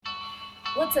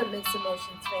What's up, Mixed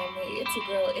Emotions family? It's your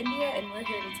girl India, and we're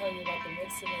here to tell you about the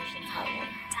Mixed Emotions Hotline.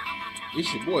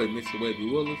 It's your boy, Mr. Wavy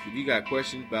Willis. If you got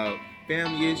questions about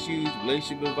family issues,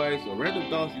 relationship advice, or random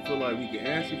thoughts you feel like we can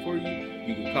answer for you,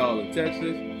 you can call or text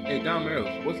us. Hey, Don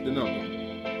Merrill, what's the number?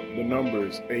 The number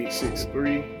is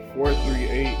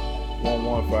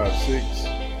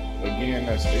 863-438-1156. Again,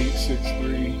 that's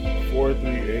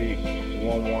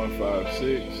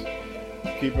 863-438-1156.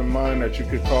 Keep in mind that you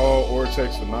could call or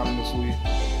text anonymously.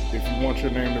 If you want your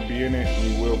name to be in it,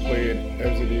 we will play it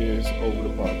as it is over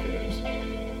the podcast.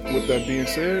 With that being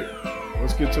said,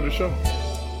 let's get to the show.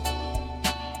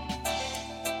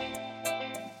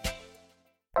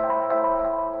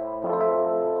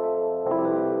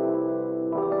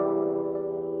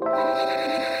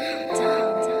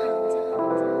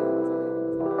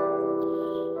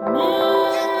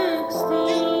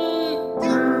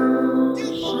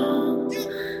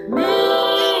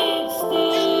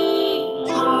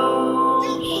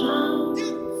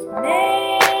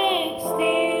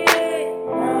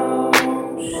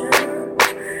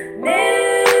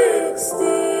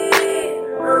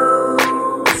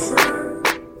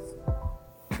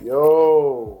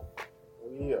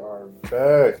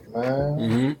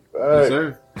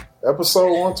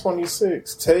 Episode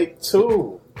 126, take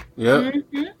 2. Yep.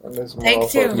 Take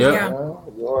 2. Yep. Yeah.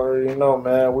 You already know,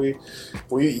 man. We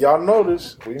y'all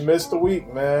noticed we missed a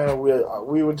week, man.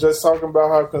 We were just talking about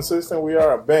how consistent we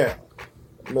are. Bam,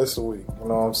 missed a week. You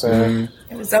know what I'm saying?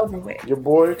 It was over with. Your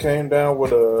boy came down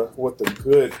with a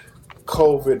good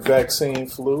COVID vaccine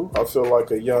flu. I feel like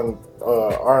a young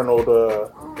Arnold.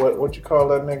 What you call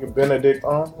that nigga? Benedict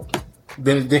Arnold.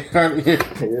 Benedict Arnold. Yeah,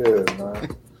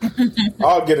 man.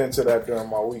 I'll get into that during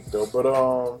my week though. But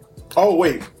oh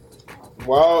wait,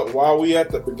 while we at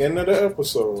the beginning of the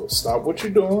episode, stop what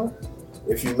you're doing.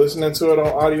 If you're listening to it on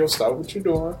audio, stop what you're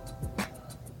doing.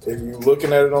 If you're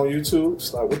looking at it on YouTube,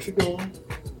 stop what you're doing.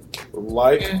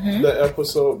 Like the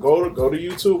episode. Go to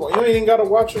YouTube. You ain't even gotta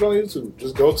watch it on YouTube.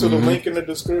 Just go to the link in the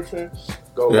description.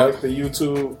 Go like the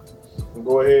YouTube. And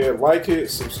go ahead, like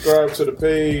it, subscribe to the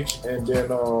page, and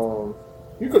then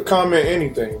you could comment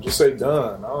anything. Just say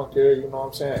done. I don't care. You know what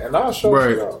I'm saying? And I'll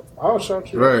shout you out. I'll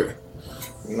shout you out.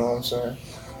 You know what I'm saying?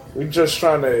 We're just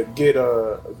trying to get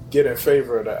in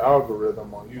favor of the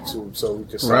algorithm on YouTube so we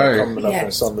can start coming up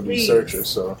in some of these searches.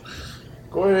 So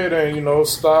go ahead and,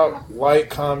 stop, like,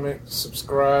 comment,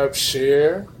 subscribe,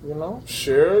 share.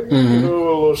 Share. You can do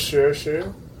a little share.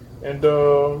 And,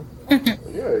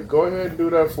 yeah, go ahead and do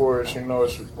that for us.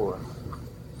 It's important.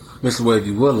 Mr.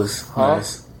 Wavy Willis. Huh?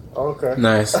 Nice. Okay.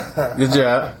 Nice. Good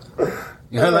job.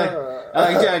 I like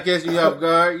trying to catch me off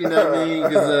guard, you know what I mean?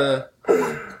 Because,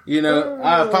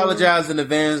 I apologize in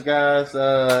advance, guys.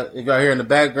 If y'all hear in the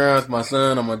background, it's my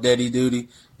son on my daddy duty.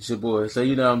 It's your boy. So,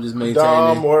 I'm just maintaining.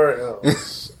 Dom, where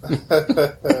else?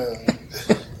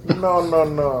 No.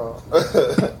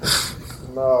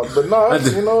 No, but no,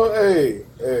 hey.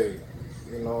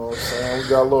 You know what I'm saying? We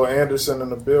got a little Anderson in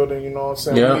the building, you know what I'm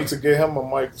saying? Yep. We need to get him a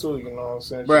mic too, you know what I'm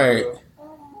saying? Right.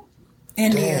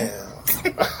 India.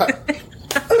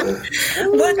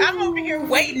 Look, I'm over here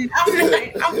waiting.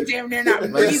 I'm damn near not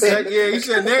breathing. Yeah, you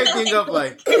setting everything up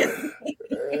like.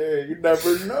 Hey, you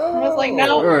never know. I was like,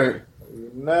 no. Right.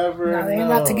 You never know. They ain't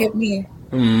about to get me.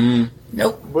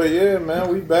 Nope. But yeah, man,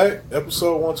 we back.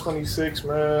 Episode 126,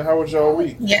 man. How was y'all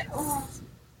week? Yeah.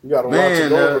 You got a lot to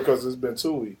go over because it's been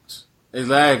 2 weeks.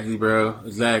 Exactly, bro.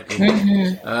 Exactly.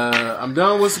 I'm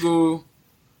done with school,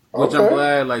 which I'm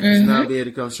glad. Like, just now be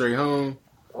able to come straight home.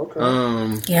 Okay.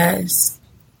 Yes.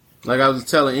 Like I was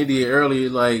telling India earlier,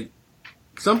 like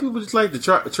some people just like to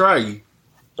try you.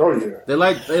 Oh yeah. They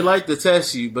like to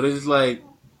test you, but it's like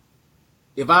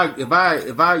if I go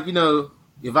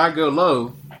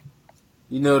low,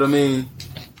 you know what I mean.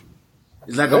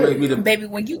 It's not gonna make me the baby.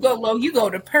 When you go low, you go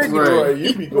to purgatory. Right,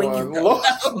 you be going low.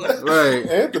 Right,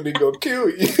 Anthony gonna kill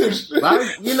you.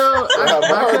 I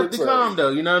kept it calm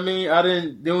though. You know what I mean. I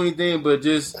didn't do anything, but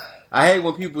just I hate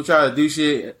when people try to do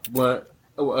shit with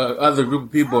other group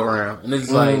of people around, and it's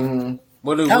like,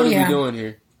 what are we doing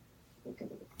here?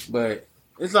 But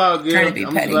it's all good.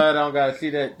 I'm glad I don't gotta see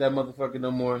that motherfucker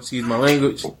no more. Excuse my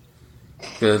language,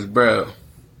 because bro.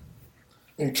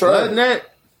 Other than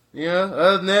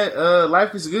that,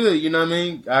 life is good. You know what I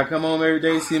mean? I come home every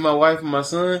day, see my wife and my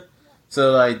son.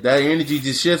 So, like, that energy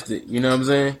just shifted. You know what I'm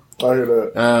saying? I hear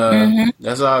that.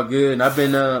 That's all good. And I've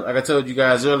been, like I told you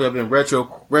guys earlier, I've been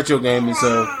retro gaming.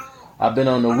 So, I've been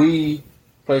on the Wii,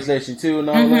 PlayStation 2 and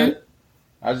all that.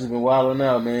 I've just been wilding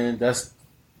out, man. Just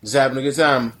having a good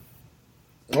time.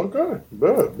 Okay.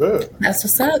 Good. That's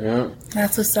what's up. Yeah.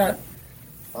 That's what's up.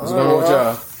 What's going on with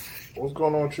y'all? What's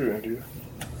going on with you, India?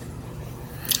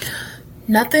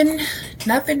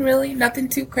 Nothing really. Nothing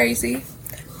too crazy.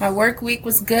 My work week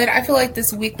was good. I feel like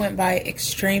this week went by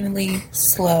extremely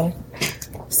slow.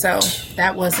 So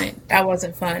that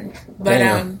wasn't fun. But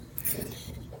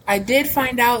I did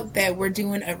find out that we're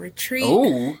doing a retreat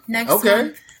next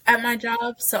month at my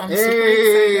job. So I'm super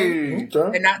excited.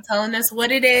 Okay. They're not telling us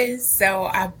what it is, so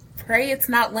I pray it's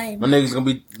not lame. My niggas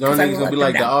gonna be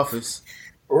like The Office.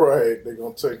 Right, they're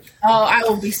gonna take. Oh, I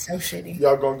will be so shitty.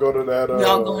 Y'all gonna go to that?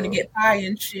 Y'all going to get pie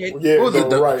and shit? Yeah,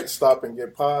 right. Stop and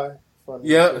get pie.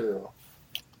 Yeah.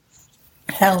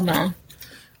 Hell no.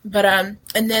 But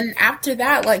and then after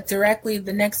that, like directly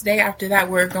the next day after that,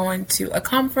 we're going to a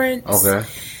conference. Okay.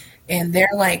 And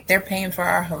they're paying for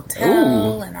our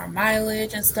hotel and our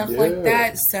mileage and stuff like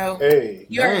that. So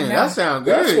you already know. That sounds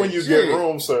good. That's when you get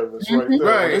room service right there.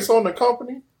 Right. It's on the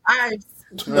company. I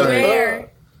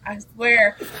swear.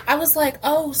 I was like,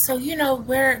 oh, so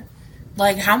where,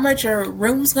 like, how much are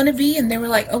rooms going to be? And they were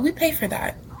like, oh, we pay for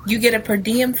that. You get a per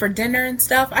diem for dinner and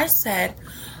stuff. I said,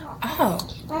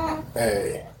 oh.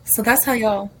 Hey. So that's how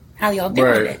y'all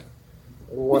doing it.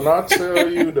 When I tell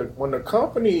you that when the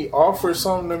company offers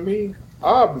something to me,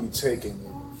 I'll be taking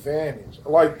advantage.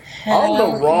 Like, I'm the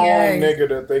wrong nigga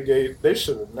that they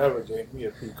should have never gave me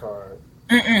a P card.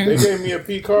 They gave me a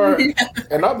P card,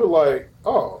 and I'll be like,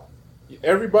 oh,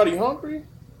 everybody hungry?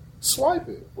 Swipe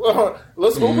it. Well,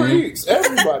 let's Uber Eats.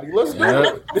 Everybody, let's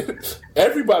do it.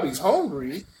 Everybody's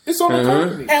hungry. It's on the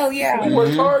company. Hell yeah. We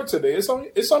worked hard today. It's on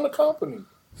the company.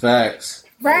 Facts.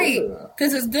 Right.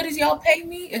 Because as good as y'all pay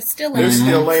me, it still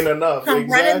ain't enough. I'm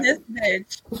running this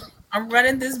bitch. I'm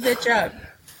running this bitch up.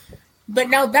 But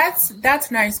no, that's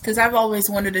nice because I've always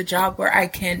wanted a job where I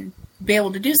can be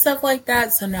able to do stuff like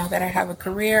that. So now that I have a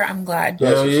career, I'm glad.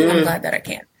 I'm glad that I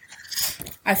can.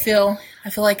 I feel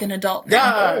like an adult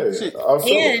now.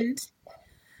 And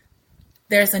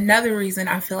there's another reason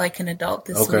I feel like an adult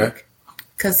this week.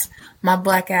 Because my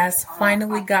black ass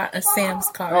finally got a Sam's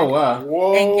card. Oh, wow.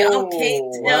 Whoa. And y'all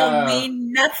can't tell me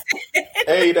nothing.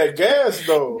 Hey, that gas,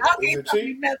 though. Y'all can't tell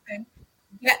me nothing.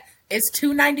 Yeah, it's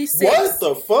 $2.96. What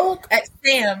the fuck? At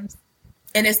Sam's.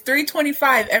 And it's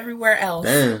 $3.25 everywhere else.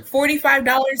 Damn.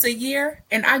 $45 a year,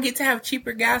 and I get to have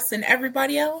cheaper gas than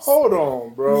everybody else. Hold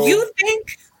on, bro. You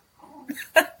think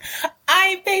I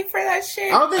ain't paid for that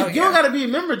shit? I don't think you don't gotta be a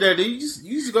member there. You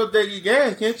just go there get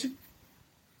gas, can't you?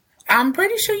 I'm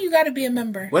pretty sure you got to be a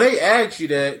member. Well, they asked you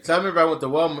that. Cause I remember I went to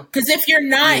Walmart. Because if you're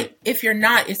not, it's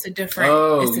a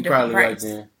different. It's a different price.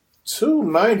 Right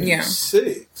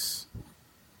 $2.96.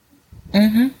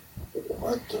 Mm-hmm.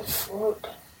 What the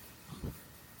fuck?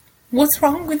 What's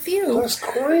wrong with you? That's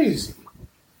crazy.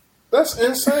 That's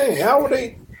insane. How are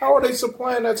they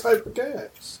supplying that type of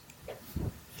gas?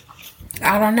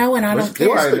 I don't know, and I don't care.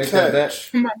 What's the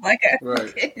catch?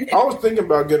 Right. I was thinking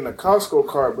about getting a Costco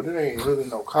card, but it ain't really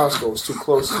no Costco. It's too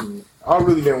close to me. I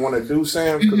really didn't want to do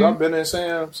Sam's because I've been in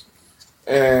Sam's,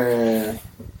 and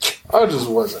I just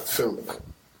wasn't feeling it.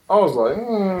 I was like,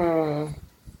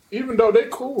 even though they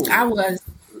cool.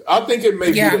 I think it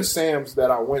may be the Sam's that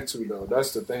I went to, though.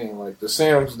 That's the thing. Like, the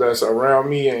Sam's that's around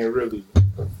me ain't really...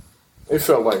 It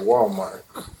felt like Walmart.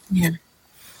 Yeah.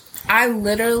 I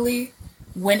literally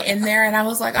went in there and I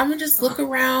was like, I'm going to just look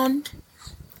around,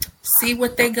 see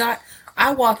what they got.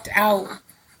 I walked out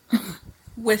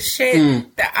with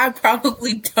shit that I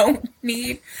probably don't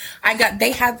need.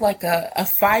 They had like a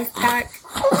 5-pack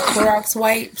Clorox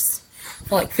wipes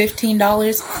for like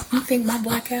 $15. You think my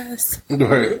black ass?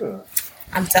 Right. Yeah.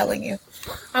 I'm telling you.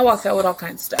 I walked out with all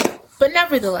kinds of stuff. But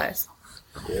nevertheless.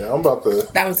 Yeah, I'm about to.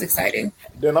 That was exciting.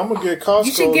 Then I'm going to get Costco.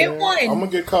 You should get one. I'm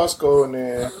going to get Costco and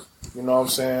then, you know what I'm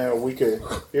saying, we could,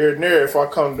 here and there, if we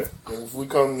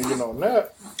come to,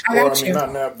 Nap.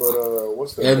 Not Nap, but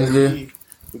what's that? Dirty E.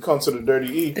 We come to the Dirty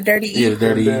E. The Dirty E. Yeah, the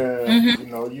Dirty E. Then,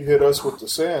 you hit us with the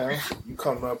Sam's. You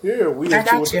come up here, we hit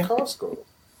you with the Costco.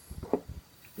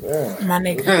 Yeah. My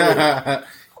nigga.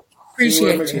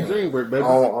 Appreciate you.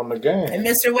 On the game. And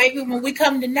Mr. Wavy, when we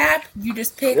come to Nap, you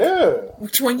just pick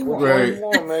which one you want. Right.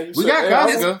 We got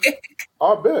Costco.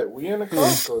 I bet. We in the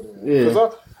Costco then. Yeah.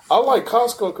 Because I like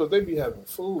Costco because they be having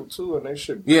food too, and they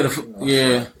should be.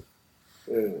 Yeah.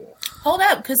 Hold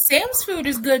up, because Sam's food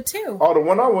is good too. Oh, the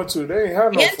one I went to, they ain't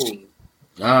had no food.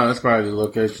 That's probably the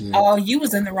location. Oh, you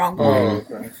was in the wrong one. Oh,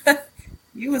 okay.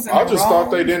 I just thought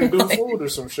they didn't do food or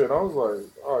some shit. I was like,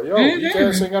 oh, you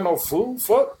guys ain't got no food?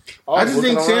 Fuck. I just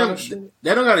think Sam's,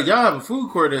 they don't got a job, a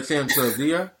food court at Sam's Club, do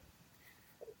y'all?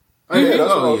 They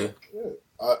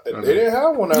didn't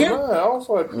have one at mine. I was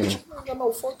like, you ain't got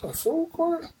no fucking food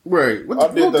court? Right. I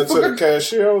did that to the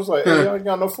cashier. I was like, hey, I ain't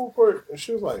got no food court. And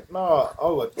she was like, nah. I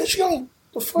was like, bitch, you got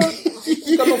the fuck?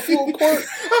 You got no food court?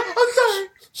 I'm sorry.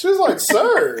 She was like,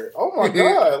 "Sir, oh my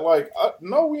god, like,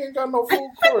 no, we ain't got no food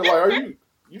court. Like, are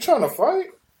you trying to fight?"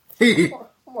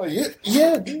 I'm like,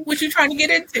 yeah, dude. What you trying to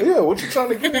get into? Yeah, what you trying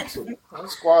to get into? I'm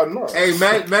squatting up. Hey,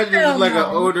 imagine it was like an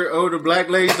older black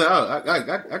lady. So,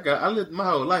 I lived my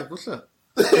whole life. What's up?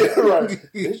 Right.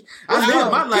 I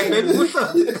lived my life, baby. What's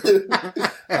up?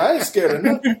 I ain't scared of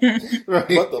nothing,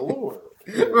 but the Lord.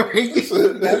 Right. Praise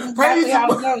him.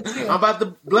 I'm about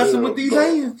to bless him with these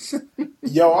hands.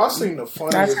 Yo, I seen the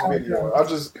funniest video. I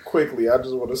just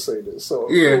want to say this. So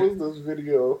there was this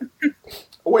video.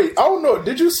 Wait, I don't know.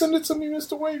 Did you send it to me,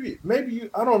 Mr. Wavy? Maybe you.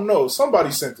 I don't know.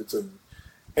 Somebody sent it to me,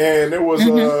 and it was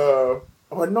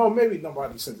or no, maybe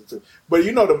nobody sent it to me. But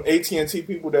you know them AT&T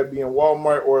people that be in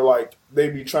Walmart or like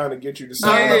they be trying to get you to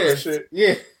sign up and shit.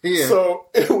 Yeah. So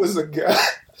it was a guy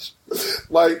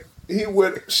like.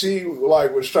 She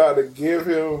was trying to give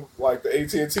him like the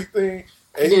AT&T thing,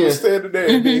 and he was standing there,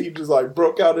 and then he just like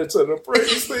broke out into the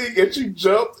praise thing, and she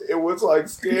jumped and was like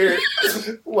scared,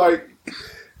 like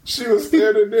she was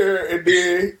standing there, and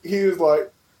then he was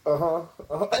like,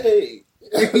 hey,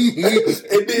 and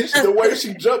then the way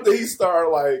she jumped, he started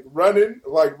like running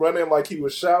like he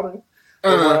was shouting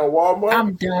around Walmart.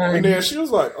 I'm done. And then she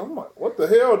was like, "Oh my, what the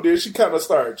hell?" Then she kind of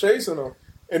started chasing him.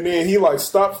 And then he like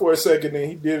stopped for a second, then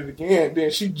he did it again.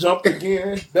 Then she jumped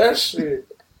again. That shit.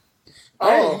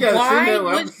 Oh,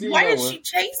 why is she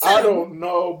chasing? I don't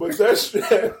know, but that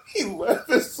shit, he left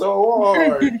it so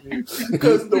hard.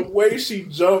 Because the way she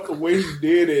jumped, the way he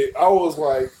did it, I was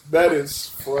like, that is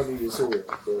funny as hell.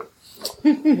 But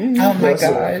oh my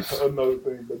gosh. Another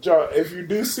thing. But y'all, if you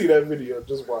do see that video,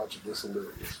 just watch it. It's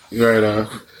hilarious. Right on.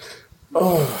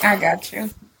 Oh. I got you.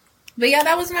 But yeah,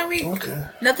 that was my week. Okay.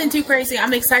 Nothing too crazy.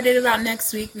 I'm excited about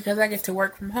next week because I get to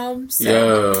work from home. So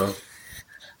yeah.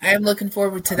 I am looking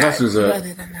forward to that.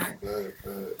 Other than that,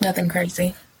 nothing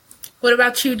crazy. What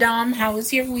about you, Dom? How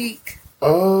was your week?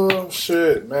 Oh,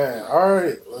 shit, man. All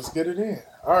right, let's get it in.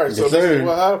 All right, so this is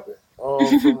what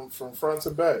happened from front to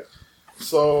back.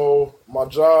 So my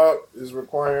job is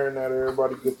requiring that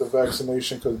everybody get the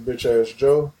vaccination because bitch-ass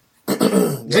Joe.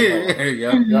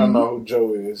 Y'all know who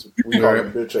Joe is. We call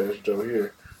him bitch ass Joe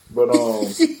here. But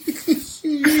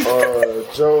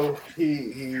Joe,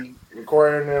 he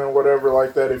requiring it or whatever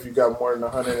like that if you got more than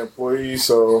 100 employees.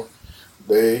 So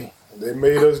they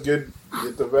made us get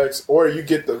the vaccine, or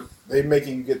they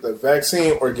making you get the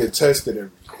vaccine or get tested every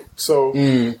day. So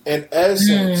in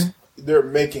essence, they're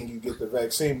making you get the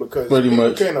vaccine because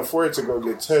you can't afford to go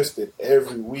get tested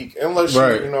every week unless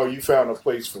you found a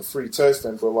place for free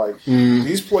testing. But like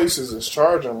these places is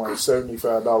charging like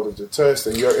 $75 to test,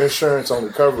 and your insurance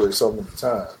only covers it so many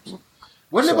times.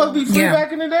 Wasn't it supposed to be free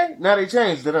back in the day? Now they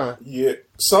changed it, huh? Yeah,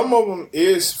 some of them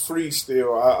is free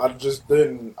still. I just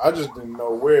didn't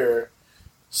know where.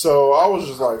 So I was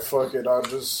just like, fuck it.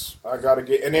 I gotta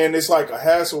get, and then it's like a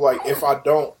hassle. Like if I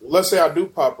don't, let's say I do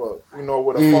pop up,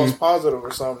 with a false positive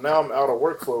or something. Now I'm out of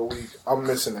work for a week. I'm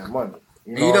missing that money.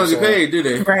 You don't get paid, do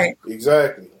they? Right.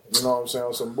 Exactly. You know what I'm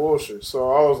saying? Some bullshit.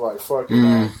 So I was like, fuck it.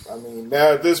 I mean,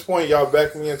 now at this point, y'all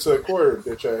backed me into a corner,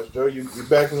 bitch ass Joe. You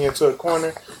backed me into a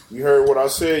corner. You heard what I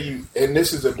said. And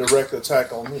this is a direct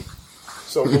attack on me.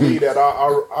 So believe that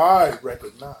I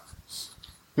recognize.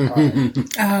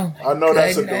 I know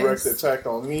that's a direct attack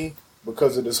on me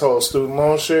because of this whole student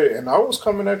loan shit, and I was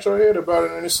coming at your head about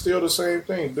it, and it's still the same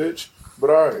thing, bitch. But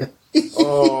all right,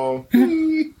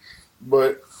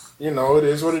 but it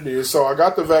is what it is. So I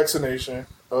got the vaccination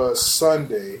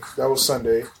Sunday. That was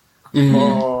Sunday.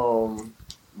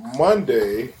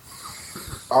 Monday,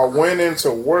 I went into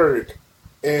work,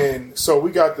 and so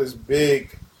we got this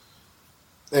big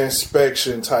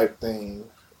inspection type thing.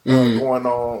 Going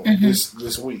on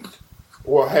this week,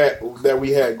 or that we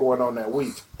had going on that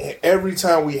week. And every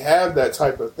time we have that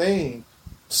type of thing,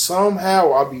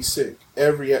 somehow I'll be sick.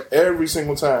 Every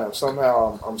single time,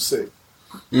 somehow I'm sick.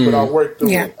 But I work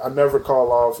through it. I never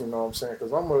call off. You know what I'm saying?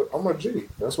 Because I'm a G.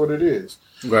 That's what it is.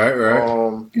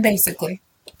 Right. Basically.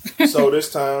 So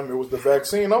this time it was the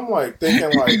vaccine. I'm like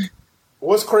thinking like.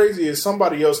 What's crazy is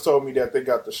somebody else told me that they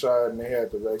got the shot and they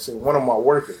had the vaccine. One of my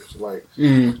workers, like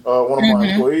one of my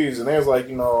employees, and they was like,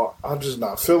 I'm just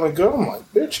not feeling good. I'm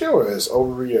like, bitch, your ass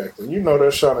overreacting. You know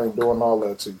that shot ain't doing all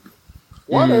that to you.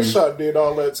 Why that shot did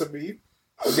all that to me?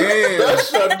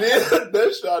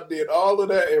 that shot did all of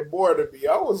that and more to me.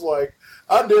 I was like,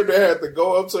 I did have to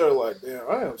go up to her like, damn,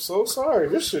 I am so sorry.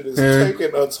 This shit is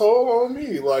taking a toll on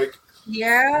me. Like,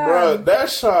 bruh,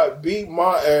 that shot beat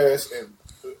my ass and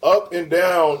up and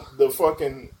down the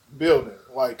fucking building,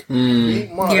 like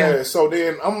beat my ass. So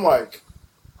then I'm like,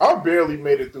 I barely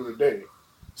made it through the day.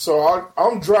 So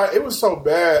I'm driving. It was so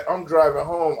bad. I'm driving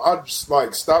home. I just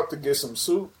like stopped to get some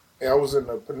soup. And I was in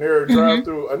the Panera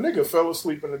drive-thru. A nigga fell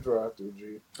asleep in the drive-thru,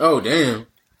 G. Oh, damn.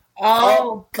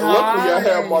 Oh, God. Luckily, I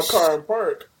had my car in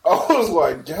park. I was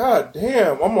like, God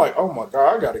damn. I'm like, oh, my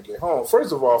God, I got to get home.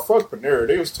 First of all, fuck Panera.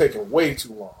 They was taking way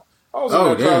too long. I was in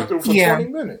the drive-thru for 20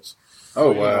 minutes.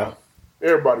 Oh, wow. Know,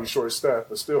 everybody's short-staffed,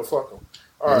 but still fuck them.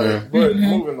 All right, but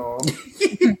moving on.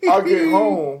 I get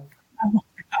home.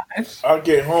 I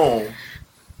get home.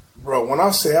 Bro, when I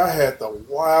say I had the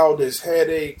wildest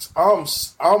headaches, I'm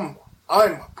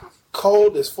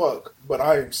cold as fuck, but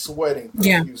I am sweating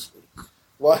profusely.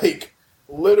 Like,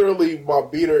 literally, my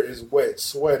beater is wet,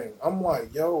 sweating. I'm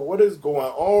like, yo, what is going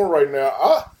on right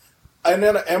now? And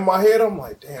then in my head, I'm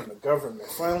like, damn, the government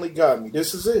finally got me.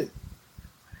 This is it.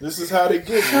 This is how they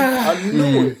get me. I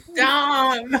knew it.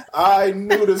 Dumb. I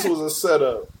knew this was a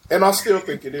setup, and I still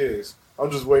think it is. I'm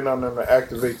just waiting on them to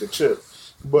activate the chip.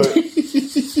 But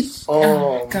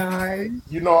oh God,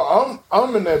 you know,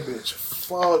 I'm in that bitch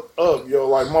fucked up, yo.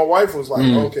 Like my wife was like,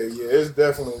 okay, yeah, it's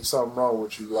definitely something wrong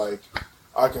with you. Like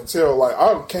I can tell. Like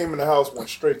I came in the house, went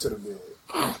straight to the bed,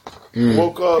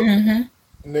 woke up,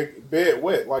 bed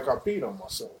wet, like I peed on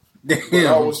myself. It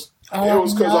was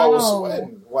because I was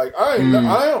sweating. Like I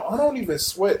don't even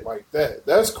sweat like that.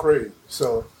 That's crazy.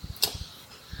 So,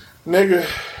 nigga.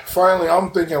 Finally,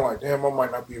 I'm thinking like, damn, I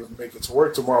might not be able to make it to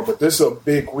work tomorrow, but this is a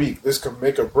big week. This could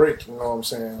make or break, you know what I'm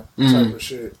saying? Type of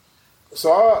shit.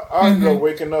 So I ended up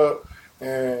waking up,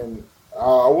 and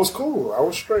I was cool. I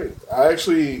was straight. I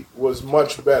actually was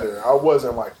much better. I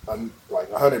wasn't like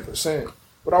 100%,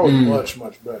 but I was much,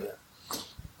 much better.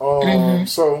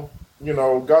 So, you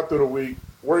know, got through the week.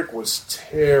 Work was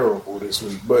terrible this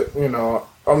week, but, you know,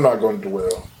 I'm not going to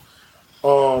dwell.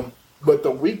 But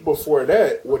the week before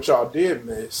that, which y'all did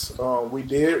miss, we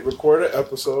did record an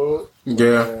episode.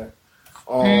 Yeah.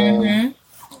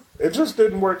 It just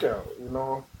didn't work out, you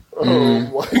know.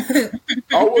 Like,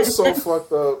 I was so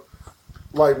fucked up.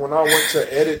 Like when I went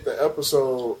to edit the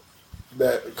episode,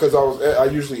 because I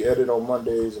usually edit on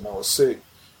Mondays and I was sick.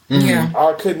 Yeah.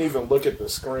 I couldn't even look at the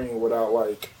screen without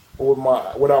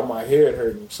my head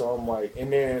hurting. So I'm like,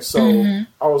 and then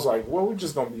I was like, well, we're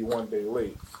just gonna be one day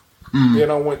late.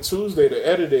 Then I went Tuesday to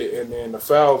edit it, and then the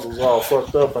files was all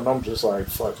fucked up, and I'm just like,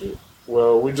 fuck it.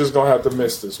 Well, we're just gonna have to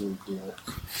miss this week, then.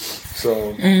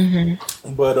 So,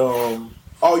 but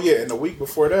oh yeah, and the week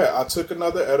before that, I took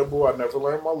another edible. I never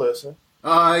learned my lesson. You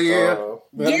don't.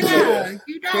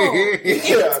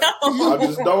 I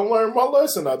just don't learn my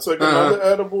lesson. I took another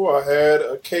edible. I had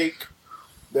a cake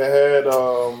that had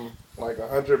like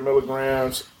 100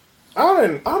 milligrams.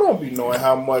 I don't be knowing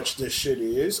how much this shit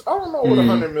is. I don't know what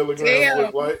 100 milligrams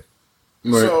look like.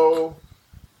 Right. So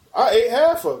I ate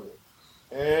half of it.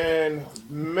 And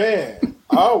man,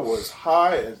 I was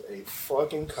high as a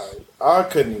fucking kite. I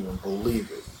couldn't even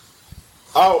believe it.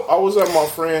 I was at my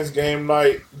friend's game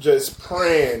night just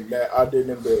praying that I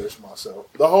didn't embarrass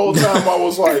myself. The whole time I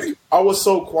was like, I was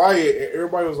so quiet and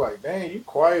everybody was like, dang, you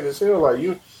quiet as hell. Like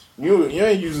you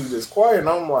ain't usually this quiet. And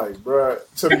I'm like, bruh,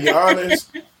 to be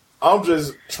honest, I'm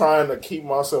just trying to keep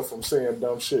myself from saying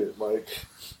dumb shit. Like,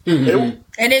 and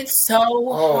it's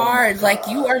so hard. Like,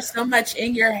 you are so much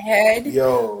in your head.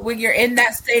 When you're in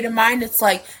that state of mind, it's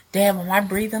like, damn, am I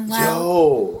breathing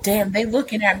loud? Damn, they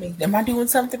looking at me. Am I doing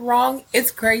something wrong?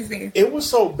 It's crazy. It was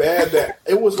so bad that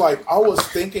it was like I was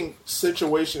thinking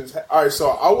situations. All right, so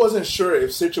I wasn't sure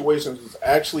if situations was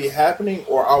actually happening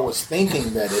or I was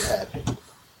thinking that it happened.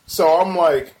 So I'm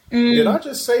like, did I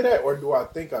just say that or do I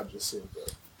think I just said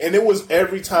that? And it was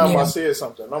every time I said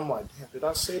something. I'm like, damn, did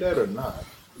I say that or not?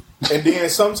 And then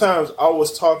sometimes I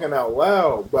was talking out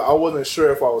loud, but I wasn't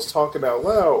sure if I was talking out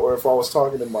loud or if I was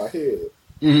talking in my head.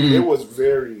 It was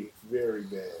very, very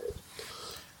bad.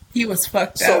 He was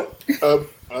fucked up.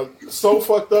 So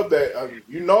fucked up that,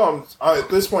 at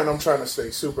this point, I'm trying to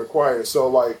stay super quiet. So,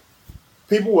 like,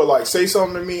 people would, like, say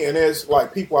something to me, and it's,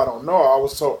 like, people I don't know.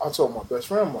 I told my best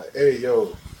friend, I'm like, hey,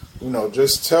 yo,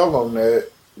 just tell them that,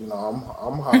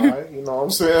 I'm high. You know what I'm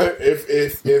saying?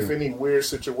 If any weird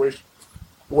situations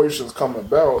come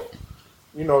about,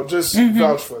 just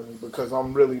vouch for me because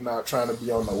I'm really not trying to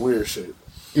be on the weird shit.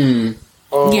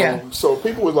 So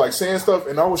people were like saying stuff,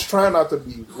 and I was trying not to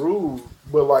be rude,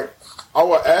 but like I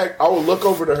would look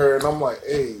over to her, and I'm like,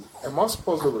 "Hey, am I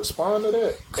supposed to respond to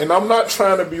that?" And I'm not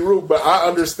trying to be rude, but I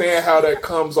understand how that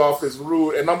comes off as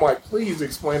rude, and I'm like, "Please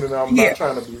explain it." I'm not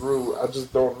trying to be rude. I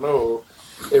just don't know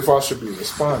if I should be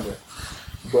responding.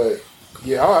 But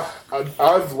yeah,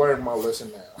 I've learned my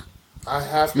lesson now. I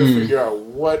have to figure out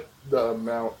what the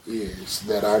amount is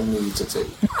that I need to take.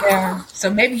 Yeah. So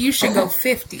maybe you should go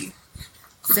 50.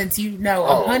 since you know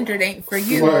 100 ain't for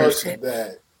you. Shit.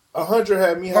 That 100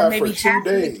 had me high for 2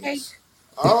 days.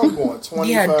 I'm going 25.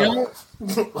 Yeah, don't.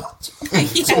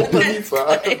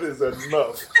 25 is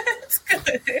enough. That's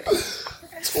good.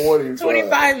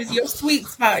 25 is your sweet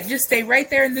spot. Just stay right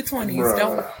there in the 20s.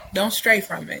 Bruh. Don't stray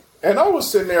from it. And I was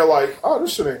sitting there like, oh,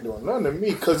 this shit ain't doing nothing to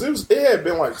me, because it had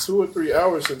been like 2 or 3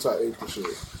 hours since I ate the shit.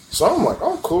 So I'm like,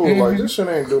 I'm cool. Mm-hmm. Like, this shit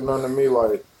ain't doing nothing to me.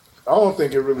 Like, I don't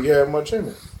think it really had much in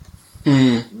it.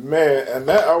 Mm-hmm. Man, and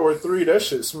that hour 3, that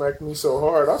shit smacked me so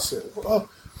hard. I said, oh.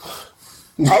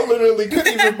 I literally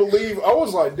couldn't even believe. I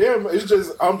was like, damn,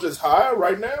 I'm just high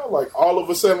right now. Like, all of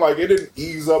a sudden, like, it didn't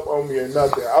ease up on me or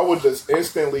nothing. I was just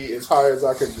instantly as high as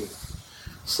I could get.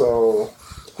 So,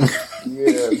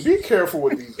 yeah, be careful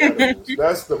with these edibles.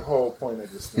 That's the whole point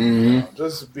of this thing. Mm-hmm.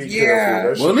 Just be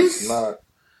careful. That shit's not.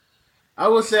 I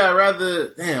would say I'd rather.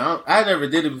 Damn, I never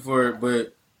did it before,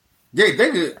 but they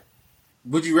could.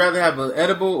 Would you rather have an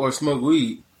edible or smoke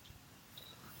weed?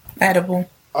 Edible.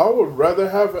 I would rather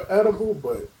have an edible,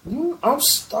 but I'm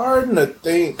starting to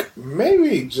think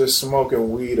maybe just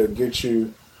smoking weed will get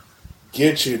you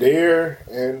there.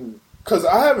 And because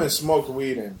I haven't smoked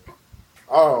weed in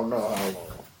I don't know how long.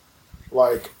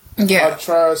 Like, I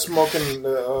tried smoking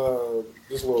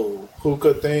this little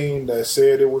hookah thing that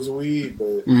said it was weed,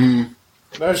 but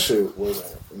that shit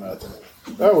wasn't nothing.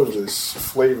 That was just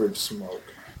flavored smoke,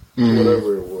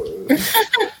 whatever it was.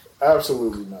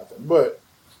 Absolutely nothing. But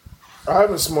I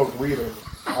haven't smoked weed in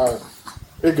I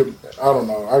don't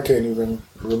know. I can't even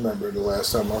remember the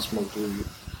last time I smoked weed.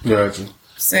 Gotcha.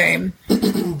 Same.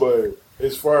 But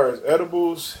as far as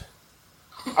edibles,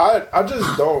 I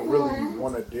just don't really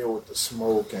want to deal with the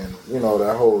smoke and,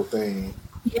 that whole thing.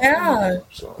 Yeah.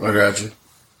 So, I got you.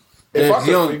 If I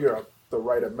could figure out the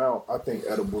right amount, I think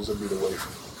edibles would be the way for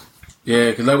me.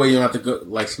 Yeah, because that way you don't have to go,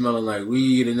 like, smelling like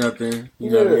weed or nothing. You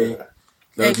know what I mean?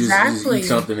 Exactly. Just eat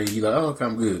something and you're like, oh, okay,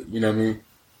 I'm good. You know what I mean?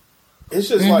 It's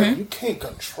just like, you can't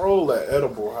control that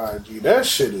edible high, G. That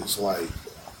shit is like,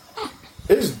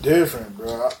 it's different,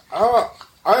 bro. I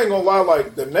ain't gonna lie,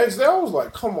 like, the next day I was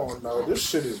like, come on, no, this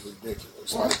shit is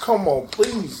ridiculous. Like, come on,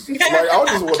 please. Like, I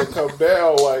just want to come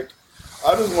down. Like,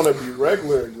 I just want to be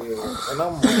regular again. And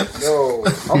I'm like, yo,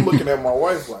 I'm looking at my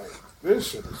wife like, this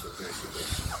shit is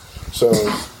ridiculous. So,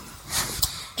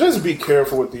 just be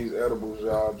careful with these edibles,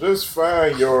 y'all. Just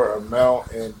find your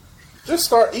amount and just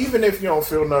start, even if you don't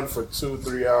feel nothing for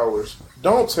 2-3 hours,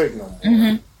 don't take no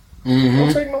more.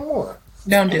 Don't take no more.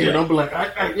 Don't do it. Don't be like,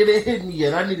 it didn't hit me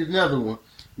yet. I need another one.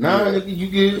 Nah, nigga, you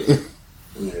good?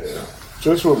 Yeah.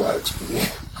 Just relax, please.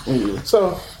 Yeah.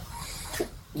 So,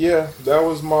 yeah, that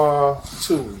was my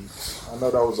 2 weeks. I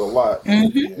know that was a lot. Yeah.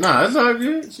 Nah, that's all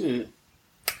good. Shit.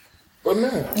 But,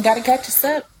 man. You gotta catch us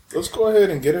up. Let's go ahead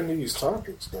and get into these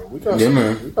topics, though. We got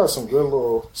some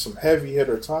good some heavy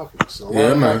hitter topics. A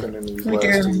lot happened in these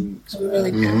last 2 weeks. We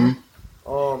really do.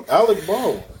 Alec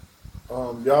Baldwin.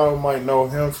 Y'all might know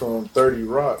him from 30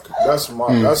 Rock. That's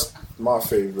my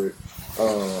favorite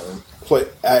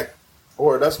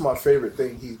that's my favorite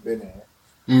thing he's been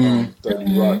in.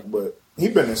 30 Rock, but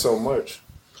he's been in so much.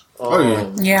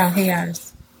 Yeah, he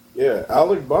has. Yeah,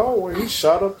 Alec Baldwin, he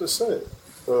shot up the set.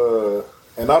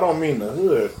 And I don't mean the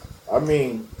hood. I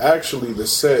mean actually the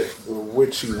set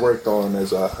which he worked on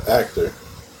as an actor.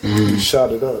 He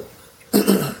shot it up.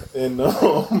 And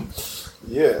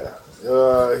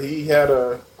he had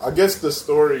I guess the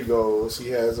story goes he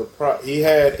had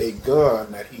a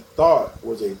gun that he thought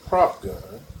was a prop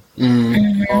gun.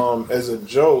 As a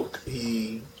joke,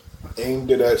 he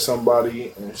aimed it at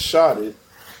somebody and shot it,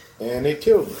 and it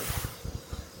killed him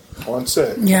on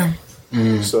set. Yeah.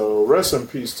 So rest in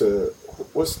peace to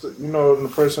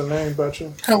the person name about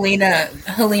you? Helena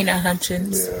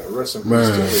Hutchins. Yeah, rest in peace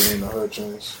to Helena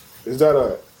Hutchins. Is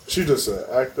that she just an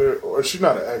actor, or she's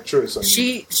not an actress? I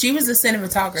mean, she was a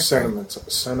cinematographer.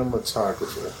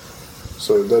 Cinematographer.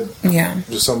 So that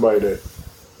just somebody that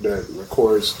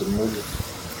records the movie.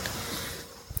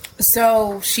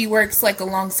 So she works like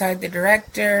alongside the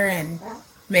director and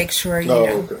makes sure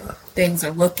things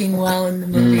are looking well in the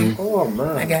movie. Oh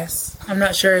man! I guess I'm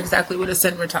not sure exactly what a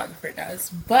cinematographer does,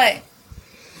 but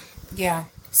yeah.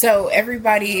 So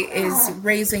everybody is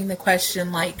raising the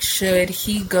question, like, should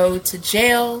he go to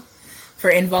jail for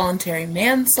involuntary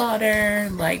manslaughter?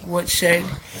 Like, what should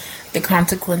the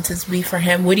consequences be for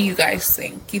him? What do you guys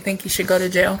think? You think he should go to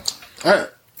jail? I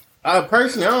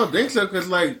personally, I don't think so, because,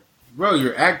 like, bro,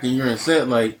 you're acting, you're in set.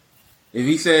 Like, if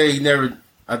he said he never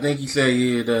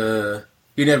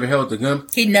held the gun.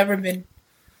 He'd never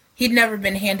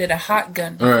been handed a hot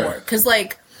gun before. Because,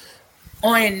 like,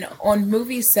 on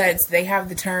movie sets, they have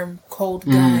the term cold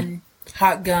gun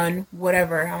hot gun,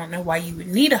 whatever. I don't know why you would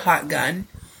need a hot gun,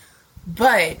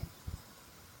 but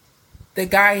the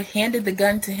guy handed the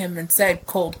gun to him and said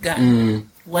cold gun,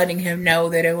 letting him know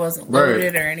that it wasn't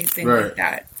loaded or anything like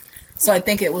that. So I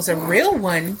think it was a real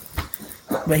one,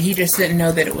 but he just didn't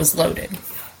know that it was loaded.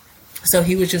 So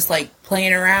he was just like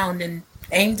playing around and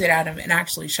aimed it at him and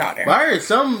actually shot her. But I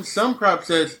heard some crop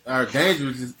sets are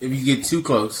dangerous if you get too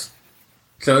close.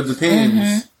 So it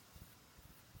depends.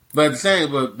 But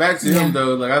back to him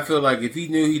though, like I feel like if he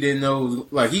knew he didn't know,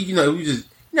 like he just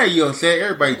you on set,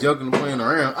 everybody joking and playing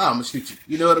around. Oh, I'm gonna shoot you.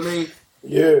 You know what I mean?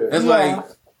 Yeah. That's like,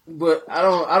 but I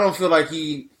don't feel like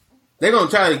they're gonna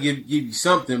try to give you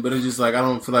something, but it's just like I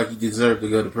don't feel like he deserved to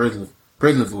go to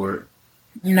prison for it.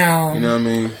 No. You know what I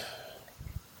mean?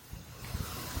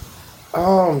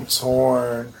 I'm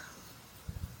torn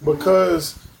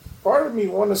because part of me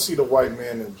want to see the white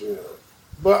man in jail,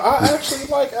 but I actually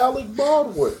like Alec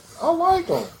Baldwin. I like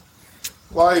him.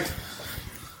 Like,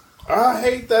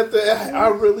 I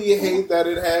really hate that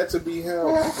it had to be him.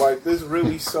 Like, this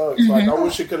really sucks. Like, I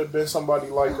wish it could have been somebody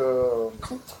like Joe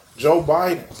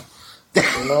Biden.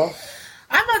 You know?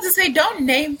 I'm about to say, don't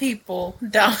name people.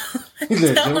 Don't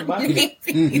name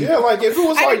people. Yeah, like if it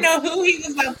was I didn't know who he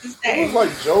was about to say. If it was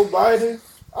like Joe Biden,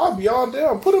 I'd be all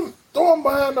down. Throw him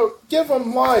behind give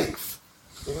him life.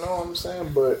 You know what I'm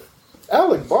saying? But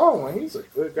Alec Baldwin, he's a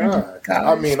good guy.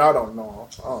 I mean, I don't know.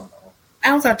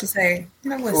 I was about to say,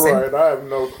 no, listen. Right, I have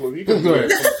no clue. He could be a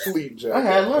complete jack. I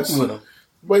had lunch with him.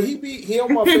 But he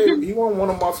on my favorite. He won one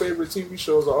of my favorite TV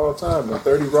shows of all time, and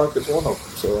 30 Rock is one of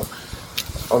them. So,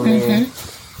 I mean,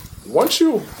 once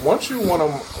you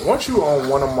on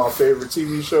one of my favorite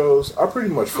TV shows, I pretty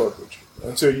much fuck with you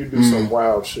until you do some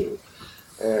wild shit.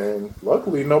 And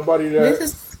luckily, nobody that this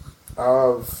is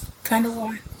I've kind of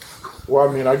wild. Well,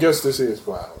 I mean, I guess this is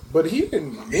wild, but he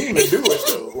didn't mean to do it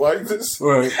though. Like this,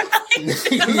 right?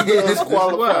 This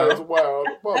qualifies wild,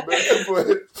 my bad. But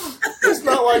it's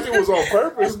not like it was on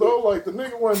purpose though. Like the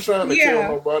nigga wasn't trying to kill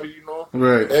nobody, you know.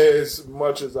 Right. As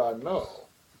much as I know.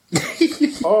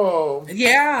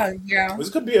 Yeah. This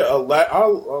could be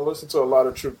I'll listen to a lot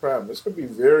of true crime. This could be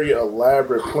very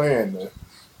elaborate plan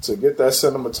to get that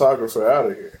cinematographer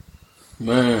out of here.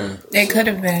 Man, it could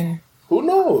have been. Who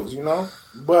knows, you know?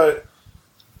 But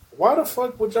why the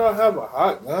fuck would y'all have a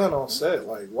hot gun on set?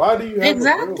 Like, why do you have a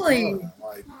real gun?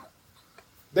 Like,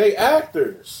 they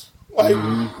actors. Like,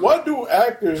 what do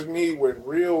actors need with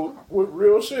real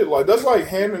shit? Like, that's like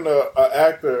handing a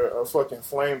actor a fucking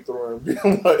flamethrower and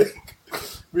being like,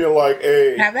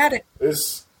 hey, have at it.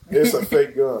 It's a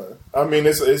fake gun. I mean,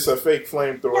 it's a fake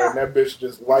flamethrower, and that bitch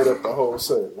just light up the whole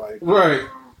set. Like, right,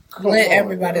 lit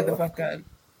everybody the fuck up.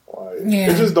 Like,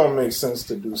 it just don't make sense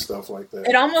to do stuff like that.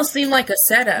 It almost seemed like a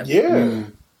setup. Yeah.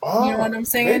 Oh, you know what I'm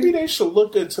saying? Maybe they should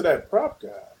look into that prop guy.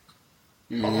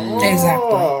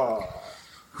 Exactly.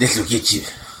 This will get you.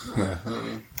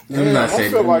 I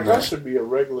feel like I should be a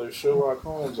regular Sherlock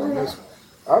Holmes on this one.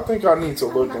 I think I need to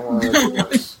look and learn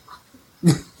this.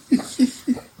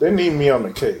 They need me on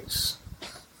the case.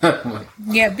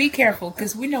 Yeah, be careful,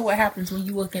 because we know what happens when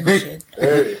you look into shit.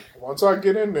 Hey, once I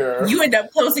get in there... You end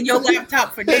up closing your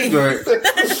laptop for days. Right.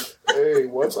 Hey,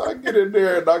 once I get in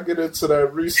there and I get into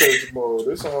that research mode,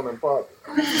 it's on and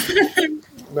popping.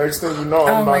 Next thing you know,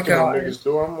 I'm knocking on niggas'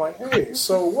 door. I'm like, hey,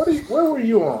 so where were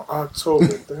you on October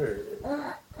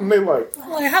 3rd? And they like,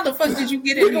 how the fuck did you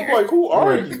get in here? I'm like, who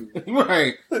are you?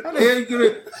 Right. How the hell you get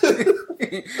it?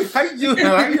 How you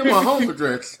know my home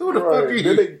address? Who the fuck are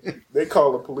you? Then they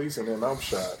call the police and then I'm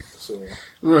shot. So,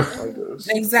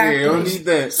 exactly. Yeah, don't need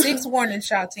that. 6 warning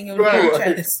shots in your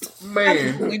chest. Man.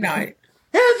 Absolutely not.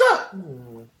 Hands up!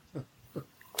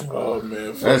 Oh,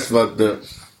 man. That's fucked up.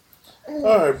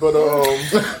 Alright, but,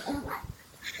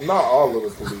 not all of the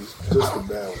police, just the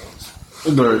bad ones.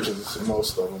 Which is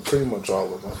most of them, pretty much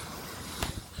all of them.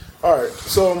 Alright,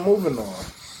 so moving on.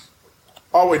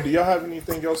 Oh, wait, do y'all have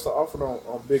anything else to offer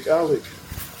on Big Alec?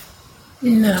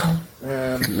 No.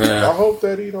 Man, I hope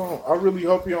that I really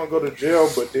hope he don't go to jail,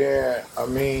 but then, I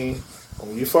mean,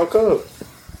 when you fuck up.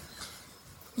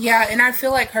 Yeah, and I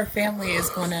feel like her family is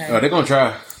gonna... Oh, they're gonna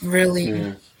try.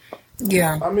 Really...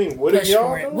 Yeah. I mean, what did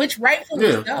y'all know? Which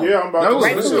rightfully so. Yeah, I'm about to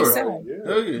rightfully say so.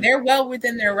 Yeah. They're well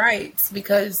within their rights,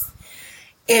 because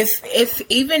if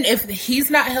he's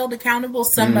not held accountable,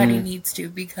 somebody needs to,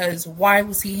 because why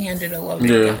was he handed a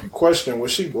loaded gun? Question,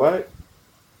 was she black?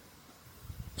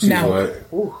 No. Okay.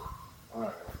 All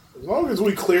right. As long as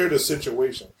we clear the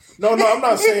situation. No, I'm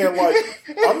not saying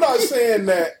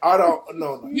that I don't.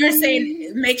 No. You're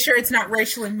saying make sure it's not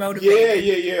racially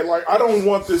motivated. Yeah. Like, I don't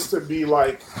want this to be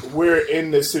like we're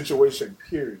in this situation.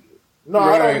 Period. No,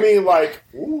 right. I don't mean like,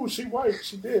 ooh, she white,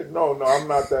 she did. No, I'm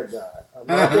not that guy. I'm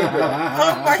not that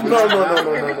guy. No.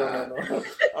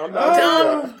 I'm not that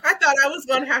guy. I thought I was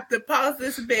going to have to pause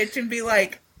this bitch and be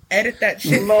like, edit that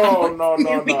shit. No. I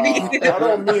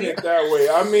don't mean it that way.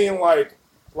 I mean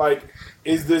like,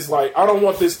 is this like, I don't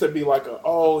want this to be like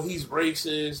he's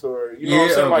racist or, you know what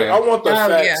I'm saying? Okay. Like, I want the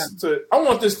facts I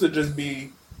want this to just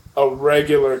be a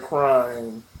regular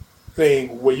crime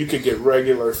thing where you could get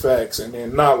regular facts and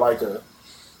then not like it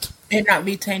not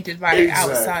be tainted by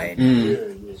outside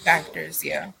factors.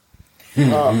 Yeah.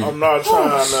 I'm not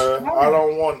trying to. I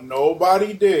don't want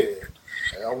nobody dead.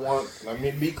 Let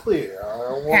me be clear. I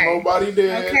don't want nobody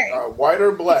dead, white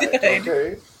or black.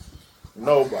 Okay,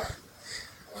 nobody.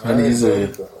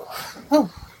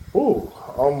 Ooh,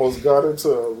 almost got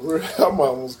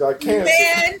almost got cancer.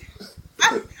 Man,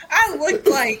 I looked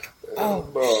like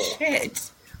shit.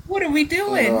 What are we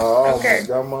doing? I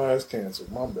got my ass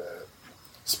canceled. My bad.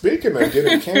 Speaking of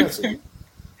getting canceled,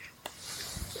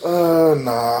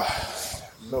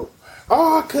 nope.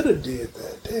 Oh, I could have did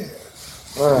that. Damn.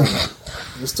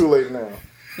 It's too late now.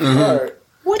 Mm-hmm. All right.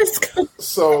 What is going on?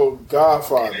 So,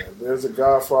 Godfather. There's a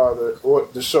Godfather.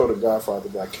 The show The Godfather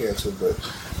got canceled, but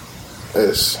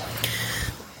it's.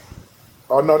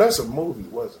 Oh no, that's a movie,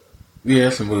 wasn't it? Yeah,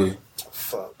 that's a movie.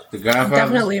 Fuck. The Godfather?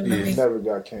 Definitely a movie. Never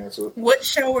got canceled. What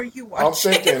show are you watching? I'm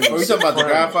thinking. Are you talking about The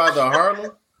Godfather of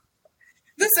Harlem?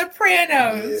 The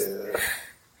Sopranos. Yeah.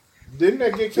 Didn't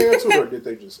that get canceled or did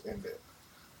they just end it?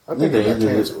 I think they got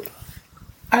canceled.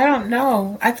 I don't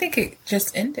know. I think it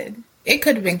just ended. It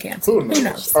could have been canceled. Who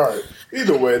knows? All right.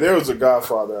 Either way, there was a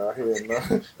Godfather out here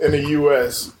in the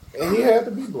U.S. and he had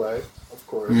to be black, of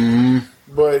course. Mm-hmm.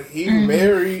 But he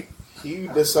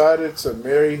decided to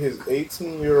marry his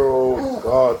 18-year-old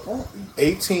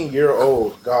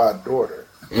goddaughter.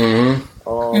 Mm-hmm.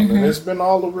 And it's been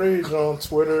all the rage on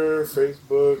Twitter,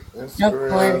 Facebook,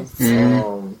 Instagram.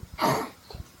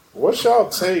 What's y'all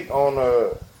take on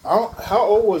how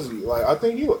old was he? Like, I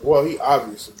think he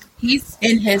obviously. He's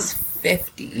in his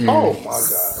 50s. Oh my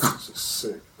God. This is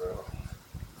sick, bro.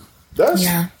 That's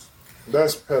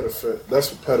pedophilic.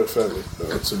 That's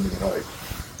pedophilic to me. Like,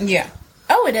 yeah.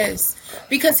 Oh, it is.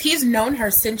 Because he's known her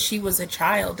since she was a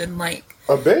child and like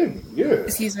a baby, yeah.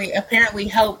 Apparently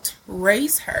helped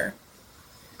raise her.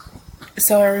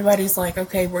 So everybody's like,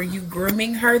 okay, were you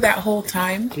grooming her that whole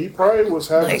time? He probably was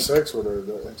having sex with her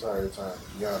the entire time,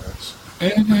 to be honest.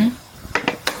 Mm-hmm.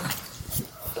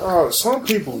 Some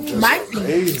people just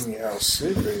amaze me how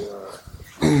sick they are.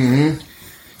 Mm-hmm.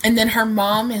 And then her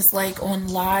mom is like on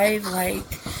live,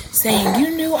 like saying,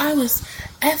 you knew I was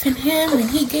effing him and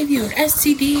he gave you an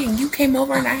STD and you came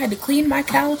over and I had to clean my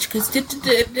couch because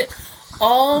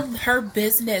all her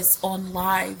business on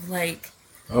live, like.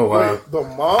 Oh wow! Wait, the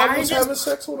mom was having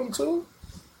sex with him too.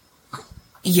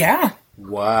 Yeah.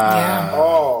 Wow. Yeah.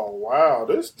 Oh wow!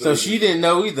 So she didn't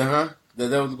know either, huh?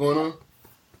 That was going on.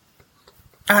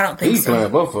 I don't think He's so.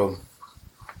 playing both of them.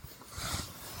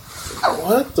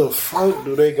 What the fuck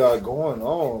do they got going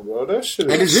on, bro? That shit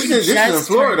is. And this is in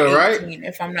Florida, 18, right?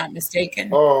 If I'm not mistaken.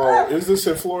 Oh, is this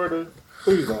in Florida?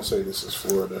 Please don't say this is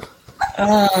Florida.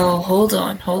 Oh, hold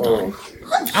on.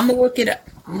 I'm gonna look it up.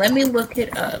 Let me look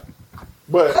it up.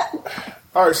 But,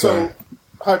 all right, so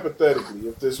hypothetically,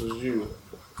 if this was you,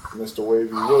 Mr.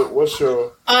 Wavy, what's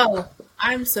your... Oh,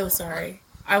 I'm so sorry.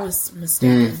 I was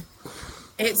mistaken.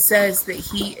 It says that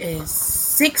he is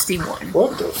 61.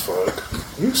 What the fuck?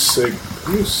 You sick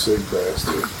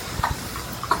bastard.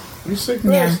 You sick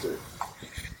bastard.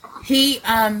 He,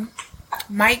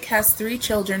 Mike has 3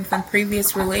 children from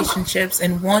previous relationships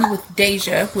and one with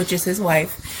Deja, which is his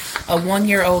wife, a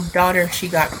 1-year-old daughter she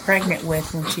got pregnant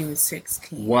with when she was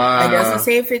 16. Wow. It doesn't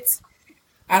say if it's,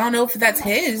 I don't know if that's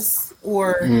his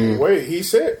or. Wait,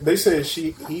 they said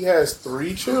he has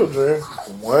 3 children,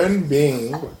 one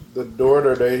being the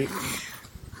daughter that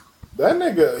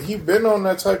nigga, he been on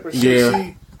that type of shit. Yeah.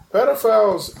 See,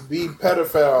 pedophiles be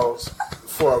pedophiles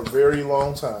for a very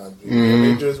long time, dude. And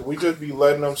we just be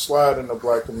letting them slide in the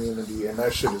black community, and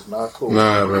that shit is not cool.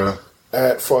 Nah, bro.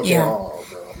 At fucking all,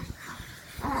 bro.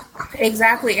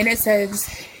 Exactly, and it says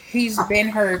he's been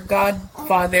her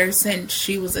godfather since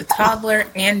she was a toddler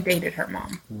and dated her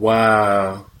mom.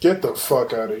 Wow. Get the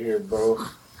fuck out of here, bro.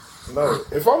 No,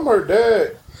 if I'm her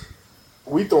dad,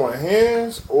 we throwing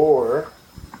hands or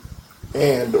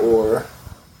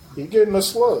he getting a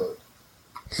slug.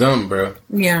 Something, bro.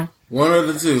 Yeah. One of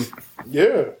the two.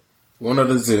 Yeah. One of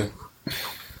the two.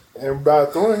 And by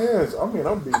throwing hands, I mean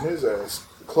I'm beating his ass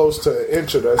close to an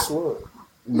inch of that slug.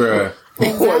 Bruh.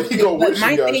 Exactly. But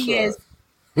my thing is,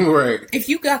 Right. If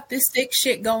you got this sick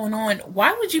shit going on,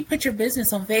 why would you put your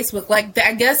business on Facebook? Like,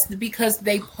 I guess because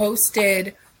they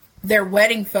posted their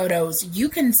wedding photos, you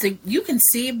can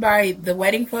see by the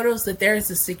wedding photos that there is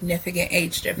a significant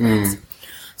age difference.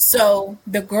 So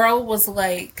the girl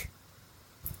posted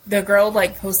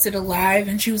a live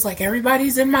and she was like,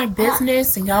 everybody's in my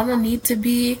business and y'all don't need to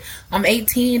be. I'm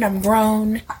 18, I'm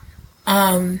grown.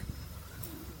 But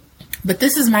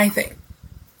this is my thing.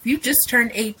 If you just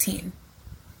turned 18,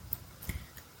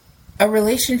 a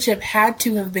relationship had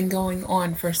to have been going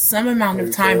on for some amount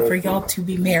of time for y'all to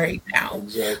be married now.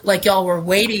 Exactly. Like, y'all were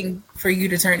waiting for you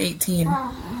to turn 18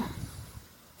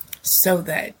 so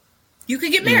that you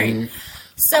could get married.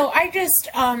 So I just,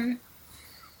 I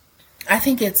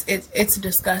think it's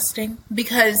disgusting,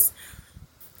 because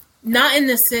not in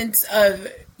the sense of,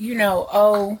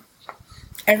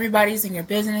 everybody's in your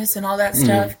business and all that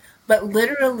stuff, but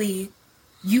literally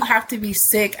you have to be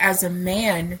sick as a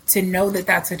man to know that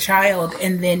that's a child,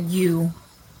 and then you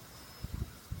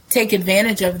take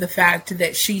advantage of the fact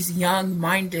that she's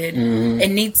young-minded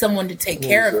and needs someone to take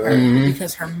care of her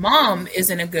because her mom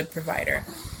isn't a good provider.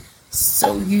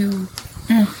 So you,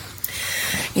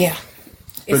 yeah.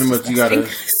 Pretty much you got a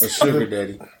sugar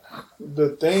daddy.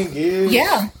 The thing is,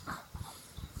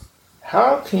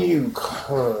 how can you,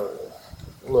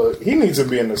 look, he needs to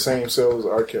be in the same cell as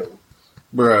R. Kelly.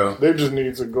 Bro. They just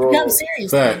need to grow No, up.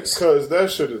 seriously. Because that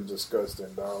shit is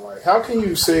disgusting, dog. Like, how can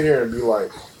you sit here and be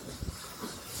like,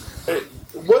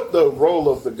 what the role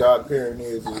of the godparent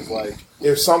is like,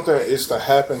 if something is to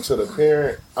happen to the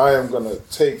parent, I am going to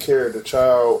take care of the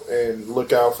child and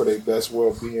look out for their best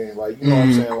well-being. Like, you know what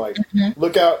I'm saying? Like,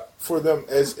 look out for them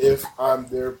as if I'm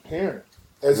their parent.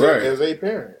 As a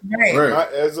parent. Right.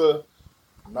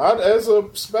 Not as a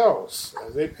spouse,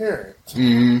 as a parent.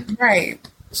 Right.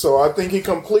 So I think he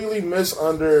completely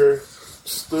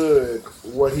misunderstood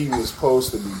what he was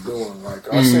supposed to be doing. Like,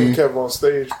 I seen Kevin on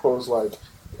stage post like,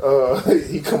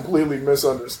 he completely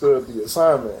misunderstood the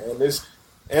assignment, and it's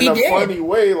in a funny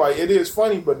way. Like, it is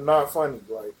funny, but not funny.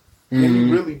 Like, and he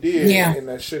really did, and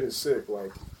that shit is sick.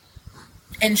 Like,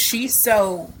 and she's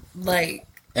so like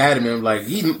adamant, like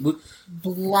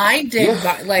blinded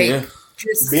by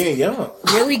just being young,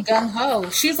 really gung ho.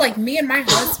 She's like, me and my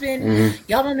husband,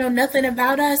 y'all don't know nothing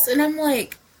about us, and I'm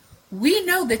like, we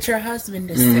know that your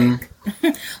husband is sick.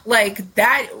 Like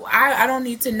that, I don't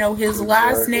need to know his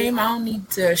last name. I don't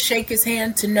need to shake his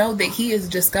hand to know that he is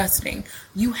disgusting.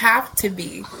 You have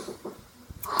to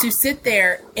sit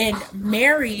there and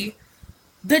marry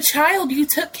the child you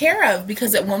took care of,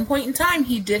 because at one point in time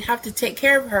he did have to take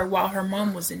care of her while her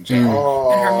mom was in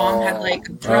jail, and her mom had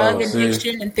like drug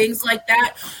addiction and things like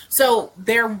that. So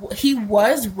he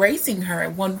was raising her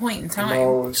at one point in time.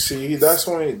 No, see, that's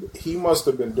when he must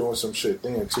have been doing some shit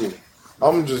then too.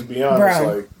 I'm just be honest,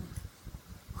 like,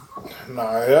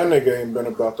 nah, that nigga ain't been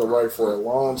about the right for a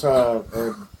long time,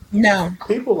 and no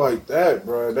people like that,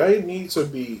 bro, they need to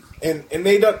be, and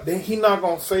he not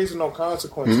gonna face no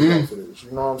consequences for this.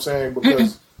 You know what I'm saying?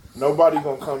 Because nobody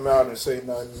gonna come out and say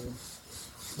nothing.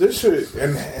 This shit,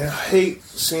 and I hate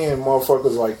seeing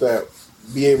motherfuckers like that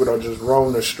be able to just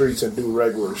roam the streets and do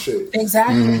regular shit.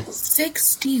 Exactly.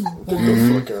 61. Get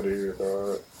the fuck out of here,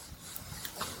 dog.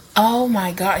 Oh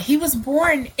my god, he was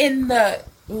born in the.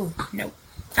 Ooh, nope,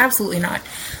 absolutely not.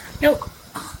 Nope.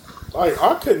 Like,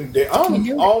 I couldn't date.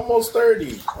 I'm almost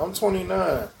 30. I'm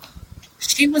 29.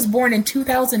 She was born in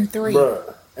 2003.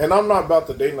 Bruh. And I'm not about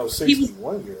to date no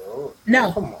 61-year-old.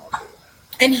 No. Come on, man.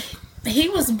 And he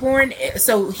was born,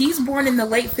 so he's born in the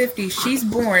late 50s. She's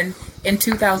born in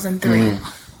 2003.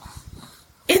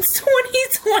 It's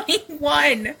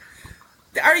 2021.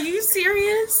 Are you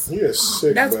serious? He is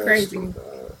sick. That's bastard, crazy.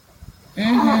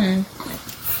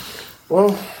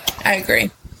 Well, I agree.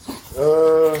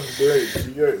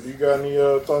 Drake, you got any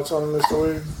thoughts on Mr.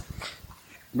 Wade?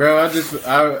 Bro, I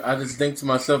just think to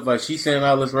myself, like, she's saying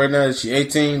all this right now that she's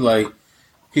 18, like,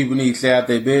 people need to stay out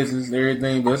their business and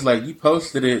everything, but it's like, you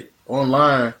posted it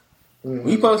online. When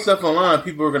you post stuff online,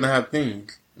 people are going to have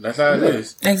things. That's how it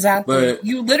is. Exactly. But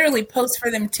you literally post for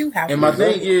them to have. And my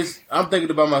thing is, I'm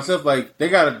thinking about myself, like, they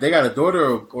got a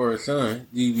daughter or a son,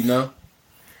 you know?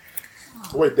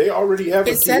 Wait, they already have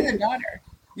a kid? It said a daughter.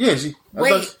 Yeah,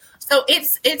 so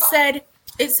it said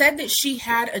that she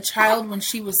had a child when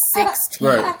she was 16.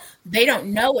 Right. They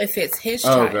don't know if it's his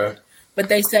child. Okay. But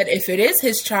they said if it is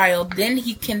his child, then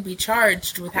he can be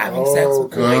charged with having sex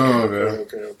with the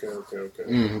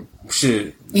Okay.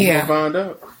 Shit. Yeah. Find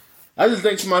out. I just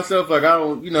think to myself, like, I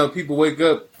don't, people wake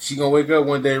up, she gonna wake up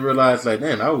one day and realize, like,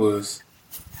 man, I was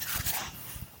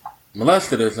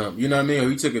molested or something, you know what I mean? Or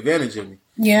you took advantage of me.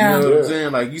 Yeah. You know what I'm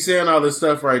saying? Like, you saying all this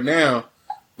stuff right now,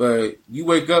 But you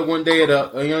wake up one day at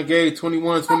a young age,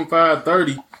 21, 25,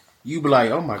 30, you be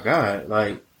like, oh my God,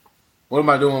 like, what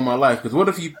am I doing with my life? Because what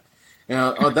if you,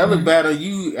 that look bad on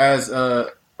you as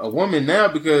a woman now,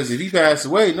 because if you pass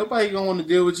away, nobody going to want to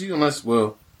deal with you unless,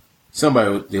 well, somebody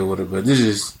will deal with it. But this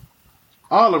is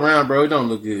all around, bro. It don't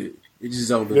look good. It just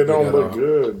don't look good. It don't look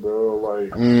good, bro.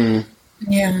 Like,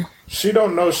 yeah. She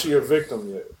don't know she a victim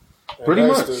yet. And pretty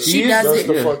much. She doesn't.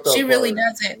 She really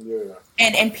part. doesn't. Yeah.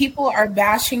 And people are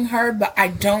bashing her, but I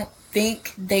don't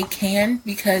think they can,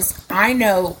 because I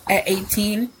know at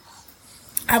 18,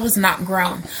 I was not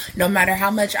grown. No matter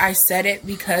how much I said it,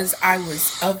 because I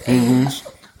was of age,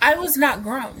 I was not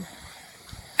grown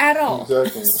at all.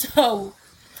 Exactly. So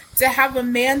to have a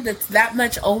man that's that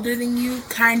much older than you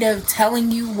kind of telling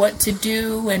you what to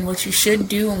do and what you should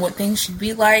do and what things should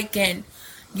be like, and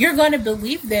you're going to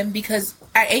believe them because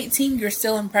at 18, you're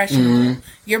still impressionable.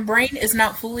 Your brain is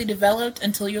not fully developed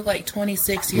until you're like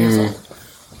 26 years old.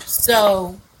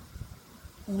 So,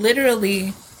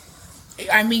 literally,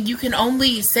 I mean, you can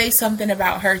only say something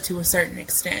about her to a certain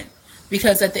extent,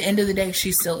 because at the end of the day,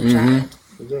 she's still a child.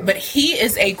 But he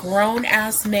is a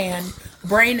grown-ass man.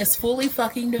 Brain is fully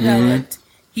fucking developed.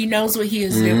 He knows what he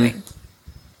is doing.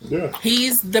 Yeah.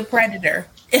 He's the predator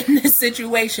in this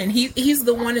situation. He's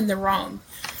the one in the wrong.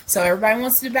 So everybody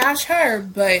wants to bash her,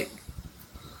 but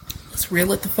let's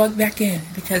reel it the fuck back in,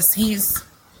 because he's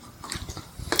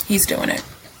doing it.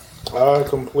 I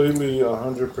completely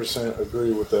 100%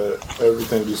 agree with that.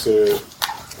 Everything you said.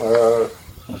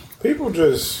 People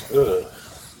just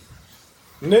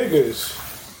niggas,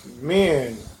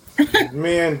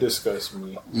 men disgust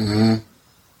me.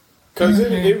 Because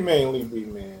it mainly be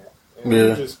men.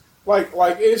 And just like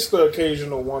it's the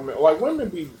occasional woman. Like, women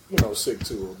be, sick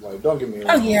too. Like, don't get me wrong.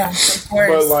 Oh yeah, of course.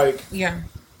 But like,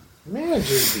 men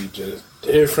just be just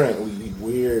differently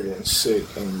weird and sick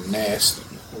and nasty.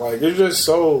 Like, it's just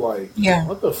so like,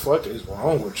 what the fuck is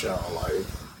wrong with y'all? Like,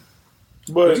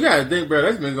 but you gotta think, bro.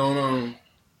 That's been going on.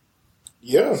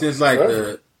 Yeah, since like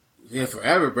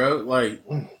forever, bro. Like,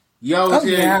 you always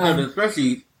hear,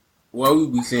 especially what we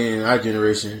be saying, our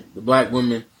generation, the black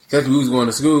women, especially we was going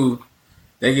to school,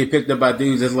 they get picked up by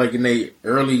dudes that's like in their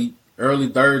early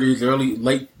 30s,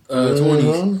 late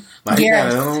 20s. Like, you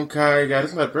got a home car,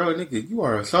 it's like, bro, nigga, you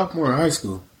are a sophomore in high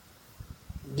school.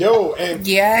 Yo, and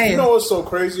you know what's so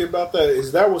crazy about that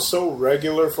is that was so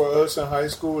regular for us in high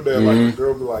school that like the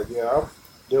girl be like, I'm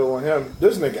dealing with him.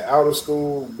 This nigga out of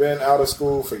school, been out of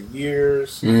school for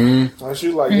years. And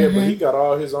she's like, but he got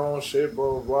all his own shit,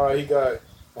 blah, blah, blah. He got,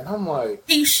 and I'm like,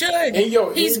 he should. And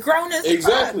he's grown as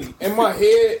exactly. fuck. In my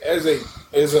head, as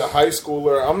a high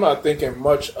schooler, I'm not thinking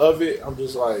much of it. I'm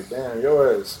just like, damn,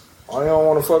 your ass, why you don't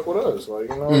want to fuck with us? Like,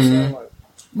 you know what I'm saying? Like,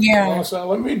 you know what I'm saying?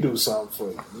 Let me do something for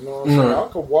you. You know what I'm saying? I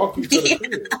could walk you to the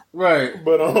crib. Right.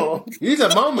 But these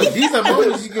are moments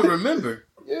you can remember.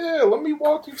 Yeah, let me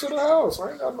walk you to the house.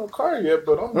 I ain't got no car yet,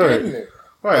 but I'm getting it.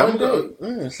 Right, I'm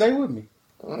good. Stay with me.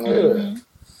 Yeah.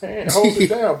 And hold it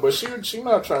down. But she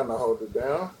not trying to hold it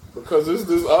down, because it's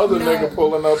this other nigga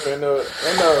pulling up in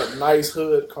a nice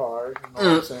hood car. You know what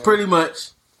I'm saying? Pretty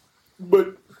much.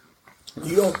 But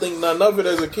you don't think none of it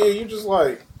as a kid. You just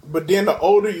like, but then the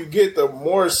older you get, the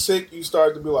more sick you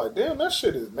start to be like, damn, that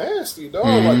shit is nasty, dog.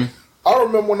 Like, I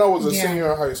remember when I was a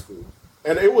senior in high school,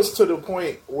 and it was to the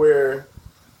point where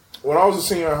when I was a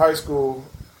senior in high school,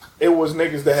 it was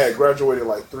niggas that had graduated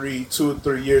like 2 or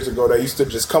 3 years ago that used to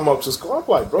just come up to school. I'm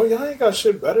like, bro, y'all ain't got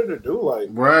shit better to do. Like,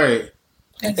 right.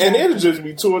 Exactly. And it'll just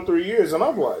be 2 or 3 years, and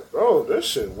I'm like, bro, this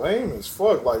shit lame as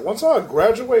fuck. Like, once I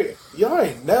graduate, y'all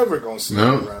ain't never gonna see me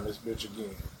around this bitch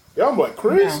again. Y'all, I'm like,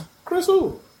 Chris? Chris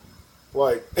who?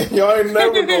 Like, y'all ain't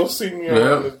never gonna see me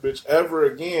around this bitch ever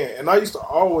again. And I used to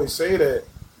always say that,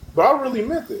 but I really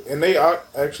meant it. And they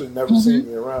actually never seen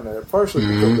me around there, partially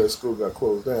because that school got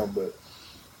closed down, but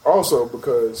also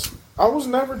because I was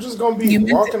never just gonna be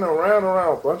walking around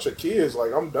a bunch of kids.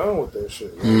 Like, I'm done with that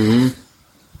shit. Like,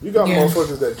 you got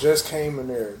motherfuckers that just came in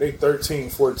there. They 13,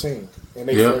 14, and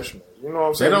they freshmen. You know what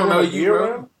I'm saying? They don't know you,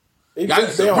 bro. They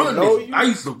don't know you. I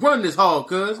used to run this hall,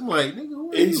 cuz. I'm like, nigga,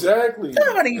 who are you? Exactly.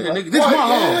 Nigga, this my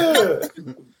hall.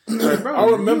 Like, bro, I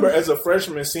remember as a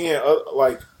freshman seeing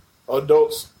like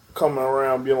adults coming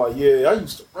around being like, yeah, I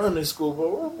used to run this school, but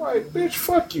I'm like, bitch,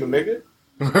 fuck you, nigga.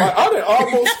 Like,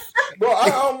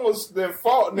 I almost then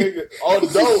fought nigga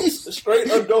adults,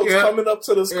 straight adults coming up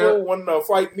to the school wanting to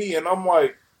fight me, and I'm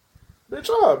like, bitch,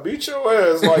 I'll beat your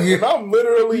ass. Like, and I'm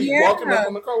literally walking up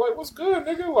in the car like, what's good,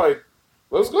 nigga? Like,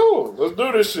 let's go. Let's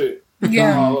do this shit.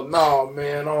 Yeah. No,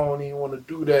 man, I don't even want to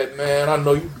do that, man. I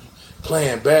know you be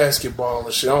playing basketball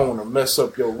and shit. I don't want to mess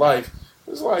up your life.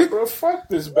 It's like, bro, fuck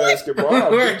this basketball.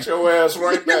 I'll beat your ass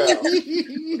right now.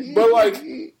 But like,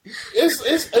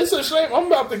 it's a shame. I'm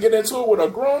about to get into it with a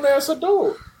grown ass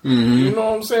adult. Mm-hmm. You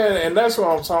know what I'm saying? And that's what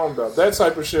I'm talking about. That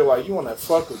type of shit, like you want to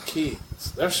fuck with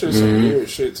kids. That's just some weird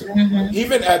shit to me. Like,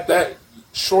 even at that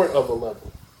short of a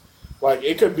level, like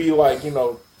it could be like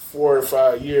 4 or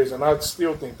 5 years, and I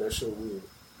still think that shit weird.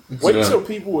 Wait until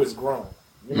people is grown.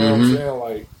 You know what I'm saying?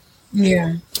 Like.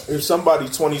 Yeah. If somebody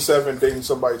 27 dating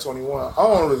somebody 21, I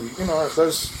don't really,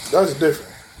 that's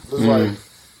different. It's like,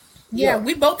 yeah,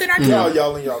 we both in our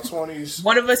y'all in y'all 20s.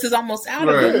 One of us is almost out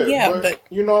of it. Yeah, but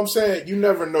you know what I'm saying? You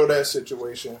never know that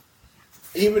situation.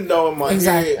 Even though in my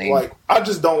head, like, I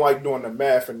just don't like doing the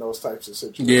math in those types of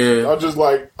situations. Yeah. I'm just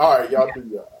like, all right, y'all do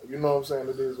y'all. You know what I'm saying?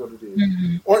 It is what it is.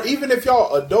 Mm-hmm. Or even if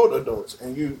y'all adults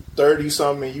and you 30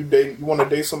 something and you want to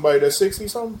date somebody that's 60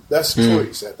 something, that's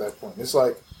choice at that point. It's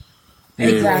like.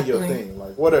 Exactly. Your thing,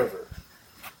 like whatever.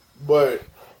 But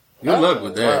good luck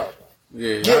with that. Wow.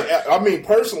 Yeah. I mean,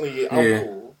 personally, I'm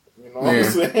cool. You know what I'm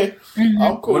saying?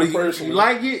 I'm cool personally. You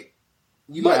like it?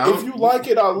 If you like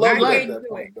it, I love it at that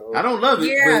point, though. I don't love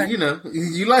it, but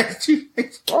you like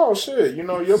it. Oh shit!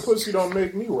 your pussy don't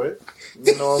make me wet.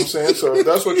 You know what I'm saying? So if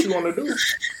that's what you want to do,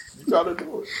 you gotta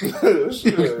do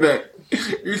it.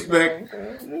 Respect.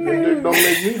 Don't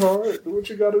make me hard. Do what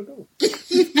you gotta do.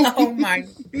 Oh my god!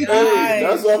 Hey,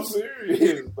 I'm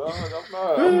serious, dog.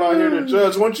 I'm not here to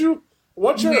judge. Once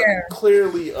you're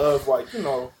clearly of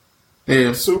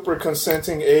super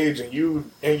consenting age, and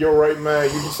you in your right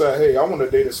mind, you decide, hey, I want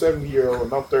to date a 70-year-old,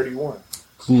 and I'm 31.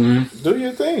 Mm-hmm. Do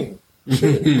your thing.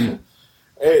 Hey,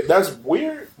 that's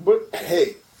weird, but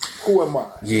hey, who am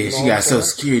I? Yeah, she got Social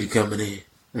Security coming in.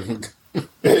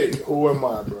 Hey, who am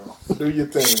I, bro? Do your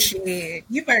thing. Shit,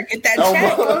 you better get that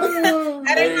check.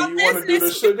 Hey, you want to do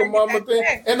the sugar mama thing?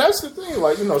 And that's the thing,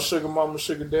 like, sugar mama,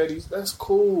 sugar daddies, that's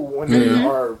cool when they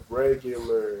are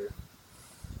regular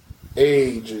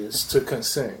ages to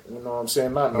consent. You know what I'm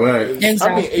saying? Not no age.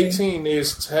 Exactly. I mean, 18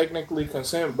 is technically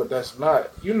consent, but that's not,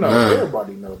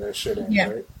 everybody know that shit ain't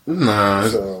right. Nah.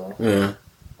 So,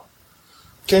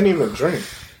 can't even drink.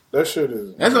 That shit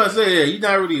is. That's what I say. Yeah, you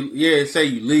not really. Say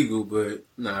you legal, but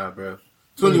nah, bro.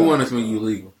 21 is when you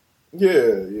legal.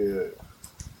 Yeah.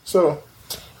 So,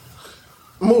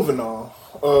 moving on.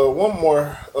 One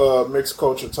more mixed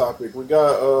culture topic. We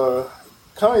got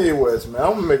Kanye West, man.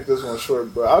 I'm gonna make this one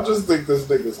short, but I just think this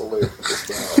nigga's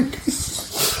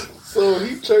hilarious. So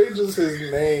he changes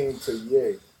his name to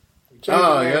Ye.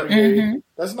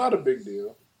 That's not a big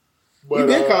deal. But you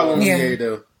been calling him Ye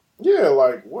though. Yeah,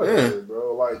 like whatever,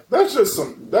 bro. Like that's just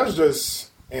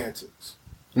antics.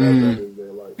 That is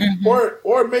there, like,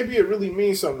 or maybe it really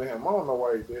means something to him. I don't know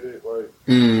why he did it. Like,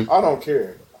 I don't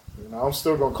care. I'm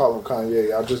still gonna call him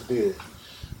Kanye. I just did.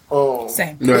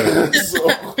 Same.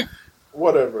 So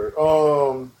whatever.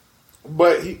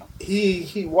 But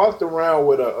he walked around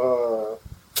with a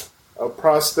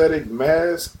prosthetic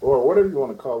mask or whatever you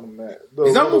want to call him.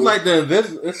 It's almost like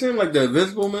it seemed like the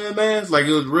Invisible Man mask. Like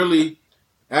it was really.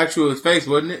 Actual his face,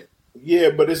 wasn't it?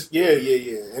 Yeah, but it's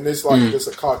and it's like just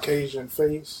a Caucasian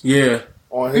face. Yeah,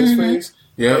 on his face.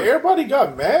 Yeah, everybody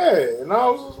got mad, and I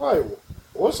was just like,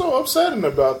 "What's so upsetting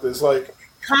about this?" Like,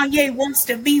 Kanye wants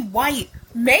to be white.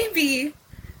 Maybe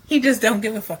he just don't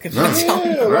give a fuck if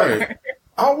right.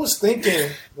 I was thinking,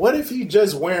 what if he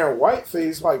just wearing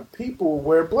whiteface like people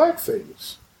wear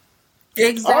blackface?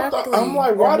 Exactly. I'm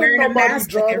like, why did nobody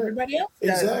draw like everybody else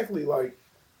does? Exactly, like.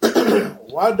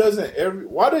 Why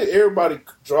did everybody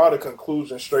draw the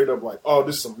conclusion straight up like, oh,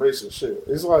 this is some racist shit?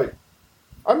 It's like,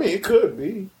 I mean, it could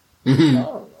be. I don't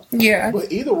know. Yeah.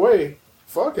 But either way,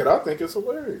 fuck it. I think it's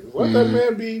hilarious. Let that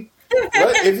man be.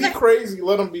 If he crazy,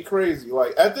 let him be crazy.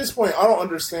 Like, at this point, I don't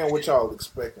understand what y'all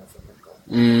expecting from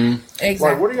him. Exactly.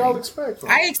 Like, what do y'all expect from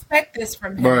him? I expect this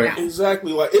from him now.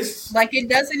 Exactly. Like, it's. Like, it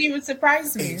doesn't even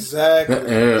surprise me. Exactly.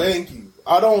 Thank you.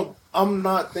 I'm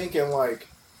not thinking like,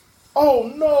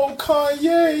 oh no,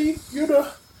 Kanye, you're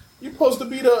supposed to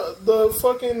be the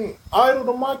fucking idol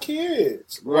to my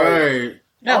kids. Right.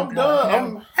 Like, I'm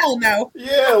done. No. Hell no.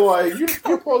 Yeah, like you're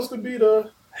supposed to be the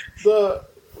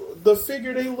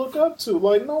figure they look up to.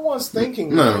 Like no one's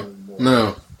thinking that anymore.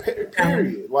 No.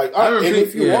 Period. Like and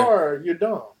if you are, you're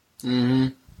dumb. Mm-hmm.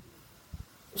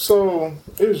 So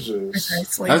it's just.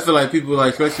 I feel like people,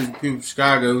 like especially people from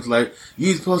Chicago, it's like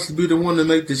you're supposed to be the one to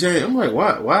make the change. I'm like,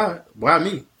 why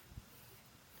me?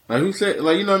 Like who said?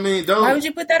 Like you know what I mean? Why would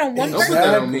you put that on one person? Don't put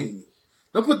that on me.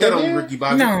 Don't put that on Ricky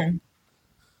Bobby. No.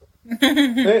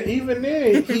 And even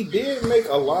then, he did make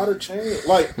a lot of change.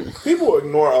 Like people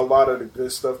ignore a lot of the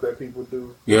good stuff that people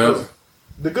do. Yeah.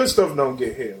 The good stuff don't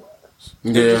get headlines.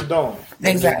 Yeah. They just don't. Exactly.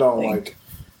 They just don't. Like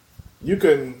you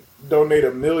can donate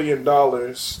 $1 million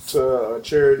to a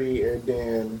charity and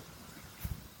then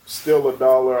steal $1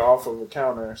 off of a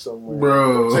counter somewhere.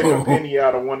 Bro. Take a penny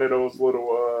out of one of those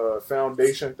little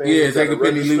foundation things. Yeah, take a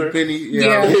penny, leave a penny.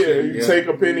 You take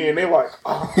a penny and they're like,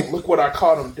 oh, look what I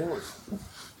caught him doing.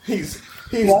 He's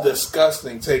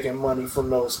disgusting taking money from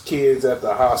those kids at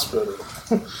the hospital.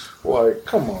 Like,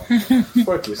 come on.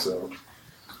 Fuck yourself.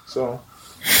 So,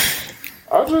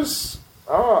 I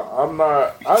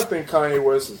think Kanye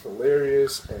West is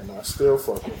hilarious and I still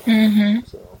fuck with him. Mm-hmm.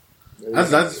 So, I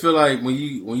just feel like when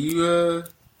you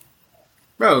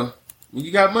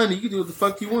got money, you can do what the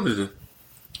fuck you want to do.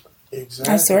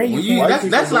 Exactly. I swear you can.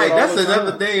 That's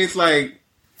another day. It's like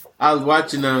I was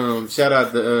watching shout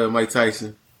out to Mike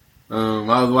Tyson.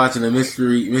 I was watching a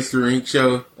Mystery Inc.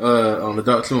 show on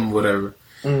Adult Swim or whatever,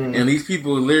 and these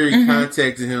people literally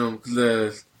contacted him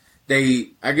because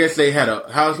I guess they had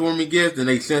a housewarming gift and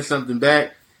they sent something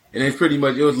back, and it's pretty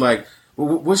much it was like,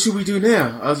 well, what should we do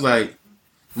now? I was like,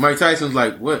 Mike Tyson was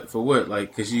like, what for what? Like,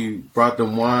 because you brought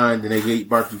them wine and they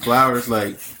brought you flowers,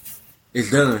 like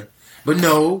it's done. But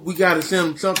no, we got to send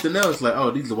them something else. Like,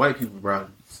 oh, these are white people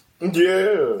problems.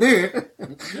 Yeah.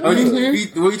 What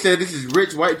he said, this is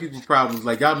rich white people problems.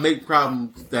 Like, y'all make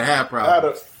problems that have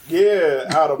problems.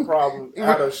 Out of problems,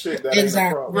 out of shit that ain't a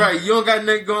problem. Right, you don't got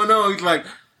nothing going on. He's like,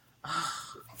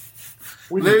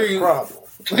 we need a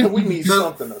problem. We need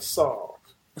something to solve.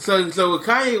 So with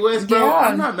Kanye West, bro,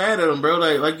 I'm not mad at him, bro.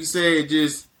 Like you said,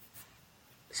 just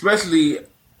especially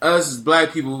us as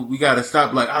black people, we gotta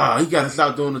stop. Like, he gotta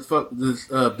stop doing this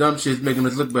dumb shit, making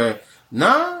us look bad.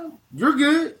 Nah, you're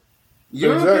good.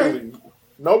 You're exactly. Okay.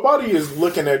 Nobody is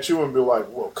looking at you and be like,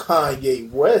 "Well, Kanye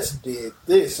West did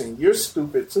this, and you're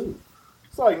stupid too."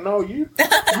 It's like, no, you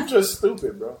just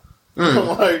stupid, bro.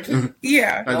 Like,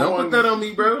 yeah, don't put that on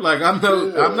me, bro. Like, I'm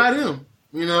not him.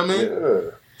 You know what I mean?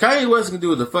 Yeah. Kanye West can do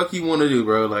what the fuck he want to do,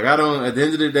 bro. Like, I don't. At the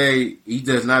end of the day, he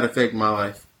does not affect my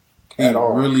life. He At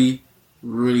all. Really,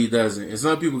 really doesn't. And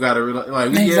some people gotta realize,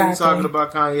 like, we talking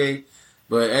about Kanye,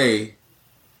 but hey,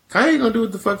 Kanye gonna do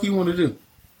what the fuck he want to do.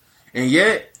 And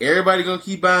yet, everybody gonna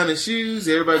keep buying his shoes.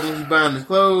 Everybody gonna keep buying his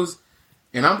clothes.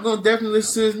 And I'm gonna definitely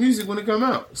listen to his music when it come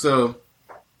out. So,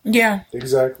 yeah,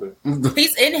 exactly.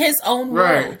 He's in his own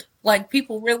world. Like,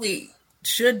 people really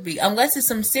should be, unless it's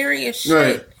some serious shit.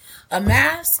 Right. A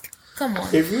mask? Come on.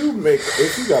 If you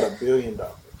got $1 billion,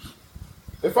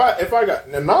 if I got,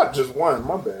 and not just one,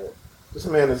 my bad. This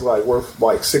man is like worth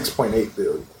like $6.8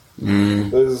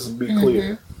 billion. Let's be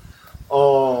clear.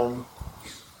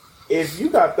 If you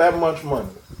got that much money,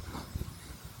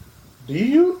 do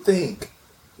you think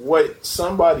what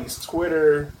somebody's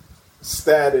Twitter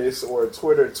status or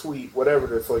Twitter tweet, whatever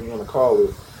the fuck you want to call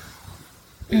it,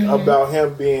 about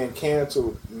him being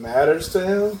canceled matters to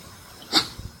him?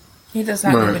 He does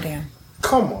not give a damn.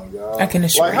 Come on, y'all. I can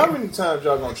assure you. Like, how many times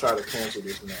y'all gonna try to cancel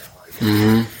this man?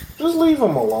 Like, just leave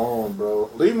him alone, bro.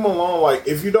 Leave him alone. Like,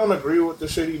 if you don't agree with the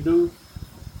shit he do,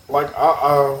 like,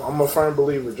 I'm a firm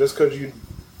believer. Just because you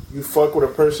fuck with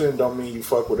a person, don't mean you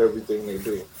fuck with everything they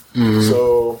do.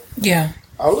 So, yeah,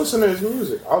 I listen to his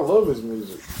music. I love his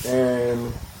music,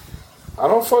 and I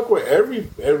don't fuck with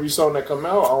every song that come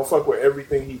out. I don't fuck with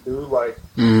everything he do. Like,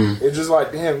 it's just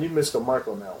like, damn, you missed the mark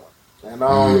on that one. And I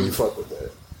don't really fuck with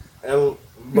that. And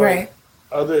but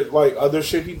other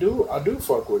shit he do, I do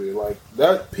fuck with it. Like,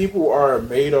 that people are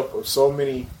made up of so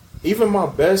many. Even my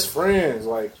best friends,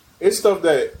 like, it's stuff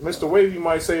that Mr. Wavy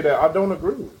might say that I don't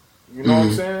agree with. You know what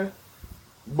I'm saying?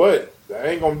 But that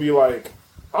ain't gonna be like,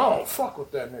 I don't fuck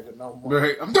with that nigga no more.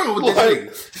 Right. I'm done with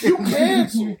this nigga. You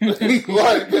cancel.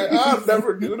 Like, I'll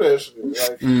never do that shit.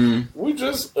 Like, we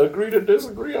just agree to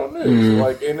disagree on this.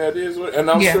 Like, and that is what,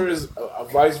 and I'm sure it's a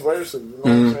vice versa. You know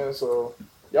what I'm saying? So,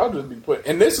 y'all just be put.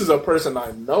 And this is a person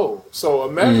I know. So,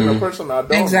 imagine a person I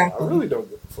don't know. I really don't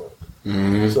give a fuck.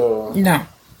 So, no.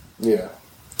 Yeah.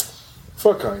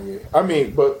 Fuck Kanye. I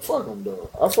mean, but fuck him, though.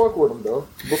 I fuck with him, though.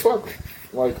 But fuck him.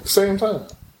 Like, same time.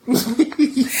 I was like,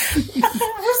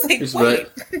 It's wait.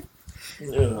 Right.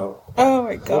 You know. Oh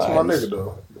my god. That's my nigga,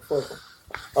 though. But fuck him.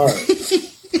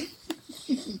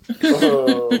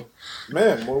 Alright.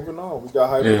 Man, moving on. We got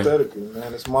hypothetically,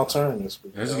 man. It's my turn this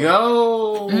week. Let's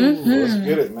go. Let's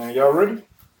get it, man. Y'all ready?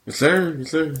 Yes, sir. Yes,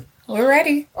 sir. We're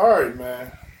ready. Alright,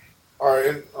 man. Alright,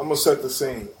 and I'm gonna set the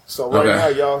scene. So right now,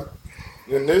 y'all,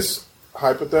 in this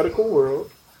hypothetical world,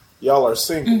 y'all are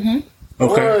single.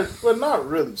 Okay. But not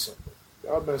really single.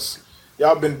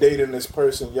 Y'all been dating this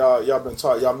person. Y'all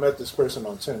met this person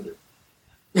on Tinder.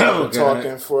 Y'all been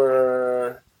talking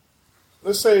for,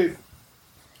 let's say,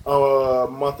 a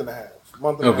month and a half.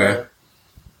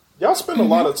 Y'all spend a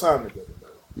lot of time together,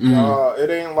 though. It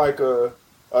ain't like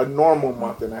a normal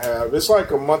month and a half. It's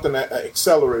like an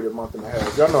accelerated month and a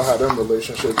half. Y'all know how them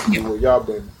relationships be where y'all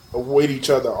been with each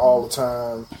other all the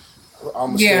time.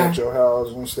 I'm gonna stay at your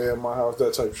house, you stay at my house,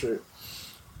 that type of shit.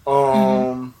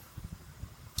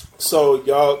 So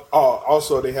y'all,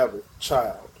 also they have a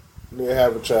child. They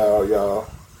have a child, y'all.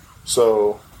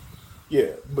 So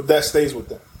yeah, but that stays with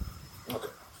them.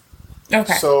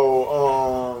 Okay.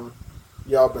 So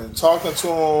y'all been talking to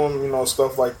them,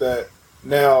 stuff like that.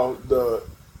 Now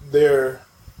their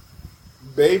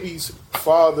baby's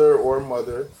father or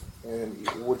mother, in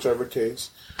whichever case,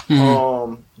 is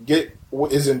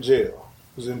in jail.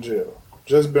 Is in jail.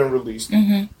 Just been released.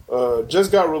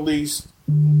 Just got released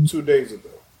 2 days ago.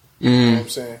 You know what I'm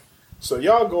saying? So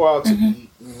y'all go out to eat.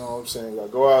 You know what I'm saying? Y'all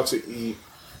go out to eat,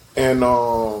 and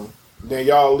then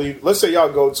y'all leave. Let's say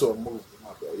y'all go to a movie.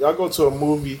 Y'all go to a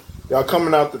movie. Y'all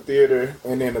coming out the theater,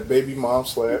 and then the baby mom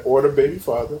or the baby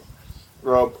father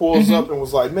pulls up and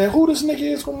was like, "Man, who this nigga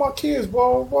is with my kids?"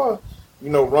 Blah blah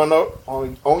blah. Run up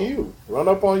on you. Run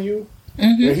up on you,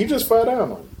 and he just fell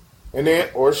down on you. And then,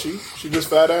 or she just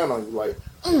fell down on you like,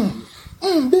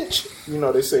 bitch.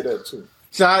 They say that too.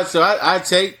 So I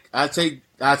take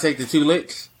the 2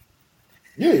 licks.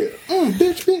 Yeah.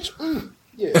 Bitch.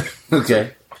 Yeah.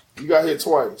 Okay. You got hit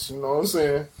twice. You know what I'm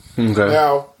saying? Okay.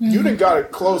 Now you done got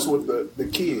it close with the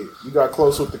kid. You got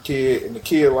close with the kid, and the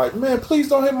kid like, man, please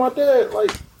don't hit my dad,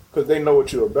 like, because they know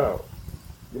what you're about.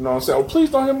 You know what I'm saying? Oh, please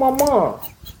don't hit my mom.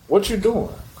 What you doing?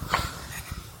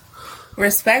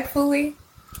 Respectfully,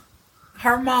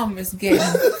 her mom is getting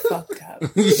fucked up.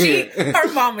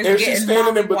 Her mom is getting she's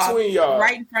standing in between y'all,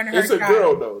 right in front of her. It's a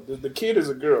girl though. The kid is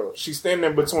a girl. She's standing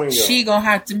in between y'all. She gonna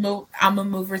have to move. I'm gonna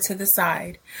move her to the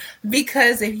side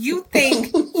because if you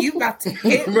think you about to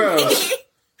hit me,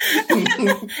 and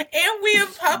we in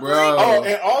public,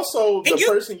 and also the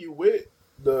person you with,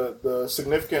 the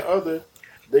significant other,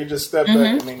 they just step back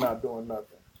and they not doing nothing.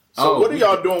 So what are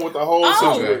y'all doing with the whole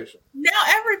situation? Now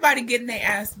everybody getting their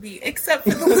ass beat except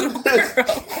for the little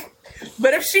girl.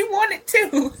 But if she wanted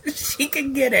to, she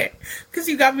can get it. Because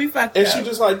you got me fucked up. And she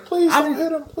just like, please don't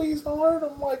hit him. Please don't hurt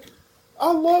him. Like,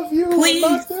 I love you. Please.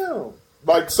 Not them.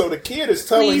 Like, so the kid is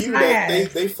telling you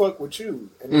that they fuck with you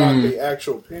and not the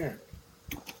actual parent.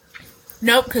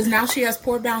 Nope, because now she has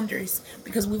poor boundaries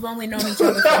because we've only known each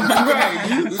other for a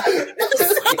month.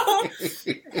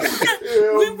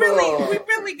 We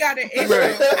really got an issue.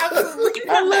 Absolutely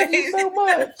not. I love you so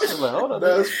much. Like, hold on.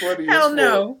 That's funny. Hell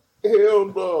no. Hell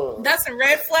no. That's a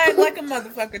red flag like a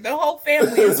motherfucker. The whole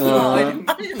family is flawed.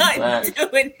 I'm not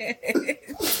doing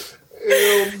it.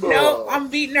 Hell no. Nope, I'm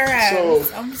beating her ass. So,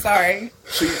 I'm sorry.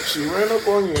 She ran up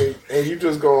on you and you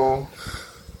just go...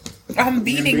 I'm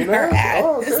beating her ass.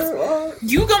 Oh, okay. All right.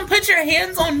 You gonna put your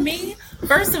hands on me?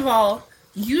 First of all,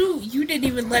 you didn't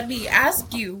even let me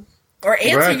ask you or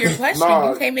answer your question.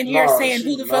 You came in here saying,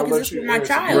 "Who the fuck is this with my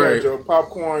child?" Right. Your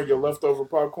popcorn, your leftover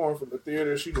popcorn from the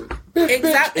theater. She just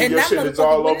exactly, and that shit is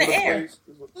all over the air.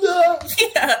 Place.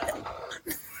 Yeah.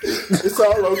 It's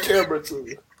all on camera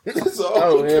too. It's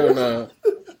all hell no.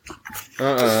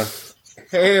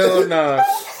 Hell no.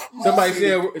 Somebody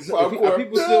said, are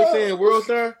people still saying World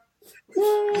Star?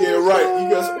 Yeah, right. You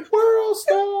guys, World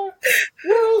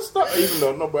Star. Even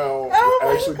though nobody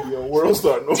actually be on World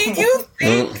Star no more. Do you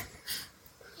think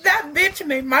that bitch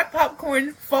made my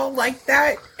popcorn fall like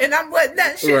that, and I'm letting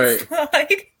that shit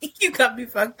slide? You got me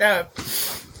fucked up.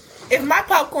 If my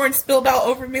popcorn spilled out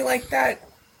over me like that,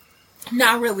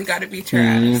 now I really got to beat your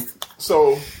ass.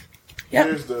 So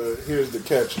here's the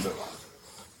catch though.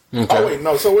 Okay. Oh wait,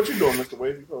 no. So what you doing, Mr.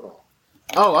 Wavy? Hold on.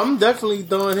 Oh, I'm definitely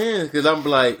throwing hands because I'm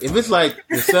like, if it's like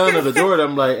the son or the daughter,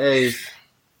 I'm like, hey,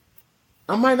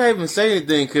 I might not even say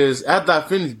anything because after I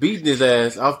finish beating his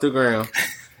ass off the ground,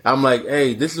 I'm like,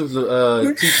 hey, this was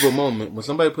a teachable moment. When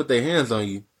somebody put their hands on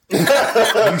you, you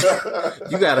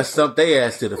gotta stump their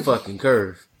ass to the fucking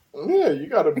curve. Yeah, you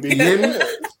gotta beat them.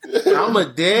 I'm a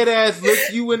dead ass look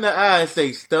you in the eye and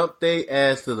say, stump their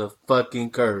ass to the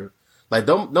fucking curve. Like,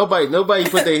 nobody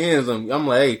put their hands on me. I'm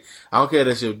like, hey, I don't care if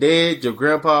that's your dad, your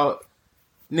grandpa,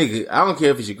 nigga. I don't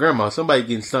care if it's your grandma. Somebody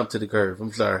getting stumped to the curve.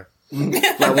 I'm sorry.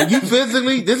 Like when you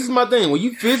physically, this is my thing. When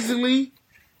you physically,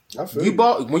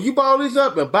 when you ball this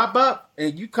up and bop,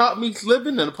 and you caught me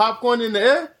slipping and the popcorn in the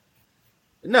air,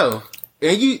 no,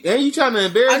 and you trying to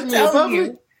embarrass me in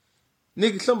public,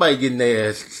 nigga. Somebody getting their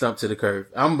ass stumped to the curve.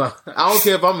 I don't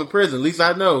care if I'm in prison. At least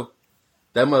I know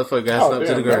that motherfucker got stumped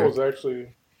to the curve. That was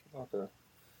actually. Okay.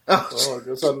 Oh, I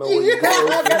guess I know where you're going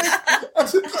with this.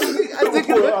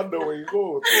 I know where you're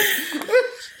going with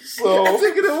this. So, I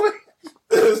took it away.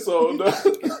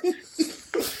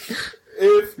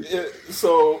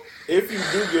 if you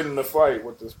do get in a fight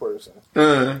with this person,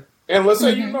 and let's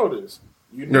say you know this,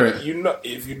 you know,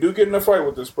 if you do get in a fight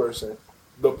with this person,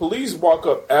 the police walk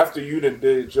up after you done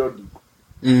did your deed.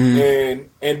 And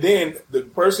then the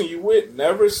person you with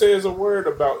never says a word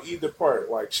about either part.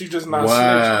 Like she just not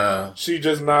snitching. She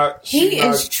just not. He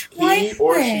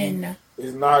or she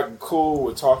is not cool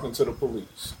with talking to the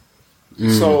police.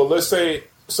 So let's say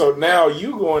now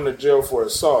you going to jail for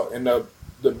assault, and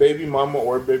the baby mama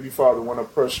or baby father want to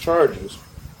press charges.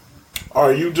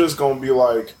 Are you just gonna be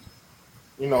like,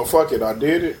 fuck it, I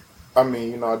did it. I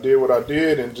mean, I did what I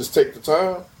did, and just take the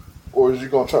time, or is you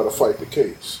gonna try to fight the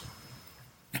case?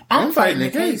 I'm fighting the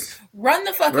case. Run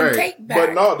the fucking tape back.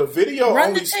 But no, the video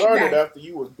only started after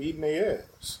you was beating their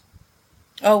ass.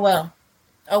 Oh well.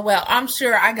 I'm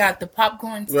sure I got the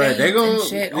popcorn stains and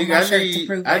shit on my shirt to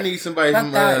prove it. I need somebody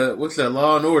from what's that,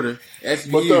 Law and Order?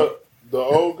 SVU. But the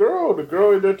old girl, the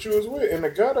girl that you was with, and the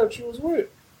guy that you was with,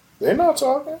 they not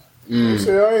talking. They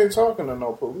say I ain't talking to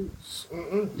no police.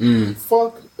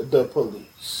 Fuck the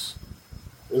police.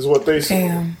 Is what they say.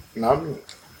 Damn. Not me.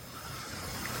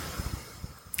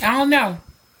 I don't know.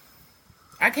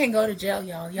 I can't go to jail,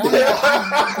 y'all. Y'all know I'm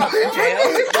not going to jail.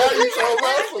 Now you told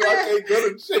us I can't go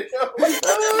to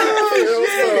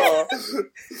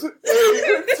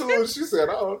jail. She said,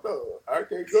 I don't know. I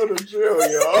can't go to jail,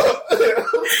 y'all.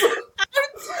 I'm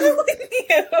telling you.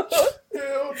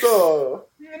 Hell no.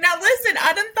 Now listen,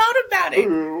 I done thought about it.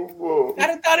 I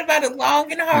done thought about it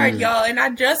long and hard, y'all. And I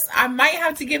might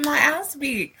have to get my ass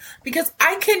beat because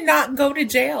I cannot go to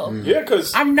jail. Yeah,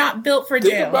 because I'm not built for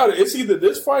jail. Think about it. It's either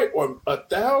this fight or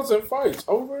 1,000 fights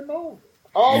over and over.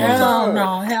 All the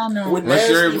time. Hell no. With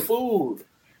nasty food.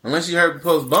 Unless you heard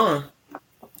post bond.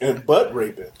 And butt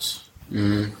rapings.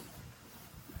 They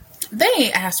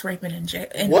ain't ass raping in jail.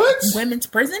 In women's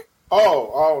prison?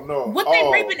 Oh no! What they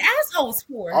raping assholes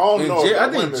for? I don't know. I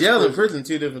think jail and prison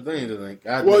 2 different things. I think.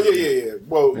 Yeah.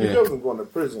 Well, he doesn't go to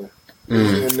prison.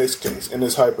 In this case, in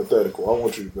this hypothetical, I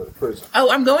want you to go to prison. Oh,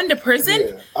 I'm going to prison?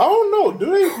 Yeah. I don't know.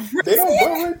 Do they? They don't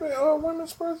butt rape in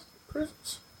women's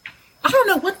prisons. I don't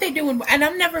know what they do, and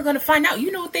I'm never going to find out. You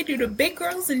know what they do to big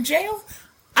girls in jail?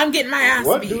 I'm getting my ass beat.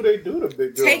 What do they do to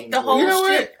big girls? Take the whole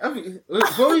shit. What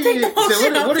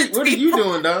are you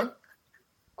doing, Don?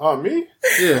 Me?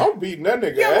 Yeah. I'm beating that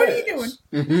nigga ass. What are you doing?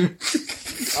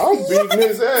 I'm beating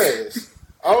his ass.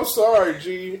 I'm sorry,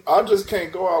 G. I just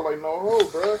can't go out like no hoe,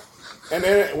 bro. And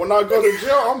then when I go to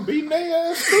jail, I'm beating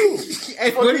their ass too.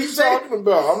 Hey, what are you talking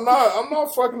about? I'm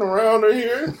not fucking around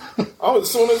here.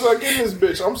 As soon as I get in this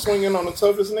bitch, I'm swinging on the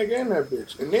toughest nigga in that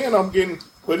bitch. And then I'm getting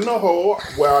put in a hole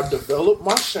where I develop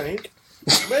my shank.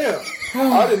 Bam.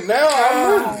 I'm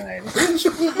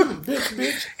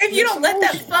bitch. If you don't let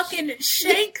that fucking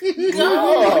shake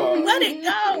go, let it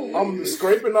go. I'm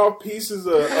scraping off pieces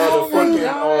of the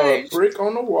fucking brick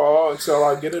on the wall until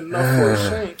I get enough for a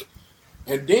shank.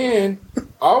 And then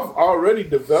I've already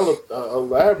developed an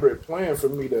elaborate plan for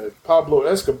me to Pablo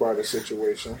Escobar the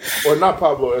situation. Or not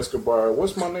Pablo Escobar.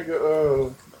 What's my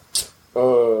nigga?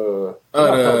 Not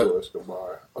Pablo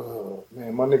Escobar.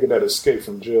 Man, my nigga that escaped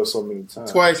from jail so many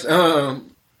times. Twice. I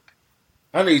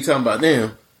know you talking about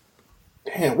them.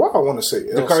 Damn, why I want to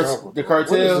say the cartel?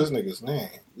 What is this nigga's name?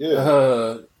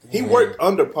 Yeah. He worked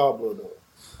under Pablo though.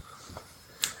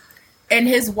 And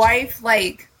his wife,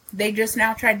 they just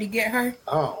now tried to get her.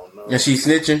 I don't know. And she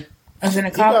snitching. As an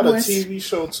he got a accomplice. TV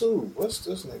show too. What's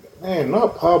this nigga? Man,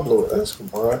 not Pablo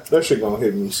Escobar. That shit gonna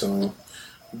hit me soon.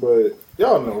 But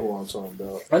y'all know who I'm talking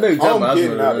about. I know you're talking about. I'm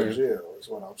getting out of jail is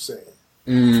what I'm saying.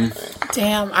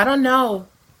 Damn, I don't know.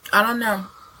 I don't know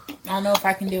if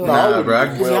I can do it. Nah,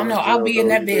 bro. Because y'all know I'll be in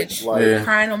that bitch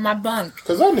crying on my bunk.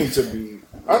 Because I need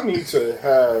to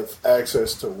have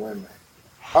access to women.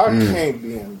 I can't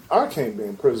be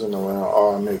in prison around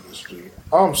all niggas, G.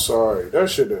 I'm sorry. That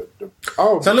shit I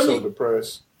would be so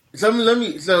depressed. So let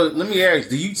me ask,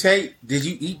 did you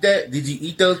eat that? Did you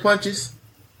eat those punches?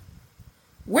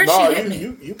 Where'd she hit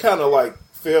me? You kind of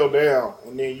fell down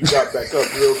and then you got back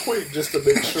up real quick just to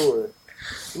make sure.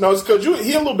 No, it's because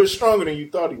he a little bit stronger than you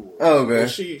thought he was. Oh, okay. And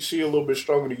she a little bit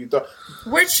stronger than you thought.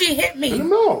 Where'd she hit me? In the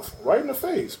mouth, right in the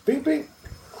face. Bing, bing.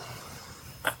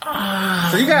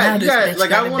 So you got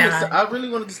I really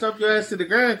wanted to stump your ass to the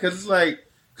ground because it's cause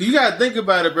you got to think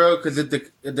about it, bro. Because if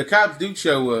the cops do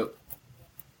show up,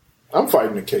 I'm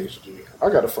fighting the case, G. I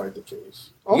got to fight the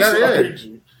case. I'm sorry,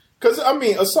 G. Because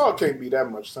assault can't be that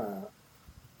much time.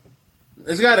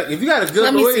 If you got a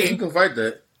good lawyer, you can fight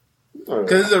that. Because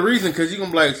there's a reason. Because you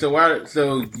can be like, so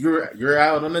you're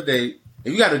out on a date.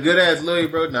 If you got a good ass lawyer,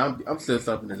 bro, now I'm still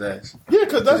stomping his ass. Yeah,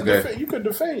 because you can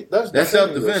defend. That's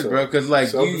self defense, bro.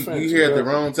 Because you here at the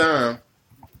wrong time.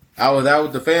 I was out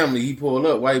with the family. He pulled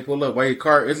up. Why he pulled up? Why he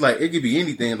car? It's like it could be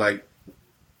anything. Like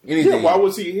anything. Yeah, why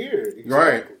was he here? Exactly.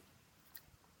 Right.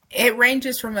 It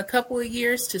ranges from a couple of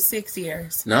years to 6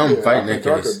 years. No, I'm fighting that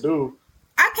case.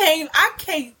 I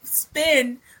can't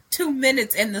spend 2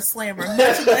 minutes in the slammer. Much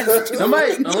less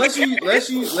Somebody, unless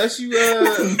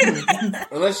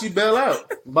you bail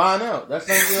out, bond out. That's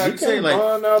something I can say. Like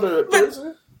bond out of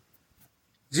prison.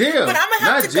 Jail, but I'm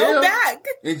gonna have to go back.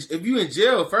 If you in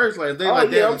jail first, like they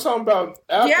I'm talking about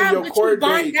after your court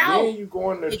date, then you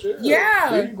going to jail.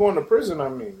 Then you going to prison. I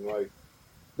mean, like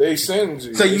they sentence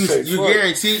you. So you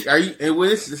guarantee? Are you in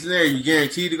this scenario? You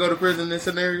guaranteed to go to prison in this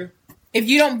scenario? If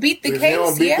you don't beat the case, you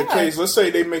don't beat the case. Let's say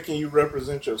they making you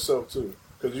represent yourself too.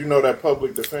 Because you know that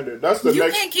public defender. That's the next.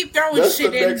 You can't keep throwing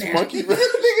shit in there. Monkey. What?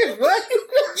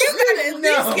 You gotta at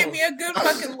least give me a good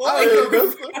fucking lawyer.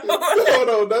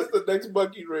 No, that's the next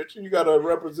Bucky Rich. You gotta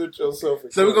represent yourself.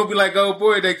 So we're gonna be like, oh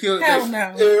boy, that killed. Hell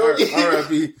no.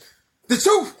 R.I.P. The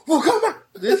truth will come out.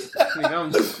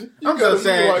 I'm so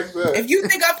sad. Like that. If you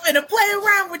think I'm finna play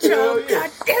around with y'all,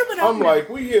 God damn it, I'm like,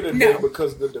 we here today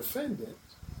because the defendant,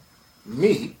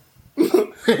 me,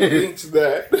 thinks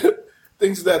that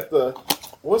the.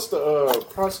 What's the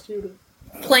prosecutor?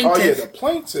 Plaintiff. Oh, yeah, the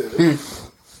plaintiff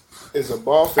is a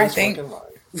bald-faced fucking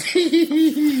liar.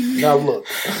 Now, look.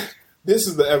 This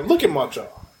is look at my jaw.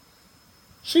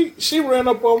 She ran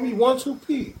up on me 1-2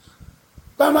 P's.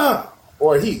 Bama!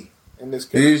 Or he, in this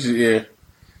case. Yeah.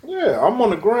 Yeah, I'm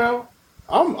on the ground.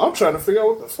 I'm trying to figure out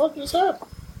what the fuck just happened.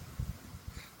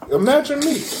 Imagine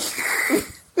me.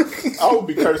 I would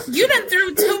be cursing. You done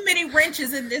threw too many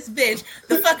wrenches in this bitch.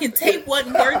 The fucking tape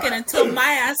wasn't working until my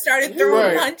ass started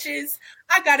throwing punches.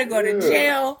 I gotta go to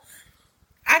jail.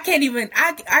 I can't even.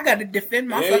 I gotta defend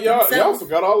my fucking self. Y'all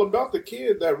forgot all about the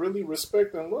kid that really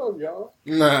respect and love y'all.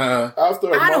 Nah.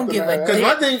 After I don't give a damn. Because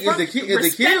my thing is the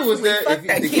kid was that.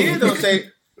 If the kid don't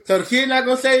say, so the kid not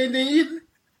gonna say anything either.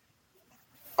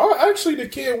 Oh, actually, the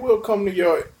kid will come to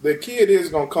the kid is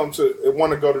going to come to,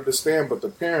 want to go to the stand, but the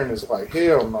parent is like,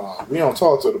 hell nah, we don't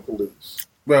talk to the police.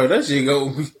 Bro, that shit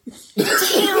go.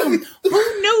 Damn,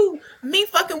 who knew me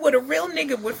fucking with a real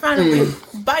nigga would finally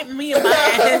bite me in my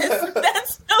ass?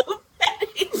 That's so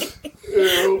petty.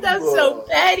 That's so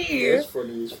petty. That's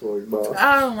funny as fuck, bro.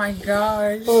 Oh my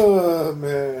gosh. Oh,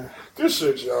 man. Good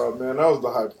shit, y'all, man. That was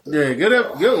the hype. Yeah,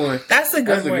 good one. That's a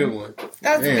good one.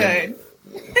 That's good.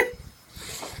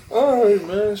 All right,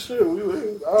 man. Shit, I'm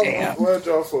glad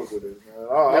y'all fuck with it, man.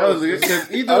 That was good.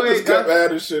 I just kept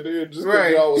adding shit in just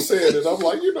because y'all was saying it. I'm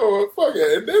like, you know what? Fuck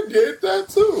it. And them did that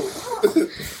too.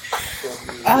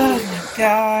 Oh my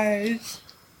gosh.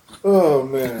 Oh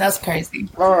man, that's crazy.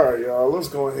 All right, y'all. Let's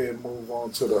go ahead and move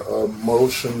on to the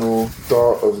emotional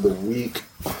thought of the week.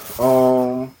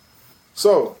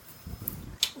 So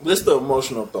this is the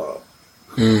emotional thought.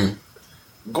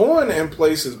 Going in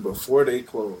places before they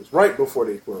close, right before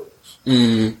they close.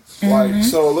 Like,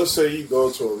 so let's say you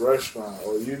go to a restaurant,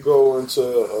 or you go into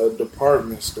a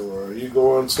department store, or you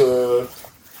go into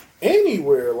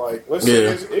anywhere. Like, let's say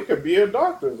it could be a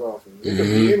doctor's office. It could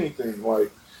be anything.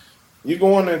 Like, you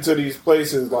going into these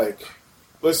places, like,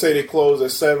 let's say they close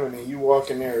at 7 and you walk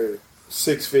in there at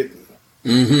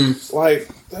 6:50. Like,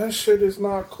 that shit is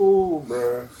not cool,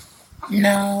 bro.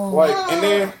 No. Like, and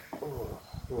then...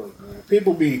 Look, man,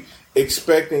 people be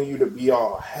expecting you to be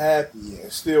all happy and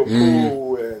still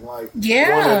cool and like wanting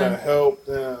to help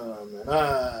them and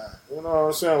you know what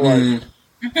I'm saying?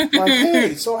 Like,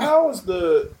 hey, so how is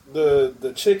the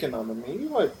chicken on the menu? You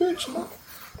like, bitch, no.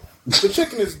 The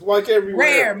chicken is like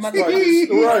everywhere. Rare, motherfucker.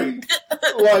 Right.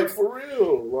 Like, for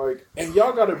real. Like, and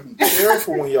y'all gotta be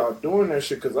careful when y'all doing that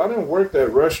shit, because I didn't work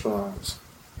at restaurants.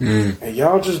 And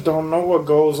y'all just don't know what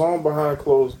goes on behind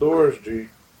closed doors, G.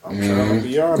 I'm trying to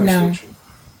be honest with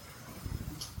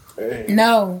you. Hey,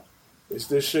 no. It's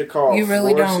this shit called you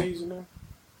really floor don't. seasoning.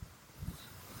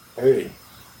 Hey,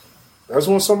 that's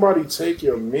when somebody take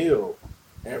your meal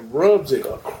and rubs it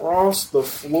across the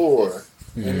floor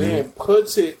and then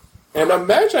puts it. And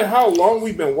imagine how long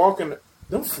we've been walking.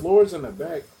 Them floors in the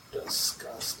back,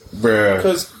 disgusting. Bruh.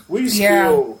 Because we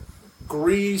still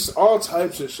grease, all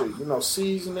types of shit. You know,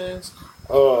 seasonings.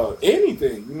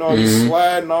 Anything, you know, you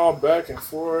sliding all back and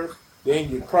forth. Then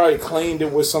you probably cleaned it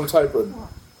with some type of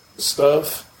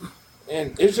stuff,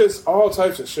 and it's just all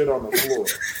types of shit on the floor.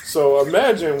 So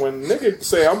imagine when niggas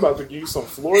say, "I'm about to give you some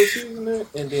floor seasoning,"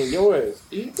 and then your ass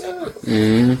eat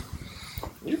that.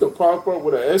 You could pop up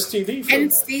with an STD. From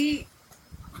and that. see,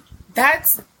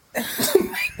 that's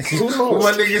who knows?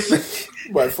 What nigga say?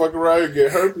 You might fuck around and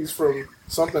get herpes from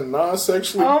something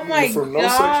non-sexual. Oh my from God. no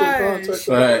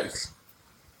sexual contact.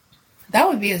 That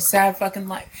would be a sad fucking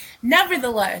life.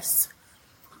 Nevertheless,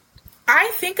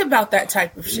 I think about that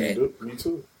type of shit. Me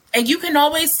too. And you can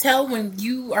always tell when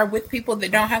you are with people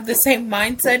that don't have the same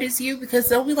mindset as you, because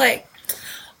they'll be like,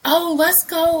 "Oh, let's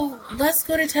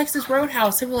go to Texas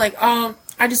Roadhouse." And we're like,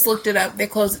 "I just looked it up. They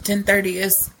close at 10:30.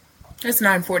 It's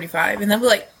 9:45." And they'll be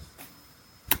like,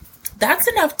 "That's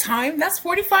enough time. That's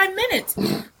 45 minutes."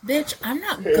 Bitch, I'm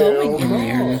not going in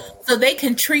there. So they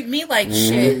can treat me like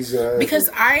shit. Exactly. Because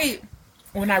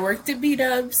when I worked at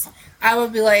B-Dubs, I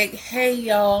would be like, "Hey,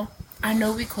 y'all, I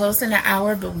know we close in an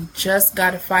hour, but we just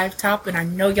got a 5-top, and I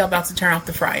know y'all about to turn off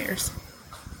the fryers."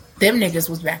 Them niggas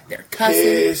was back there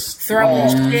cussing,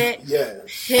 throwing shit,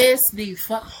 pissed the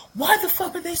fuck. Why the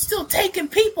fuck are they still taking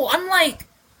people? I'm like,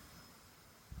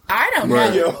 I don't know.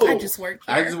 I just work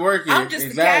here. I'm just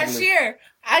a cashier.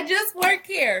 I just work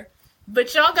here.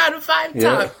 But y'all got a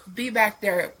 5-top. Be back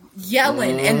there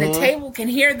yelling, and the table can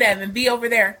hear them and be over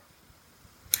there.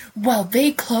 Well,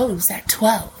 they close at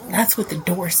 12. That's what the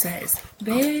door says.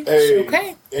 Bitch,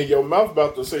 okay. And your mouth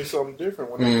about to say something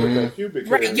different when they put that pubic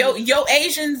hair. Right, yo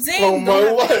Asian zing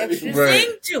gonna have an extra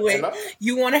zing to it.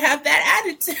 You want to have that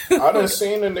attitude. I done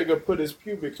seen a nigga put his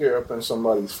pubic hair up in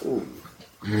somebody's food.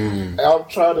 I'm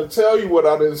trying to tell you what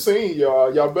I done seen,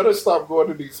 y'all. Y'all better stop going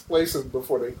to these places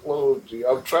before they close, G.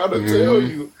 I'm trying to tell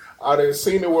you, I done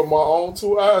seen it with my own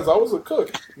 2 eyes. I was a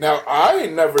cook. Now, I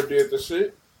ain't never did the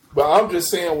shit. But I'm just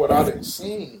saying what I done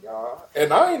seen, y'all.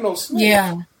 And I ain't no snitch.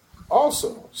 Yeah.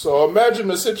 Also. So imagine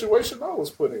the situation I was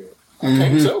put in. I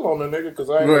can't tell on the nigga because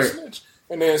I ain't no snitch.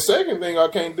 And then second thing I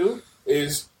can't do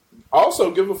is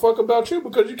also give a fuck about you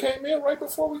because you came in right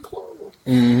before we closed.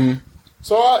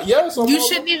 So, you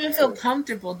shouldn't even feel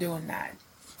comfortable doing that.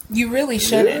 You really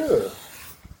shouldn't. Yeah.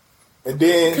 And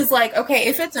then... Because, like, okay,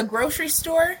 if it's a grocery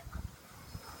store...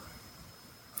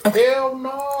 Hell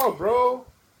no, bro.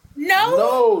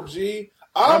 No, G.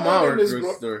 I'm out at the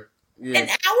grocery store. Yeah. An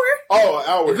hour? Oh, an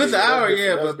hour. If it's an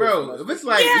hour, but bro, if it's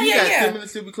like you got 10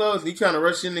 minutes to be closed and you trying to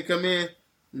rush in to come in,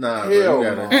 nah, hell bro,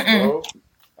 you gotta. Bro.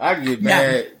 I get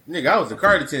mad, nigga. I was a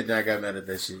card attendant. I got mad at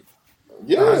that shit.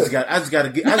 Yeah, I just gotta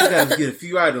get a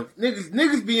few items.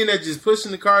 Niggas be in there just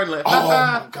pushing the cart and like,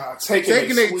 my God,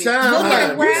 taking their time.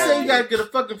 Like, we say you gotta get a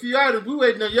fucking few items. We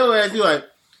waiting on your ass. You like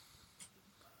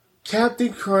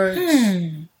Captain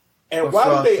Crunch. And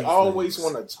why do they always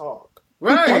want to talk?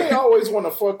 Right. Why they always want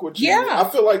to fuck with you? Yeah. I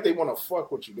feel like they want to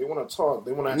fuck with you. They want to talk.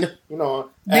 They want to,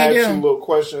 ask you little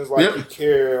questions like you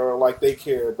care or like they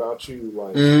care about you.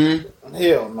 Like,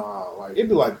 hell nah. Like, it'd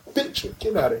be like, bitch,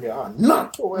 get out of here. I'll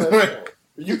knock your ass out.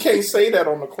 You can't say that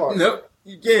on the clock. Nope.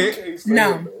 You can't. Say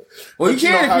that. Well, you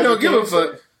can if you don't give a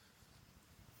fuck.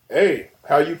 Hey,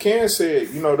 how you can say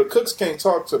it, the cooks can't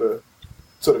talk to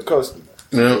the customer.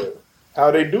 No.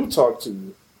 How they do talk to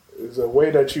you is a way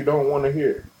that you don't want to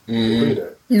hear. Believe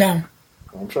that. No.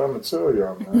 I'm trying to tell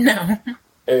y'all, man. No.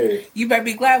 Hey. You better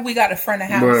be glad we got a front of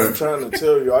house. Bro. I'm trying to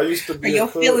tell you. I used to be your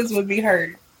feelings would be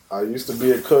hurt. I used to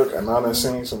be a cook, and I done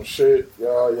seen some shit.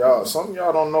 Y'all, some of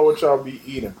y'all don't know what y'all be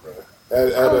eating, bro.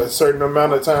 At a certain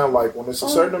amount of time, like when it's a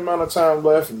certain amount of time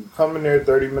left and you come in there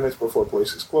 30 minutes before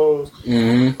places close, I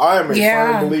am a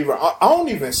firm believer. I don't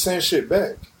even send shit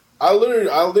back. I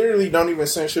literally don't even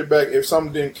send shit back if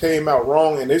something came out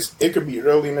wrong and it could be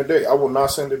early in the day. I will not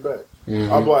send it back.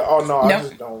 I'll be like, oh no, I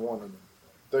just don't want it.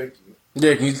 Thank you.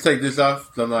 Yeah, can you take this off?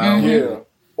 Yeah.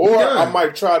 Or I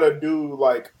might try to do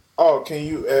like, oh,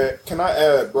 can I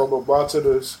add blah blah blah to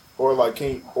this? Or like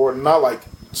or not like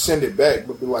send it back,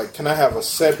 but be like, can I have a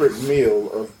separate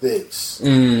meal of this?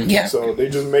 Yeah. So they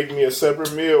just make me a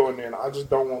separate meal and then I just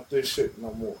don't want this shit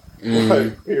no more.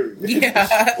 Like, period.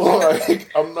 Yeah. Like,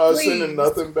 I'm not sending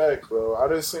nothing back, bro. I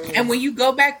didn't see. And when you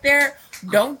go back there,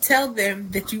 don't tell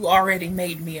them that you already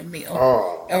made me a meal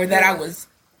or that I was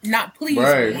not pleased.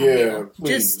 Right? Yeah.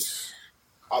 Please.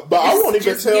 But I won't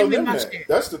even tell them that.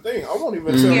 That's the thing. I won't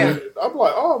even tell them. I'm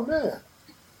like, oh man,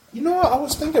 you know what? I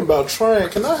was thinking about trying.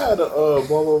 Can I have a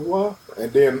blah blah blah?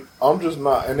 And then I'm just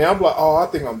not. And then I'm like, oh, I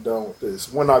think I'm done with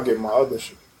this. When I get my other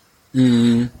shit.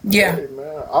 Yeah. Hey,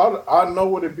 man, I know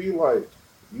what it be like.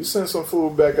 You send some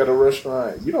food back at a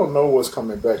restaurant, you don't know what's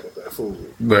coming back with that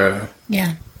food. Bruh.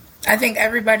 Yeah. I think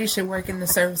everybody should work in the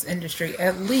service industry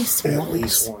at least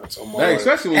once. Like,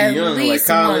 especially when you're young, like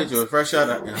college or fresh out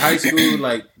of high school,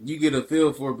 like you get a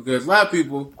feel for it because a lot of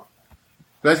people,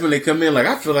 that's when they come in, like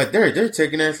I feel like they're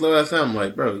taking that slow ass time. I'm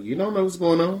like, bro, you don't know what's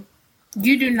going on.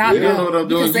 You do not know what I'm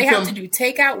doing because they have to do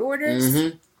takeout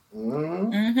orders. Well,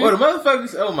 the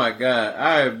motherfuckers, oh my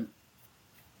God.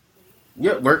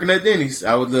 Working at Denny's.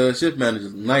 I was the shift manager,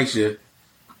 night shift.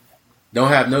 Don't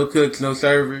have no cooks, no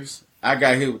servers. I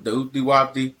got hit with the oopty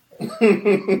wopty.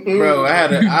 Bro,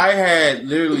 I had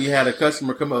literally had a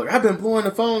customer come up. I've been blowing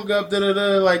the phone up,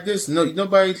 like this. No,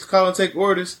 nobody's calling, take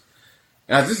orders.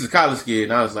 And this is a college kid,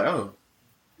 and I was like, oh,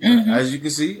 as you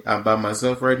can see, I'm by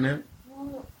myself right now.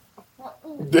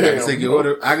 Damn, I can take your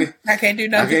order. I can't do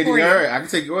nothing for you. All right, I can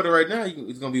take your order right now.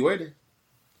 It's gonna be waiting.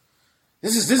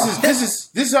 This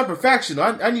is our perfection.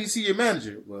 I need to see your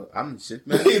manager. Well, I'm the shit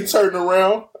manager. He turned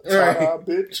around, right,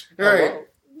 bitch. Right.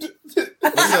 What's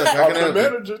up? I'm the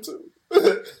manager too.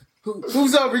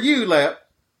 Who's over you, like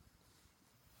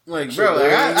bro? Like,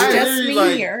 I just literally, me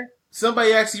like, here.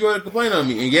 Somebody actually wanted to complain on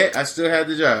me, and yet I still had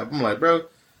the job. I'm like, bro.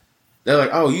 They're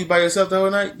like, oh, you by yourself the whole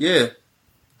night? Yeah.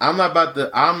 I'm not about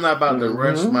to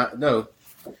rush my. No,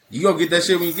 you gonna get that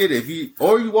shit when you get it. You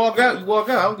walk out.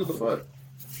 I don't give a fuck,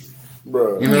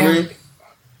 bro. You know what I mean?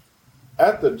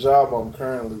 At the job I'm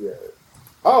currently at,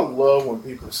 I love when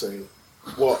people say,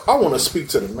 "Well, I want to speak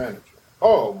to the manager."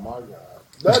 Oh my god,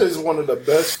 that is one of the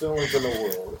best feelings in the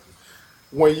world.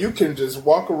 When you can just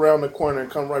walk around the corner and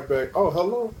come right back. Oh,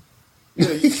 hello. Yeah,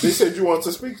 they said you wanted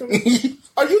to speak to me.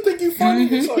 Oh, you think you funny?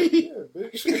 It's like, yeah,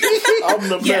 bitch. I'm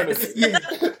the manager.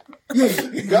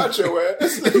 Yeah. Got your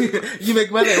ass. You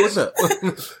make money. What's up?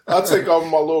 I take off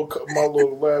my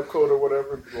little lab coat or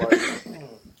whatever. And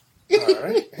be like, all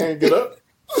right, hang it up.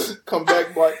 Come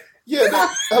back, like, yeah.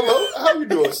 Hello, how you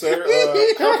doing, sir?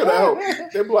 How can I help?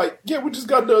 They be like, yeah, we just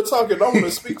got done talking. I want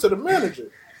to speak to the manager.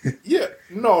 Yeah,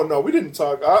 no, we didn't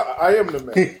talk. I am the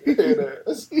manager. That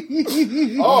is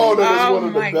one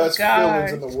of the best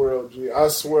feelings in the world, G. I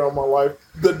swear on my life.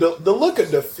 The look of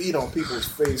defeat on people's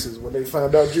faces when they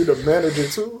found out you the manager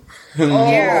too.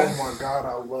 Yeah. Oh my god,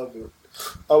 I love it.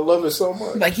 I love it so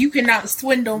much. Like, you cannot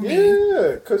swindle me.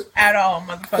 Yeah, at all,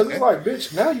 motherfucker. Because it's like,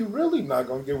 bitch, now you really not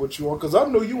gonna get what you want. Because I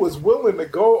knew you was willing to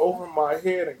go over my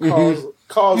head and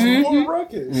cause more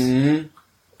ruckus. Mm-hmm.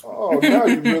 Oh, now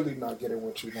you're really not getting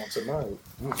what you want tonight.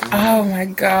 Mm-mm. Oh my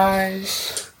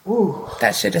gosh. Ooh.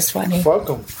 That shit is funny. Fuck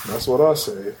them. That's what I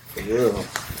say. For real.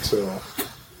 So,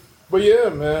 but yeah,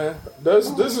 man. This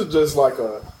is just like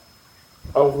a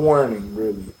warning,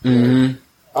 really. Mm-hmm.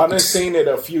 I done seen it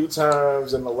a few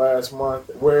times in the last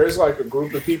month where it's like a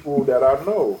group of people that I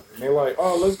know. And they're like,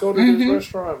 oh, let's go to this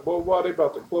restaurant. Well, why they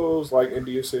about to close, like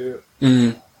India said.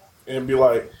 Mm-hmm. And be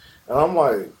like, and I'm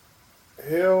like,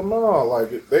 hell no!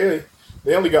 Like they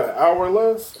only got an hour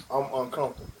left. I'm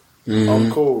uncomfortable. Mm-hmm.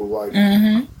 I'm cool. Like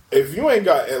if you ain't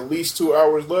got at least 2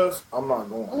 hours left, I'm not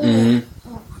going.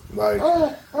 Mm-hmm. Like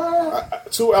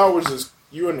 2 hours is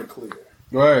you in the clear.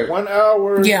 Right. 1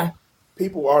 hour. Yeah.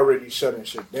 People already shutting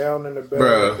shit down in the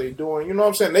bed. They doing. You know what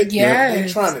I'm saying? They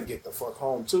trying to get the fuck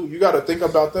home too. You got to think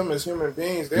about them as human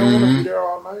beings. They don't want to be there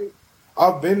all night.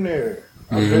 I've been there.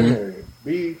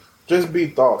 Just be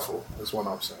thoughtful. That's what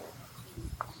I'm saying.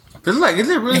 Cause like, is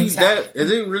it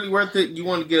really worth it? You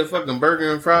want to get a fucking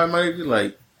burger and fry, maybe?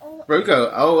 Like, bro, you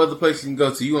got all other places you can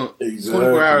go to. You want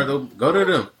 24 hours, though, go to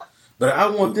them. But I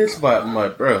want this spot. I'm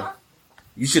like, bro,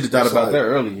 you should have thought about that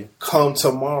earlier. Come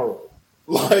tomorrow.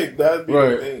 Like, that'd be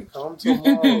the thing. Come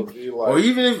tomorrow. Like, or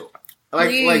even if,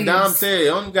 like Dom said, it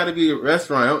only got to be a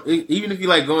restaurant. Even if you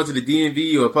like going to the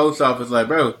DMV or a post office, like,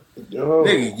 bro,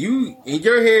 nigga, you, in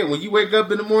your head, when you wake up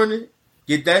in the morning,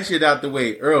 get that shit out the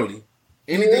way early.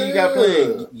 Anything you got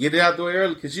planned, get it out the way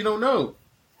early because you don't know.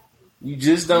 You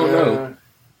just don't know.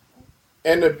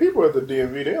 And the people at the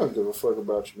DMV, they don't give a fuck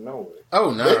about you, no way.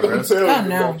 Oh, no, nah, bro. Tell you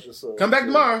about yourself. Come back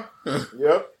tomorrow.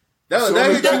 Yep. That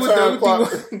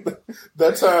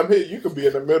time hit, you could be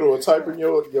in the middle of typing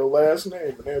your last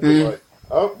name, and they'll be like,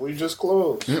 "Oh, we just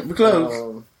closed. We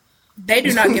closed." They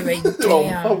do not give a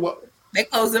damn. They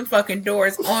close them fucking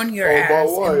doors on your ass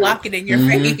and lock it in your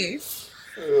face.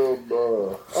 Hell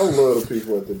no. I love the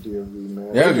people at the DMV,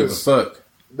 man. They don't give a fuck.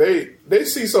 They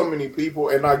see so many people,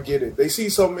 and I get it. They see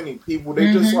so many people.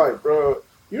 They just like, bro,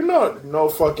 you're not no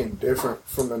fucking different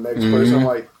from the next person.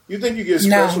 Like, you think you get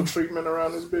special treatment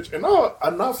around this bitch? And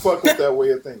I'm not fucking with that way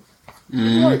of thinking.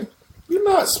 Like, you're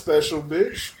not special,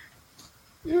 bitch.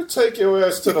 You take your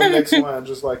ass to the next line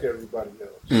just like everybody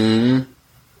else.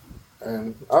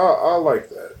 And I like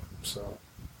that. So,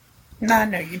 no, I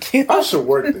know you do. I should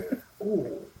work there.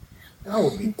 Ooh, I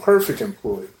would be perfect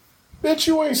employee. Bitch,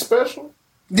 you ain't special.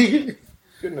 Getting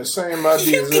the same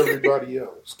ID as everybody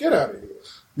else. Get out of here.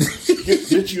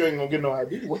 Bitch, you ain't gonna get no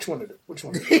ID. What you want to do?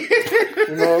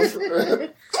 You know what I'm saying?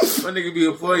 My nigga be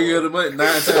employee of the month 9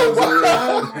 times.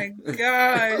 Oh my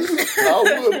gosh. I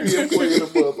would be employee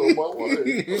of the month on my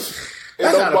way.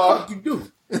 That's how the fuck you do.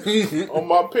 On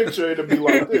my picture, it'll be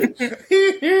like this.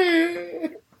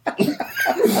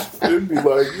 It'd be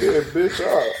like, yeah, bitch,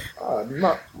 I'm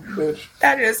not, bitch.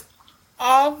 That is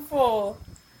awful.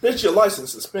 Bitch, your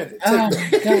license suspended. Take Oh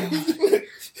that. my God.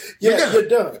 Yeah, you're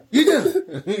done. You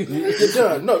done. You're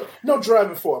done. No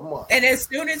driving for a month. And as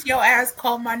soon as your ass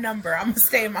call my number, I'm gonna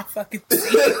stay in my fucking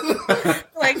seat.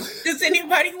 Like, does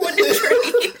anybody want to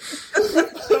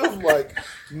trade? I'm like,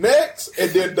 next,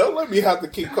 and then don't let me have to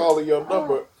keep calling your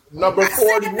number. Number I said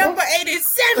 41. number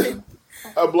 87.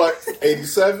 I'm like,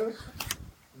 87?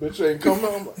 Bitch ain't coming.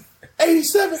 I'm like,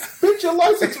 87? Bitch, your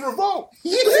license revoked.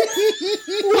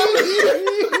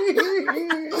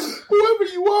 Whoever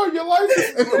you are, your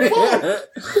license is revoked.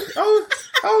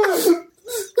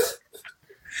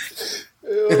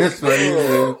 That's funny.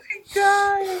 Oh my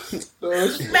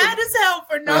God. Mad as hell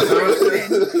for no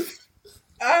reason.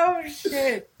 Oh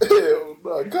shit. Hell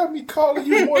no. Got me calling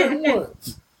you more than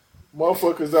once.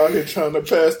 Motherfuckers out here trying to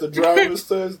pass the driver's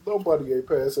test. Nobody ain't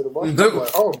passing them. I'm like,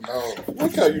 oh no.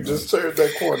 Look how you just turned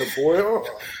that corner, boy.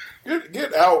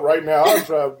 Get out right now. I'll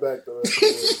drive back the rest of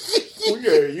the way.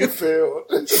 Yeah, you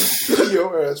failed.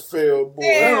 Your ass failed, boy.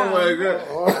 Oh my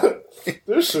God.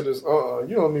 This shit is,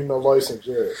 you don't need no license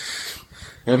yet.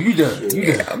 Have you done?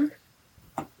 You done?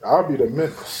 I'll be the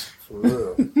menace. For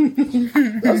real.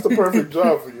 That's the perfect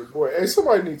job for you, boy. Hey,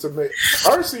 somebody needs to make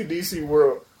RCDC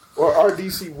World or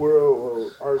RDC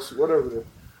World or RC, whatever.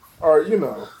 Or, you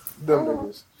know, them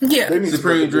niggas. Yeah. They need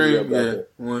Supreme to make a Dream. video Yeah.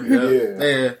 about that.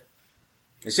 Yeah.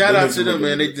 And shout out to them,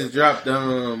 man. They just dropped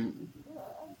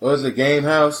what was it, Game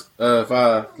House 5.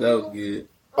 That was good.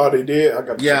 Oh, they did? I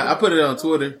got I put it on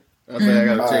Twitter. I was like, I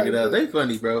gotta check it out. They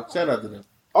funny, bro. Shout out to them.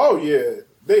 Oh, yeah.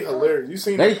 They hilarious. You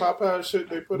seen the Popeye shit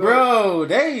they put out? Bro,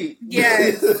 they...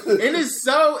 Yes. And it's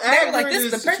so accurate. Like, this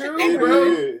is it's the perfect true, thing, bro.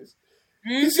 It is.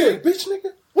 He said, bitch, nigga,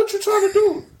 what you trying to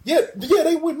do? Yeah,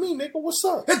 they with me, nigga. What's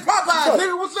up? It's Popeyes,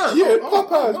 nigga. What's up? Yeah,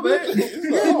 Popeyes, my bitch. bad. He's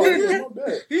like, oh, yeah, my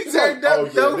bad. He He's turned like,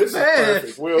 up so this fast.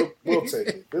 is perfect. We'll take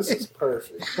it. This is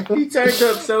perfect. He turned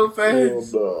up so fast.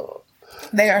 Hell no.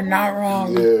 They are not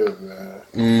wrong. Yeah, man.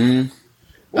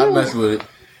 Mm-hmm. I mess with it.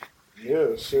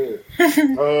 Yeah, shit.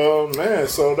 Man,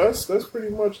 so that's pretty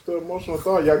much the emotional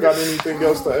thought. Y'all got anything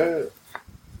else to add?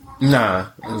 Nah,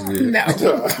 that's good. No.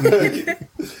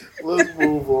 Let's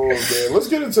move on, man. Let's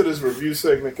get into this review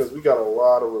segment because we got a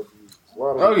lot of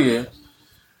reviews. Yeah.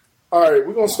 All right,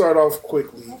 we're gonna start off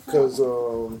quickly because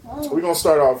we're gonna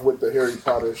start off with the Harry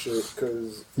Potter shit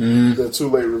because the too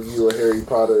late review of Harry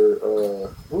Potter.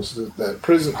 What's that?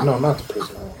 Prison? No, not the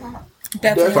prison.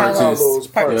 Deathly Part two. Hallows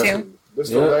Part 2. This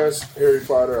is the last Harry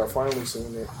Potter. I finally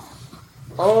seen it.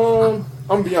 I'm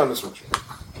gonna be honest with you.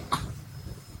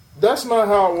 That's not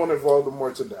how I wanted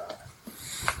Voldemort to die.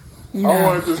 No. I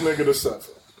wanted this nigga to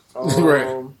suffer.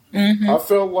 Right. I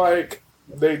felt like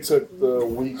they took the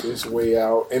weakest way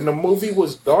out, and the movie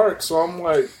was dark. So I'm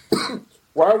like,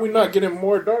 why are we not getting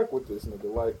more dark with this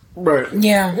nigga? Like, Right.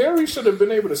 Yeah. Harry should have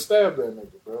been able to stab that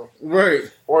nigga, bro, Right.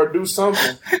 or do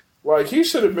something. Like, he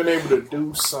should have been able to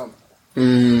do something.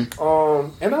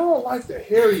 Mm-hmm. And I don't like that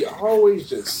Harry always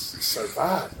just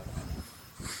surviving.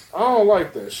 I don't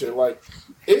like that shit. Like,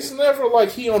 it's never like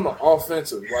he on the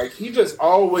offensive. Like, he just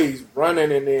always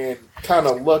running and then kind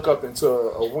of luck up into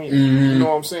a win. You know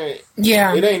what I'm saying?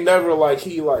 Yeah. It ain't never like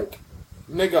he like,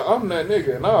 nigga, I'm that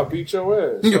nigga and I'll beat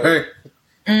your ass. Like, Right.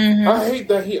 I hate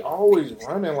that he always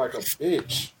running like a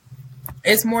bitch.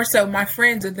 It's more so my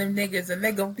friends are them niggas and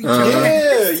they gonna beat your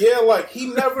ass. Yeah, like he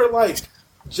never like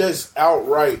just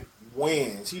outright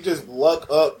wins. He just luck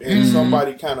up and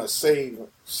somebody kind of save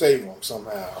him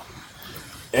somehow.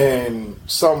 And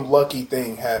some lucky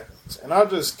thing happens. And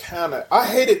I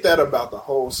hated that about the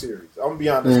whole series. I'm gonna be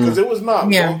honest. Because it was not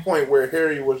one point where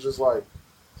Harry was just like,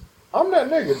 I'm that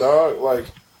nigga, dog. Like,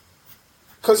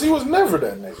 because he was never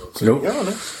that nigga, to be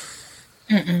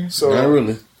honest. So, Not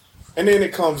really. and then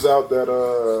it comes out that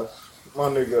my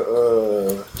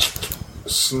nigga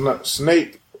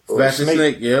Snape.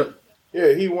 Snake, yep.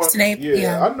 Yeah, he won. Snape,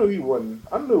 yeah. I knew he wasn't.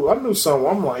 I knew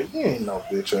someone. I'm like, he ain't no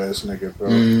bitch ass nigga,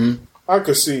 bro. I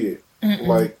could see it,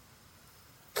 like,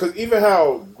 cause even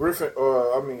how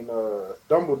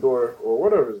Dumbledore or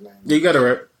whatever his name. Yeah, you got it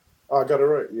right. I got it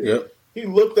right. Yeah. Yep. He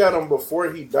looked at him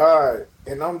before he died,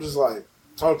 and I'm just like,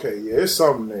 okay, yeah, it's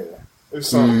something there. It's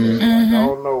something there. Like, I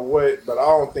don't know what, but I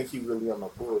don't think he really on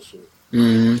no bullshit.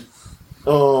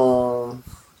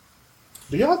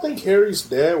 Do y'all think Harry's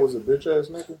dad was a bitch ass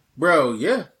nigga? Bro,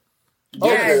 yeah.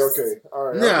 Yes. Okay. All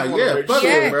right. Nah, yeah. Fuck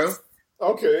him, bro.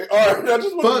 Okay, all right. I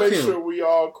just want Fuck to make him. sure we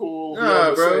all cool. We Nah, on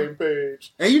the bro. same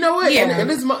page. And you know what? Yeah. And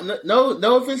this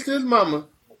no offense to his mama,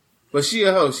 but she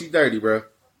a hoe. She dirty, bro.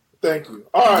 Thank you.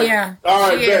 All right. Yeah, All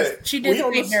right. she is. Bet. She did We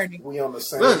on say the- dirty. We on the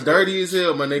same. That's dirty as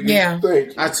hell, my nigga. Yeah. Thank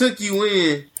you. I took you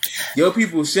in. Your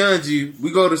people shunned you.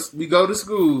 We go to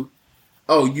school.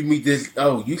 Oh, you meet this.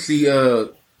 Oh, you see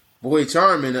boy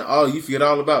charming, and you forget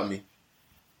all about me.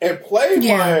 And played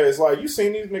my ass. Like, you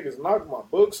seen these niggas knock my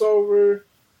books over,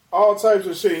 all types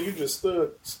of shit, and you just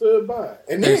stood by.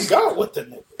 And then got with the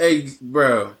nigga. Hey,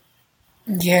 bro.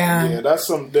 Yeah. Yeah, that's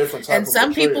some different type and of some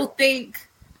portrayal.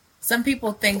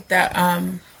 people think that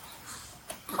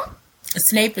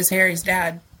Snape is Harry's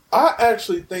dad. I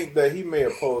actually think that he may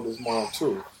have pulled his mom,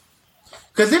 too.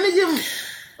 Because then they give him...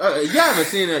 you haven't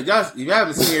seen it. If you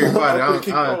haven't seen Harry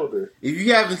Potter, if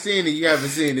you haven't seen it, you haven't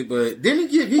seen it. But then he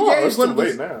gave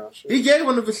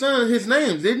one of his sons his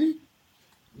name, didn't he?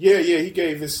 Yeah, he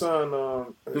gave his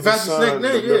son Professor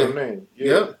Snape name.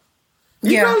 Yep.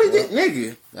 He probably did,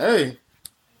 nigga. Hey.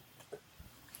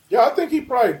 Yeah, I think he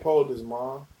probably pulled his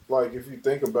mom. Like, if you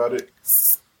think about it.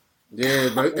 Yeah,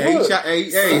 but he came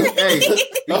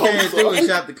through and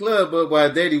shot the club up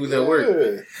while Daddy was at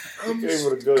work. He gave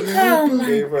her a good.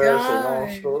 Gave her ass a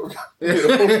long stroke.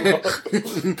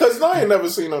 Because I ain't never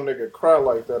seen no nigga cry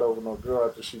like that over no girl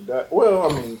after she died.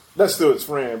 Well, I mean, that's still his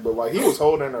friend, but like he was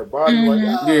holding her body like,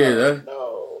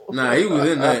 no. Nah, he was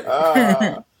in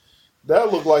that.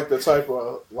 That looked like the type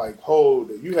of like hold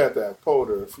that you had to have pulled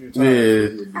her a few times. Yeah,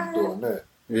 doing that.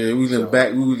 Yeah, we was in the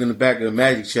back. We was in the back of the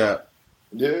magic shop.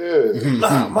 Yeah,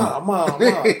 mom,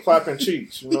 clapping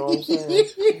cheeks. You know what I'm saying?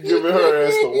 Giving her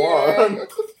ass the wand.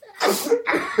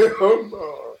 Hell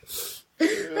no.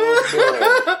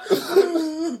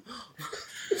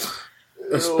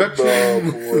 A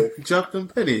spectrum jumping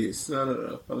pennies. I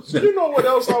don't know. You know what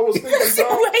else I was thinking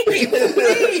about?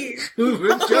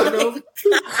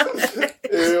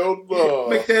 Hell no.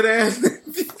 Make that ass.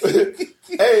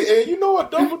 Hey, and you know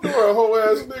what? Dumbledore a whole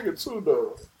ass nigga too,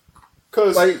 though.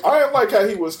 Because I didn't like how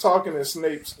he was talking in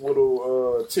Snape's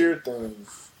little tear thing.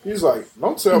 He's like,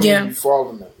 don't tell me you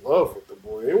falling in love with the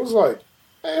boy. It was like,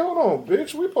 hey, hold on,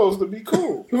 bitch. We supposed to be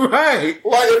cool. Right.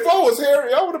 Like, if I was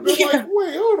Harry, I would have been like,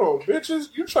 wait, hold on,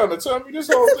 bitches. You trying to tell me this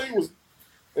whole thing was...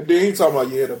 And then he talking about,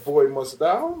 the boy must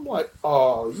die. I'm like,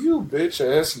 oh, you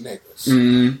bitch-ass niggas.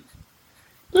 Mm-hmm.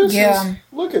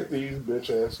 Look at these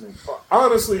bitch-ass niggas.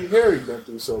 Honestly, Harry been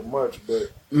through so much,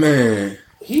 but... Man...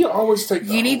 He always takes.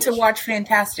 You need to watch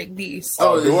Fantastic Beasts.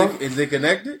 Oh, is it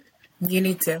connected? You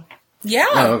need to. Yeah.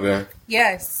 Oh, okay.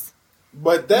 Yes.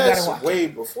 But that's way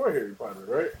before Harry Potter,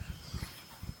 right?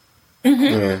 Mm-hmm.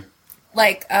 Yeah.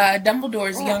 Like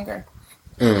Dumbledore's younger.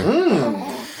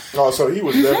 Mm. Oh, so he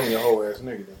was definitely a whole ass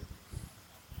nigga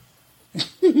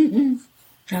then.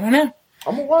 I don't know.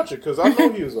 I'm gonna watch it because I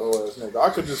know he was a whole ass nigga.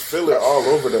 I could just feel it all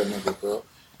over that nigga, bro.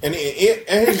 And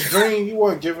in his dream, he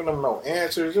wasn't giving them no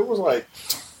answers. It was like,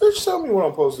 bitch, tell me what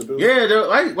I'm supposed to do. Yeah,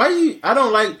 why you? I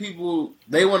don't like people.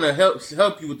 They want to help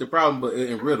you with the problem, but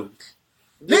in riddles.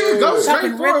 Nigga, go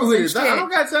straight forward with it. I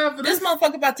don't got time for this. This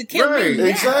motherfucker about to kill me.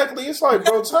 Exactly. It's like,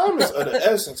 bro, time is of the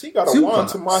essence. He got a wand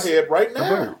to my head right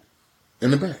now. In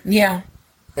the back. Yeah.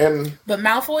 But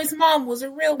Malfoy's mom was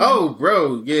a real one. Oh,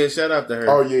 bro. Yeah, shout out to her.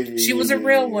 Oh, yeah. She was a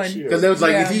real one. Because they was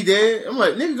like, is he dead? I'm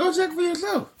like, nigga, go check for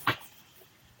yourself.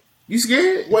 You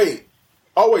scared? Wait,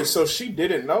 so she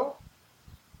didn't know?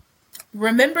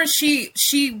 Remember, she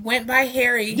went by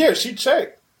Harry. Yeah, she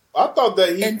checked. I thought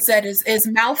that he... And said, is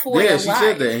Malfoy alive? Yeah, she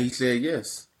said that, and he said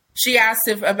yes. She asked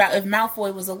if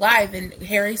Malfoy was alive, and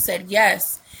Harry said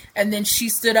yes. And then she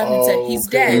stood up and said, he's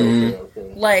dead.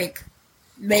 Okay. Like,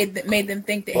 made them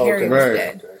think that Harry was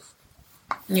dead. Okay.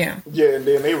 Yeah. Yeah, and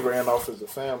then they ran off as a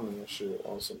family and shit.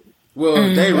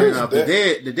 Well, they ran off. The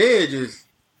dead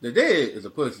is a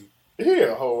pussy. He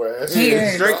a whole ass. He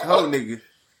is straight hoe nigga.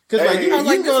 Because like you gonna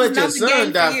let your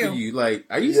son die for you. Like,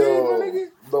 are you serious, my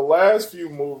nigga? The last few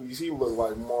movies, he looked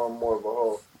like more and more of a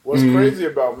hoe. What's crazy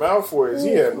about Malfoy is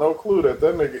he had no clue that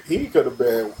nigga, he could have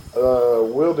been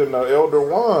wielding the Elder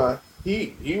Wand.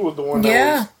 He was the one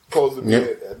that was supposed to be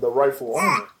the rightful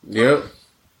owner. Yep.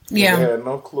 Yeah. He had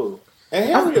no clue. And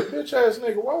Harry a bitch ass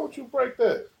nigga. Why would you break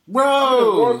that? Bro,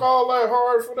 you work all that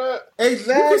hard for that.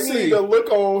 Exactly. You can see the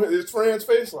look on his friend's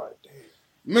face, like, damn.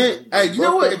 Man, hey, you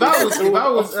know what? If I was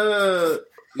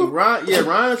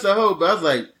Ryan's a hoe, but I was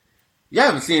like, y'all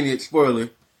haven't seen it. Spoiler.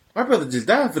 My brother just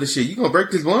died for the shit. You gonna break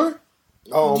this one?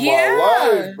 Oh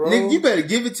my life, bro. Nigga, you better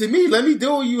give it to me. Let me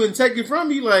duel you and take it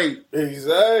from you. Like,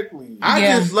 exactly. I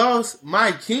just lost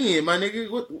my king, my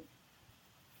nigga. What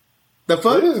the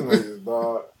fuck? This nigga,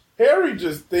 dog. Harry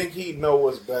just think he know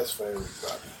what's best for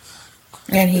everybody.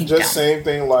 And he just same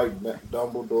thing like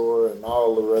Dumbledore and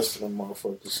all the rest of them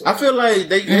motherfuckers. I feel like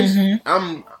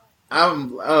I'm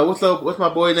what's my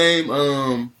boy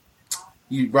name?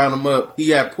 You brought him up.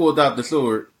 He had pulled out the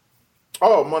sword.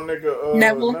 Oh, my nigga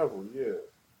Neville, yeah.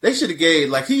 They should have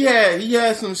gave he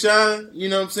had some shine, you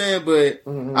know what I'm saying? But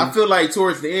I feel like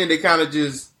towards the end they kind of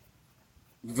just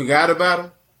forgot about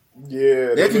him.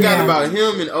 Yeah. They forgot about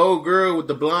him and old girl with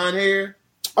the blonde hair.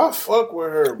 I fuck with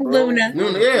her, bro. Luna.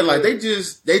 Yeah, like they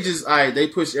just they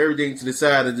push everything to the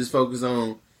side and just focus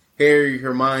on Harry,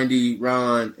 Hermione,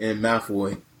 Ron, and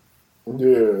Malfoy.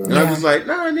 Yeah. And I'm just like,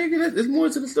 nah, nigga, there's more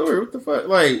to the story. What the fuck?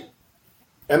 Like,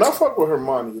 and I fuck with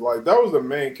Hermione. Like, that was the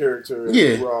main character.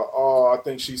 Yeah. I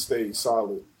think she stayed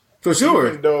solid. For sure.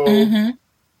 Even though,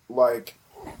 like,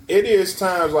 it is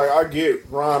times, like, I get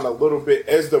Ron a little bit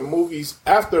as the movies,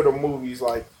 after the movies,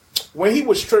 like, when he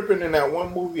was tripping in that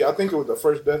one movie, I think it was the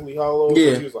first Deathly Hallows,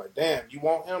 yeah. he was like, damn, you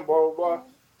want him, blah, blah, blah.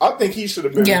 I think he should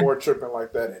have been more tripping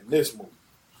like that in this movie.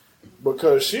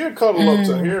 Because she'd cuddle up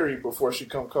to Harry before she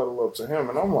come cuddle up to him.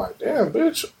 And I'm like, damn,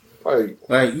 bitch.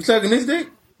 Like you sucking this dick?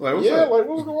 Like, what's up? like,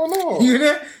 what's going on? You hear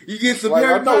that? You get some like,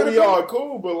 Harry I know Potter we all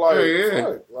cool, but like,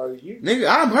 yeah. like you, nigga,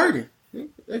 I'm hurting.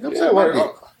 Like, I'm so like,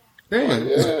 hurting. Damn.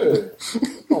 You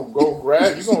gonna go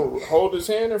grab, you gonna hold his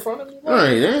hand in front of me? All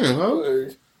right, damn, ho.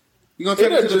 Like, You gonna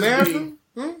take it to the bathroom?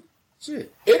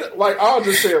 Shit. Like, I'll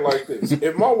just say it like this.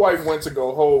 If my wife went to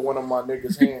go hold one of my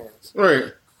niggas' hands, Right.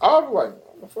 I'll be like,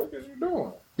 what the fuck is you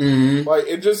doing? Mm-hmm. Like,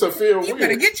 it just a feel You weird.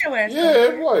 better get your ass.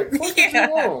 Yeah, it's like, what is you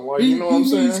on? Like, you know what I'm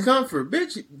saying? He needs comfort,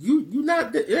 bitch. You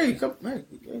not. Hey, come. Hey,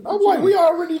 I'm like, we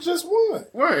already just won.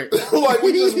 Right. Like,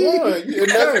 we just won. And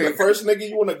that's the first nigga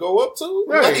you want to go up to?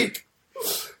 Right.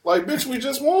 Like, bitch, we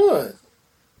just won.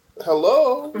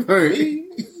 Hello? Right. Me?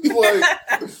 Like,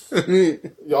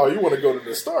 y'all, you want to go to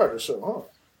the star of the show, huh?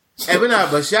 Hey,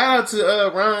 but shout out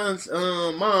to Ron's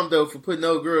mom, though, for putting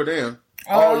old girl down.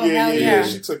 Oh, yeah.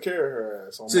 She took care of her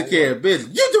ass. Took care of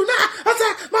business. You do not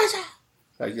attack my child.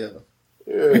 Like, yeah.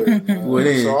 Well,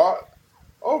 so,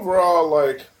 overall,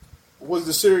 like, was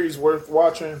the series worth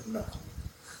watching? No.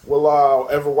 Will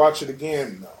I ever watch it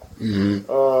again? No.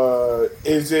 Mm-hmm.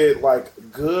 Is it, like,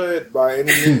 good by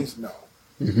any means? No.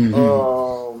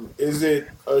 Mm-hmm. Is it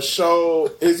a show?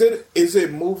 Is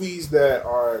it movies that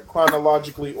are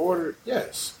chronologically ordered?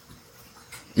 Yes.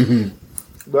 Mm-hmm.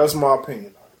 That's my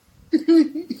opinion.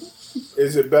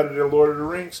 Is it better than Lord of the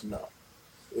Rings? No.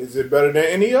 Is it better than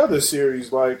any other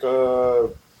series like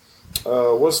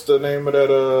what's the name of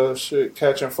that shit?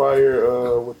 Catching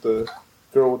Fire with the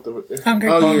girl with the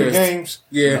Hunger Games?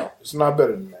 Yeah. No, it's not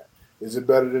better than that. Is it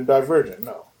better than Divergent?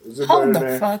 No. Is it Hold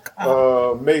better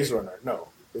than Maze Runner? No.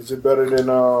 Is it better than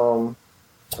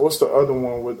what's the other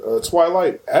one with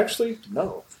Twilight? Actually,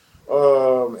 no.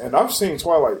 And I've seen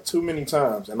Twilight too many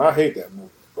times, and I hate that movie,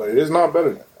 but it is not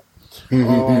better than that.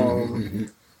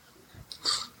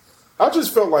 I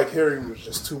just felt like Harry was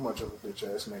just too much of a bitch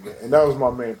ass nigga, and that was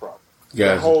my main problem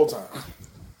the whole time.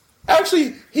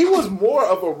 Actually, he was more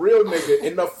of a real nigga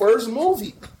in the first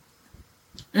movie.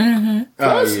 Mm-hmm.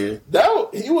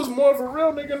 He was more of a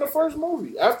real nigga in the first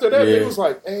movie. After that, it was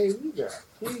like, hey,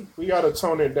 we got to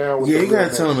tone it down. You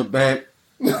got to tone it back.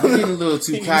 You're getting a little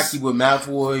too cocky with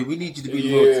Malfoy. We need you to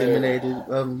be a little intimidated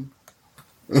of him.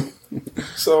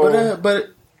 So,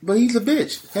 but he's a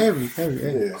bitch. Harry.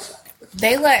 Yeah.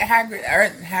 They let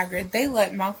Hagrid. They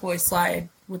let Malfoy slide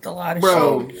with a lot of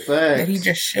shit that he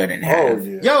just shouldn't have. Oh,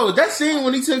 yeah. Yo, that scene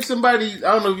when he took somebody, I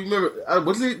don't know if you remember,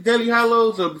 was it Deathly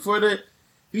Hallows or before that?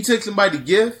 He took somebody's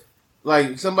gift,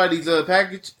 like somebody's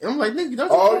package. And I'm like, nigga,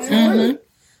 don't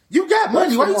you got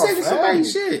money. Why you taking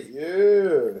somebody's shit?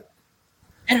 Yeah.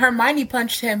 And Hermione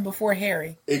punched him before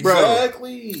Harry.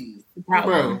 Exactly.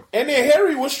 Bro. And then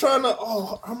Harry was trying to,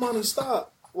 Hermione,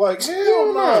 stop. Like,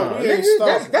 hell no.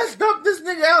 That's dump this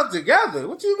nigga out together.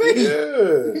 What you mean?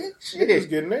 Yeah. Niggas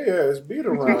getting their ass beat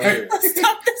around here. Let's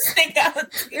stop this nigga out.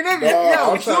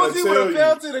 Yo, as soon as he would have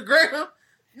fell to the ground,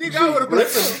 nigga, I would have been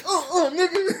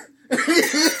nigga.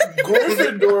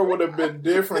 Gryffindor would have been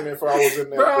different if I was in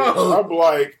that bitch. I'd be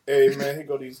like, hey man, here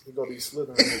go these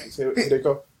Slytherin niggas. Here they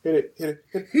go. Hit it.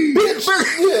 Bitch!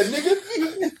 Yeah,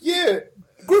 nigga. Yeah.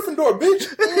 Gryffindor, bitch.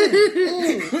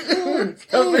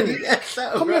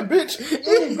 Come here, bitch.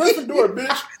 Gryffindor,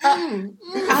 bitch.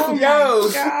 Oh yo,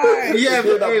 God. We have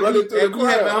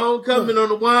a homecoming on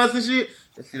the wands and shit.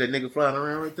 See that nigga flying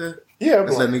around right there? Yeah,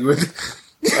 that's that nigga right there.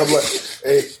 I'm like,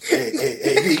 hey,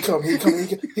 he come.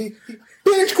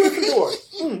 Bitch, Gryffindor.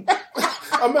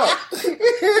 I'm out.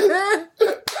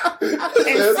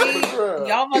 And see,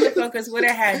 y'all motherfuckers would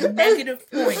have had negative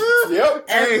points. Yep.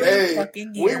 Every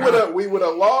fucking year. We would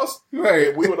have lost.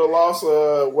 Right. We would have lost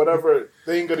whatever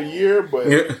thing of the year, but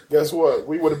guess what?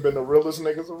 We would have been the realest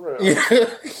niggas around. Yeah.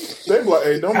 They be like,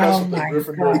 hey, don't mess with the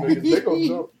Gryffindor niggas. They gonna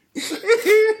jump.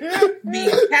 Be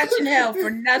catching hell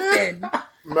for nothing.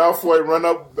 Malfoy run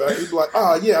up, he be like,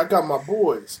 yeah, I got my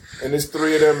boys. And it's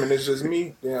three of them and it's just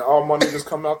me. Then all my niggas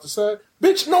come out the side.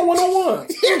 Bitch, no one-on-one.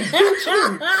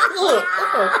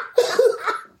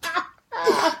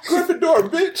 Gryffindor,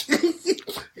 bitch.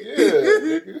 Yeah.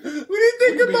 Nigga. What do you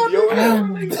think about that? Oh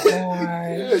my god.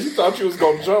 Yeah, you thought you was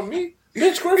gonna jump me?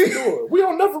 Bitch, Gryffindor. We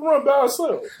don't never run by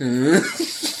ourselves. Yeah.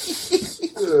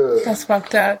 That's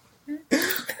fucked up.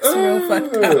 That's real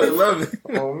fucked up. I love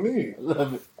it. On me.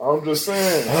 Love it. I'm just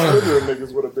saying, earlier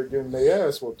niggas would have been getting their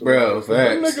ass whooped. Bro,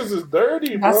 Them facts. niggas is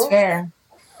dirty, bro. That's fair.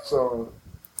 So,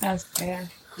 That's fair.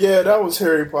 yeah, that was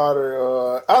Harry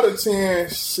Potter. Out of 10,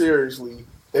 seriously,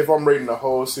 if I'm rating the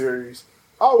whole series,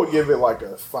 I would give it like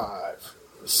a 5,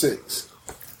 6.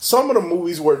 Some of the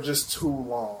movies were just too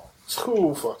long.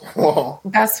 Too fucking long.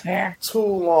 That's fair. Too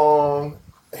long.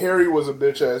 Harry was a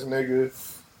bitch ass nigga.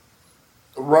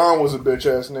 Ron was a bitch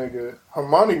ass nigga.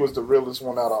 Hermione was the realest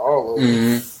one out of all of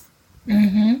them.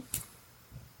 Mm-hmm.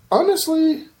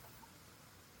 Honestly,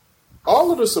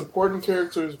 all of the supporting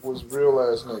characters was real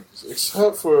ass niggas,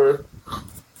 except for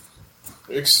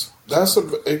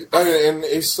and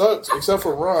it sucks. Except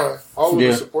for Ron, all of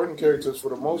the supporting characters for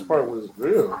the most part was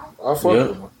real. I fucked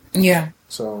with them. Yeah.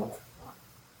 So,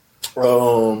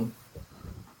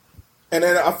 and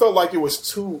then I felt like it was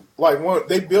too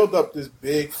they built up this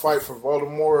big fight for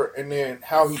Voldemort, and then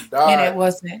how he died, And it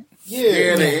wasn't.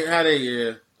 yeah,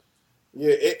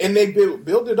 and they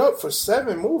built it up for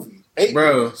 7 movies, 8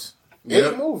 movies.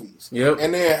 Yep. 8 movies. Yep.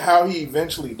 And then how he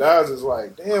eventually dies is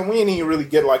like, damn, we didn't even really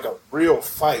get like a real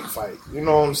fight. You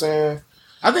know what I'm saying?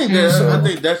 I think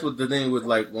that's what the thing with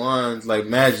like wands, like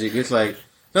magic. It's like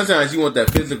sometimes you want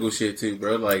that physical shit too,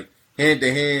 bro. Like hand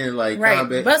to hand, like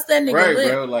combat. Bust that nigga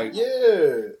lip. Bro. Like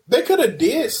Yeah. They could have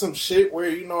did some shit where,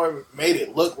 it made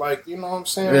it look like, you know what I'm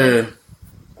saying? Yeah.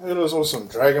 It was on some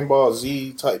Dragon Ball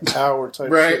Z type power type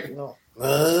right. shit,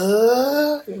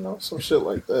 some shit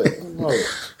like that.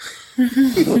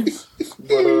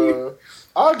 But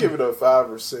I'll give it a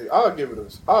 5 or 6. I'll give it a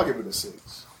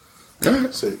 6.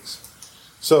 6.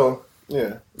 So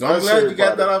yeah, I'm glad you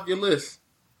got that off your list.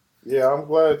 Yeah, I'm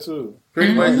glad too.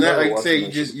 Pretty much, not like you say,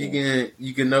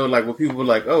 you can know like what people are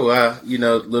like. Oh,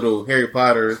 little Harry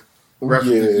Potter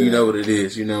references. Yeah. You know what it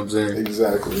is. You know what I'm saying?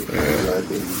 Exactly.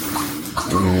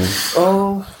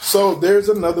 So there's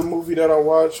another movie that I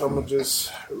watched. I'm gonna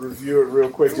just review it real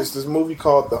quick. It's this movie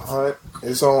called The Hunt.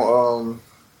 It's on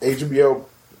HBO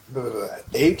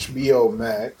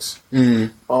Max.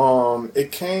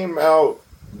 It came out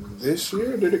this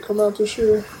year. Did it come out this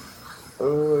year?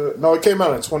 No, it came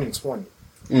out in 2020.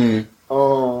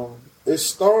 It's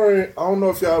starring. I don't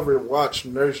know if y'all ever watched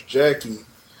Nurse Jackie,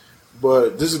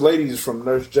 but this lady is from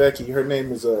Nurse Jackie. Her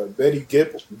name is Betty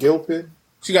Gilpin.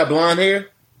 She got blonde hair.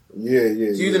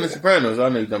 Yeah. She was in The Sopranos. I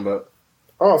know you're talking about.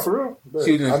 Oh, for real?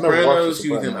 She was in Sopranos.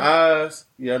 She was in Oz.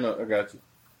 Yeah, I know. I got you.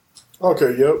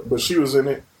 Okay, yep. But she was in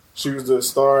it. She was the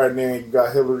star, and then you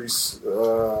got Hilary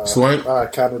Swank. I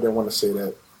kind of didn't want to say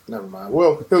that. Never mind.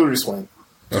 Well, Hilary Swank.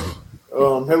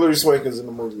 Hilary Swank is in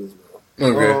the movie as well.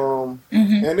 Okay.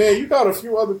 And then you got a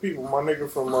few other people. My nigga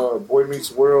from Boy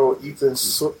Meets World, Ethan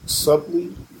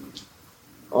Suplee.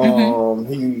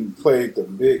 He played the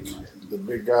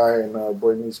big guy in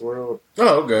Boy Meets World.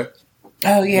 Oh, okay.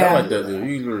 Oh yeah. I like that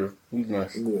dude. He's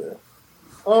nice. Yeah.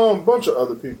 Bunch of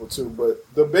other people too, but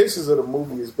the basis of the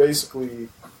movie is basically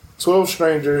 12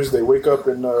 strangers. They wake up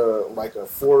in like a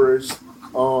forest.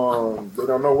 They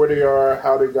don't know where they are,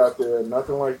 how they got there,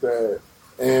 nothing like that.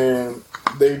 And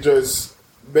they just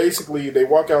basically they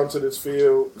walk out into this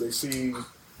field. They see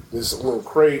this little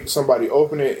crate. Somebody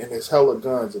open it, and there's hella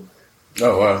guns in there.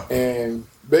 Oh wow! And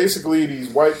basically, these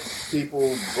white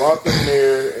people brought them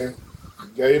there and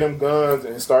gave them guns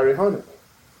and started hunting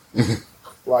them.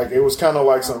 Like, it was kind of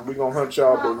like we gonna hunt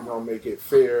y'all, but we gonna make it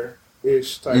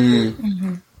fair-ish type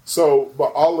thing. So,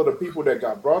 but all of the people that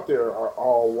got brought there are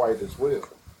all white as well.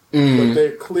 But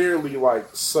they're clearly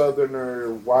like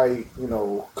southerner, white,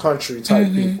 country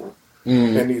type people.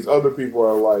 And these other people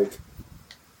are like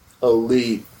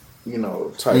elite,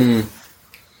 type.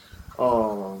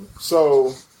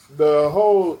 So the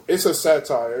whole, it's a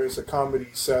satire. It's a comedy,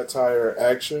 satire,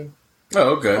 action.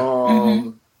 Oh, okay.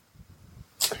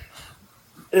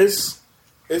 It's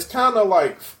kind of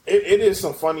like it is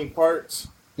some funny parts,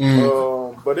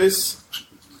 but I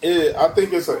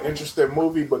think it's an interesting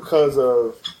movie because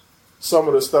of some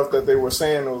of the stuff that they were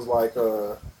saying. It was like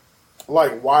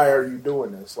why are you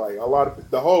doing this? Like a lot of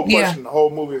the whole question, the whole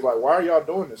movie is like, why are y'all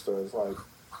doing this to us? Like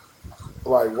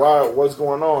why? What's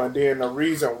going on? And then the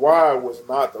reason why was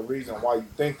not the reason why you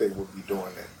think they would be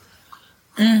doing it.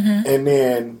 And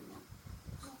then.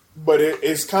 But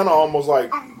it's kind of almost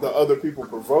like the other people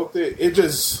provoked it. It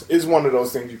just is one of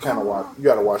those things you kind of watch. You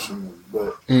got to watch the movie,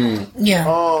 but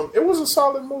it was a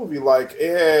solid movie. Like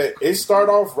it started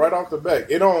off right off the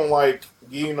bat. It don't like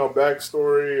give you no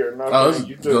backstory or nothing. Oh,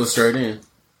 you just go straight in.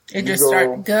 It just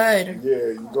started good.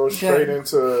 Yeah, you go straight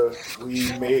into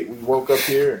we woke up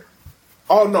here.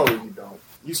 Oh no, you don't.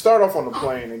 You start off on the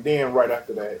plane, and then right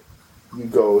after that, you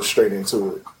go straight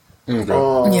into it.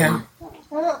 Okay.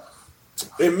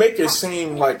 It make it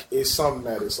seem like it's something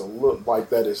that it's a look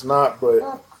like that it's not, but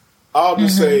I'll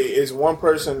just say it's one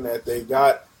person that they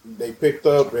picked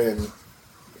up and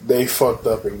they fucked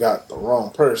up and got the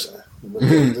wrong person.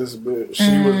 This bitch,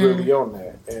 she was really on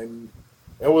that, and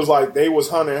it was like they was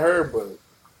hunting her, but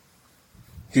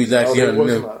she was actually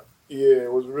hunting them. Yeah,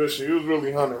 it was real. She was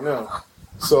really hunting them.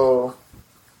 So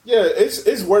yeah,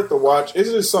 it's worth the watch. It's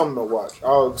just something to watch.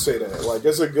 I'll say that. Like,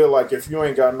 it's a good, like, if you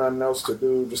ain't got nothing else to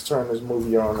do, just turn this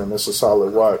movie on and it's a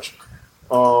solid watch.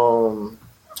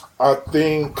 I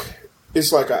think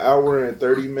it's like an hour and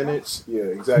 30 minutes. Yeah,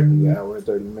 exactly, an hour and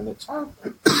 30 minutes.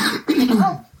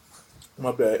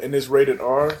 My bad. And it's rated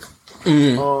R.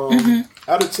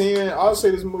 Out of 10, I'll say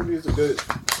this movie is a good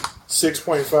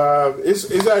 6.5.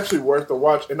 It's actually worth the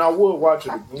watch. And I would watch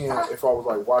it again if I was,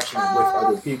 like, watching it with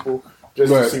other people.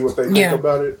 Just to see what they think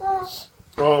about it.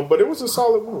 But it was a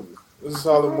solid movie. It was a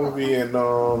solid movie, and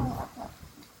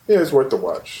it's worth the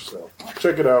watch. So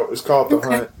check it out. It's called The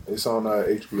Hunt. It's on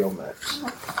HBO Max.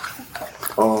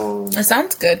 That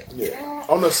sounds good. Yeah.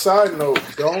 On a side note,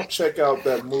 don't check out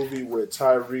that movie with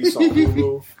Tyrese on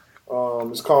Hulu.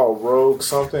 It's called Rogue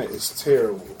something. It's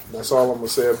terrible. That's all I'm gonna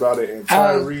say about it. And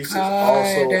Tyrese is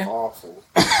also awful.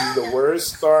 He's the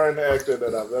worst starring actor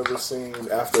that I've ever seen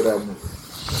after that movie.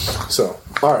 So,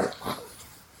 all right.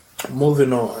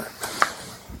 Moving on.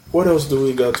 What else do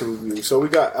we got to review? So we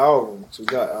got albums.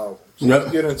 Yep.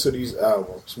 Let's get into these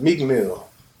albums. Meek Mill.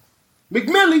 Meek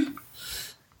Millie.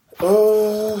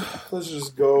 Let's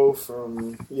just go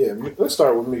from let's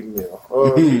start with Meek Mill.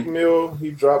 Meek Mill,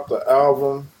 he dropped the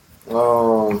album.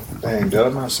 Dang, did I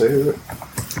not say it?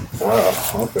 Wow,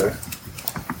 okay.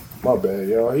 My bad,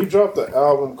 y'all. He dropped an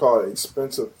album called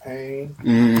Expensive Pain.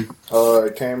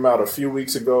 It came out a few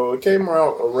weeks ago. It came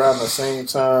out around the same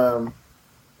time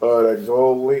that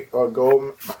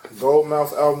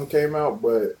Goldmouth album came out,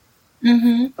 but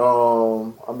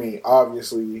I mean,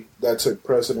 obviously that took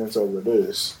precedence over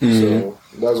this, so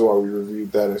that's why we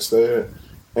reviewed that instead.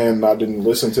 And I didn't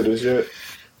listen to this yet,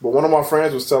 but one of my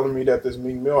friends was telling me that this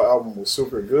Meek Mill album was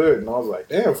super good, and I was like,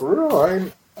 damn, for real,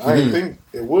 I didn't think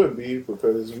it would be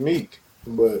because it's Meek,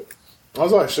 but I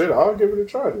was like, shit, I'll give it a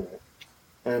try then.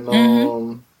 And the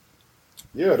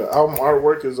album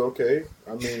artwork is okay.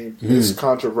 I mean, it's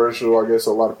controversial. I guess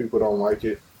a lot of people don't like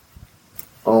it.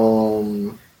 I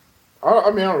mean, I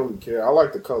don't really care. I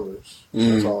like the colors.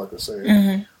 That's all I can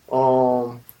say.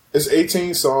 It's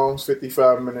 18 songs,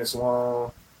 55 minutes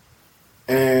long,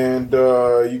 and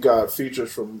you got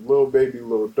features from Lil Baby,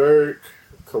 Lil Durk,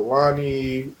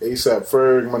 Kalani, ASAP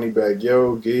Ferg, Moneybagg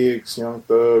Yo, Giggs, Young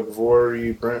Thug,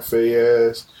 Vori, Brent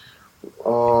Faiyaz,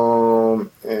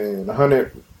 and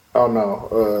 100. Oh no,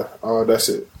 that's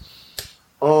it.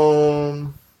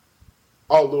 Lil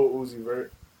Uzi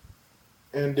Vert,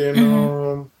 and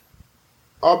then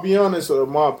I'll be honest.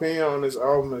 My opinion on this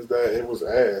album is that it was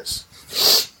ass.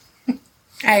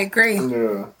 I agree.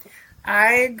 Yeah,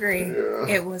 I agree. Yeah.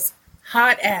 It was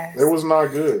hot ass. It was not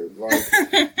good. Like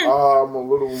I'm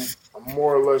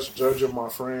more or less judging my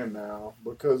friend now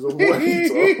because of what he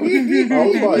told me. I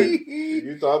was like,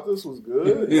 "You thought this was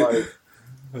good?" Like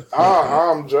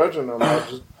I'm judging him. I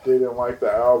just didn't like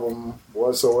the album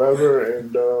whatsoever,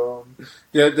 and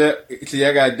see,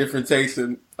 I got different tastes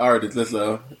in artists.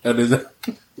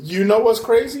 You know what's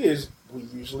crazy is we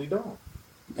usually don't.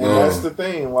 And that's the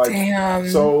thing. Like,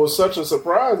 so it was such a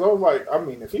surprise. I was like, I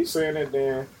mean, if he's saying it,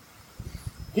 then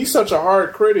he's such a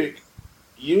hard critic.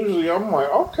 Usually I'm like,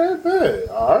 okay, bad.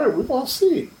 All right, we're going to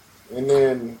see. And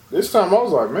then this time I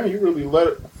was like, man, you really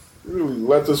let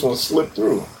this one slip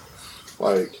through.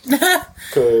 Like,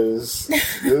 because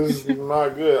this is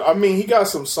not good. I mean, he got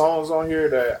some songs on here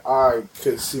that I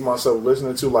could see myself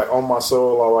listening to, like On My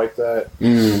Soul, I like that.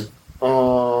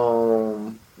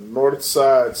 North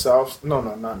Side, South, no,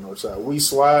 not North Side. We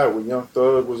Slide with Young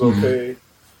Thug was okay.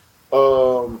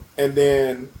 And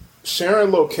then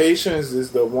Sharing Locations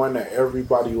is the one that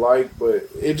everybody liked, but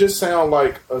it just sounded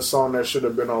like a song that should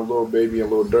have been on Lil Baby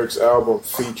and Lil Durk's album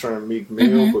featuring Meek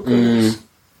Mill because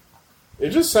it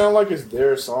just sounds like it's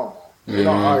their song. You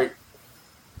know,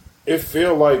 it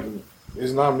feel like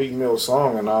it's not Meek Mill's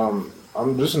song, and I'm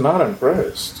just not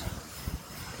impressed.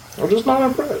 I'm just not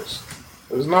impressed.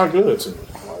 It's not good to me.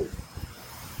 Like,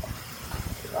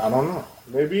 I don't know.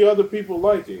 Maybe other people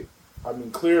like it. I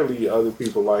mean, clearly other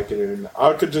people like it, and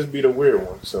I could just be the weird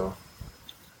one. So,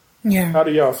 yeah. How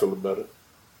do y'all feel about it?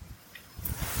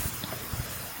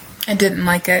 I didn't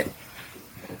like it.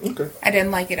 Okay. I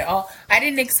didn't like it at all. I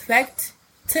didn't expect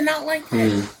to not like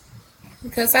it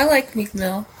because I like Meek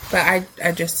Mill, but I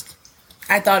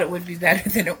thought it would be better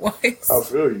than it was. I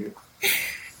feel you.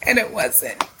 And it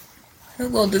wasn't. A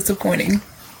little disappointing.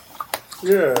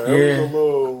 Yeah, it was a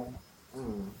little.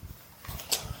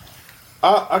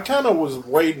 I kind of was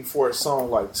waiting for a song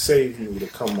like "Save Me" to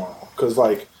come on, because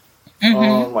like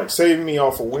 "Save Me"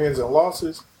 off of Wins and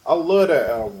Losses. I love that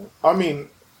album. I mean,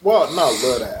 well, not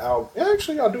love that album.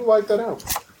 Actually, I do like that album.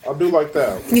 I do like that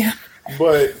album. Yeah.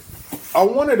 But I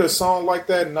wanted a song like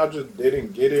that, and I just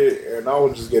didn't get it, and I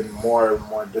was just getting more and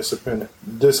more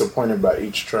disappointed by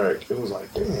each track. It was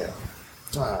like, damn.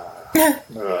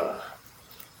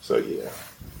 So yeah.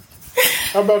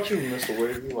 How about you, Mr.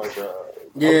 Wade? You like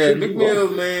yeah,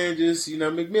 McMill, man, just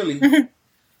McMillie.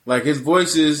 Like his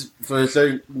voice is for a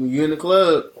certain when you're in the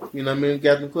club, you know what I mean,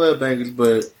 got the club bangers,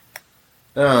 but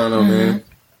I don't know, man.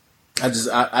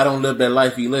 I don't live that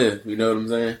life he lived, you know what I'm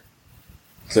saying?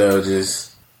 So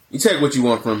just you take what you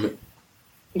want from it.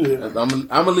 Yeah. I'm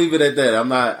gonna leave it at that. I'm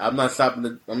not stopping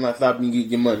you to get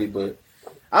your money, but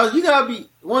you gotta be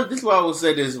one. This is why I will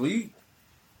say this: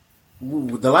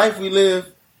 the life we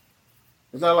live,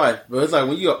 it's our life. But it's like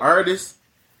when you're an artist,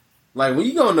 like when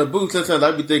you go in the booth, sometimes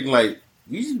I be thinking like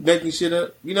you just making shit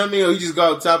up. You know what I mean? Or you just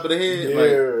go off top of the head,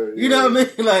 you know what I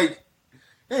mean? Like,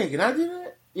 hey, can I do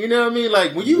that? You know what I mean?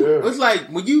 Like when it's like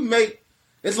when you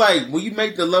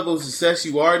make the level of success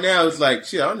you are now, it's like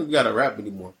shit. I don't even gotta rap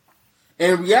anymore.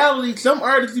 And in reality, some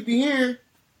artists you be hearing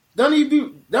don't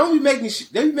be making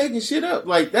they be making shit up.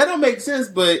 Like that don't make sense.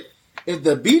 But if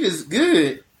the beat is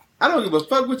good, I don't give a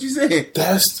fuck what you say.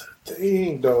 That's the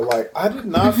thing, though. Like I did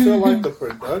not feel like the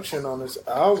production on this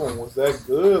album was that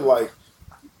good. Like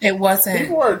it wasn't.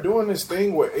 People are doing this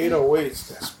thing with 808s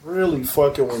that's really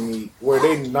fucking with me. Where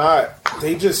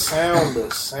they just sound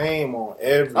the same on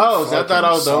every. Oh, so I thought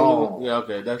I was the only song. one. Yeah,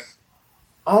 okay,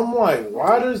 I'm like,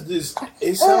 why does this?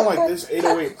 It sound like this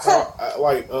 808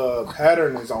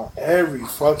 pattern is on every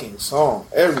fucking song,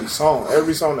 every song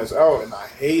that's out, and I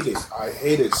hate it. I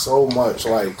hate it so much.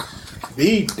 Like,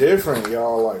 be different,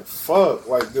 y'all. Like, fuck,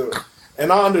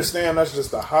 and I understand that's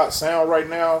just the hot sound right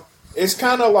now. It's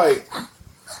kind of like,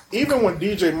 even when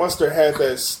DJ Mustard had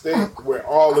that stint where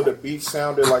all of the beats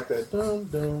sounded like that, dum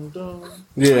dum dum,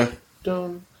 yeah,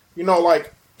 dum,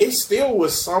 like. It still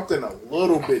was something a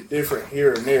little bit different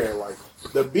here and there. Like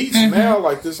the beats now,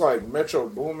 like this, like Metro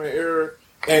Boomin era.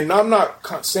 And I'm not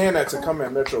saying that to come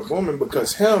at Metro Boomin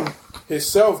because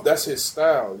himself, that's his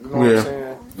style. You know what I'm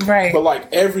saying? Right. But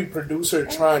like every producer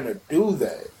trying to do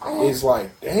that is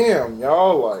like, damn,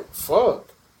 y'all, like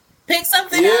fuck. Pick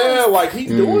something else. else. Yeah, like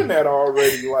he's doing that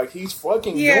already. Like he's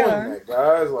fucking doing that,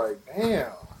 guys. Like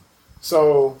damn.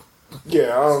 So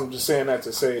yeah, I'm just saying that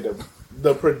to say that.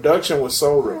 The production was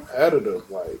so repetitive,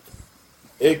 like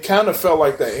it kind of felt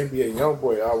like that NBA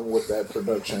YoungBoy album with that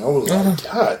production. I was like,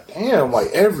 God damn, like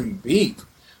every beat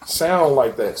sound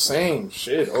like that same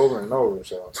shit over and over.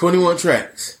 So 21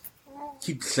 tracks,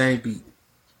 keep the same beat.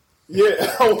 Yeah,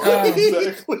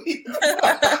 exactly.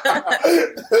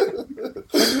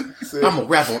 I'm gonna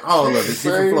rap on all of it,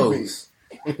 different flows.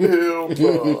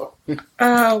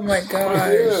 Oh my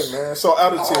god! Yeah, man. So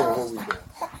out of 10, what we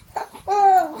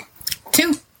doing?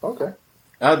 2. Okay.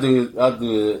 I'll do it.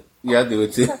 Yeah, I'll do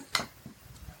it too.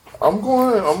 I'm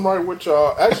right with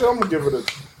y'all. Actually, I'm gonna give it a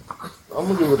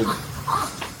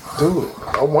do it.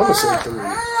 I want to say 3,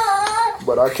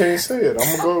 but I can't say it.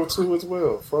 I'm gonna go with 2 as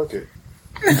well. Fuck it.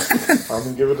 I'm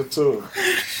gonna give it a 2.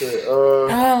 Shit, oh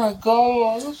my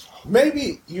gosh.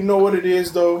 Maybe you know what it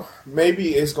is though.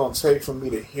 Maybe it's gonna take for me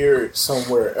to hear it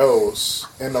somewhere else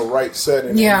in the right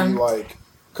setting. Yeah. And be like,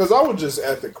 because I was just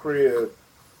at the crib.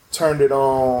 Turned it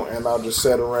on and I just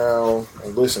sat around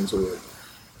and listened to it.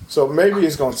 So maybe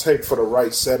it's gonna take for the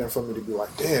right setting for me to be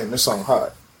like, damn, this song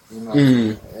hot. You know?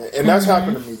 And that's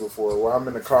happened to me before where I'm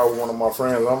in the car with one of my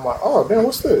friends, I'm like, oh damn,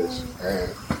 what's this?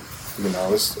 And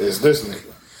it's this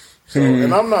nigga. So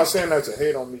and I'm not saying that to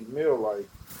hate on Meek Mill, like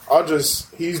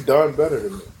he's done better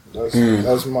than me.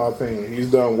 That's my opinion. He's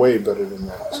done way better than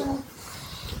that.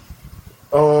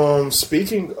 So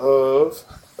speaking of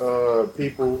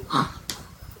people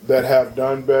that have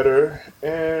done better,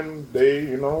 and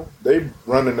they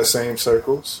run in the same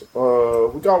circles.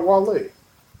 We got Wale.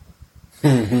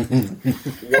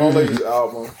 Wale's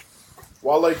album.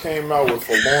 Wale came out with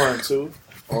Forlorn too.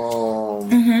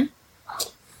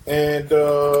 And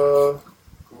look,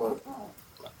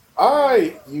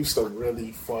 I used to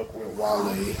really fuck with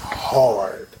Wale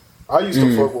hard. I used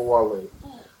to fuck with Wale.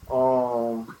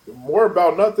 More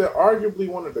About Nothing, arguably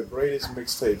one of the greatest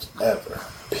mixtapes ever.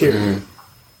 Period.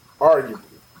 Arguably.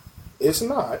 It's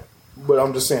not, but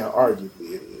I'm just saying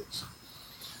arguably it is.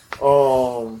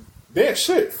 Then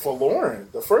shit, Forlorn,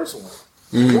 the first one.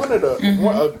 One of the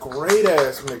a great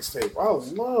ass mixtape. I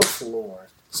love Forlorn.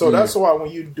 So that's why when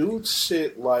you do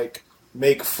shit like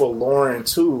make Forlorn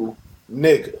 2,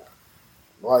 nigga.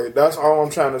 Like that's all I'm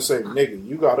trying to say, nigga,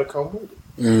 you gotta come with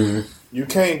it. You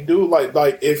can't do like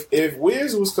if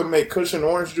Wiz was to make Cushion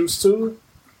Orange Juice 2,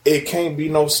 it can't be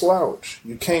no slouch.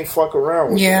 You can't fuck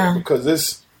around with it because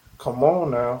this come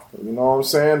on now. You know what I'm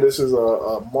saying? This is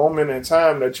a moment in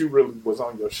time that you really was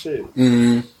on your shit.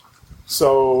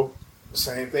 So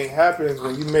same thing happens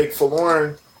when you make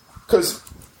Forlorn. Because,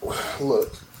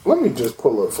 look, let me just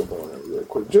pull up Forlorn real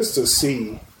quick just to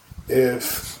see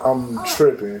if I'm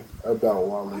tripping about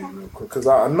Wale real quick. Because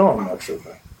I know I'm not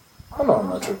tripping.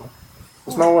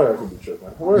 There's no way I could be tripping.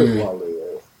 Where is Wale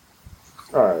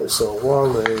at? Alright, so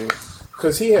Wale.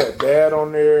 Because he had Bad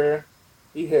on there.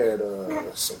 He had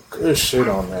some good shit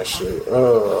on that shit.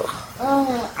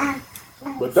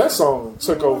 But that song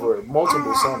took over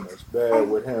multiple summers. Bad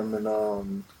with him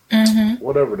and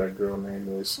whatever that girl name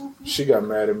is. She got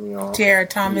mad at me on Tara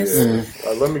Thomas.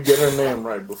 Yeah. Let me get her name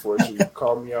right before she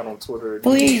called me out on Twitter again.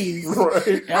 Please.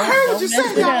 Right. I heard what you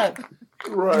said.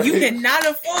 Right. You cannot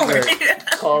afford.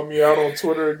 Call me out on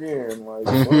Twitter again.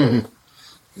 Like,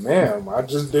 ma'am, I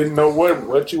just didn't know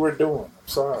what you were doing. I'm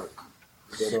sorry.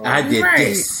 But, I did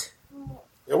this.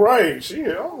 Right.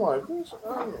 Shit. I'm like, bitch.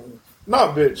 I mean,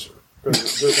 not bitch.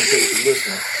 Because just in case you're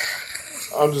listening.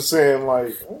 I'm just saying,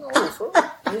 like,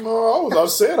 I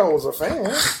said I was a fan.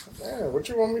 Man, what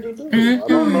you want me to do? I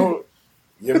don't know.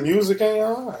 Your music ain't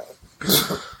hot.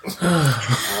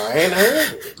 I ain't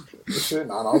heard it.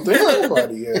 Shit, I don't think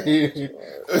nobody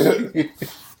has.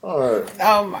 All right.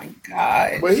 Oh my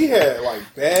god. But he had like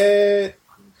Bad,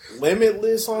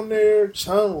 Limitless on there,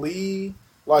 Chun-Li.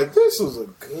 Like this is a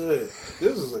good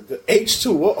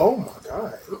H2O. Oh my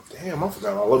god. Damn, I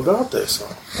forgot all about that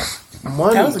song.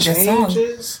 Money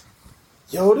Changes. Song.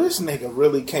 Yo, this nigga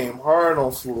really came hard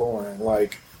on Forlorn.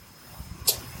 Like,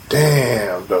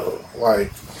 damn though.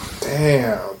 Like,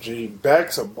 damn, G.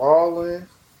 Back to Ballin'.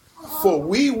 For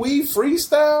Wee Wee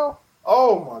Freestyle?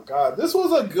 Oh my god. This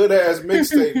was a good ass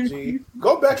mixtape, G.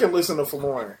 Go back and listen to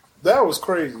Forlorn. That was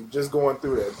crazy just going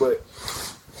through that. But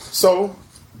so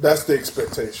that's the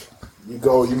expectation.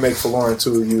 You make Forlorn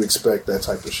 2, you expect that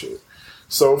type of shit.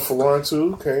 So Forlorn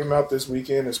 2 came out this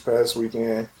past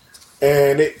weekend.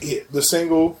 And the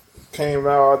single came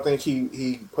out, I think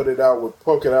he put it out with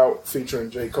Poke It Out featuring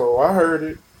J. Cole. I heard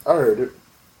it. I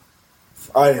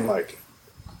didn't like it.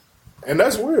 And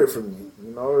that's weird for me.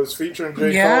 You know, it's featuring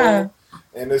J. Cole.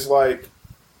 And it's like,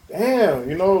 damn,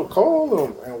 you know, Cole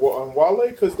and Wale,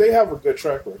 because they have a good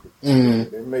track record.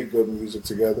 They make good music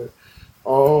together.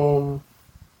 I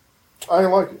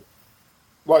didn't like it.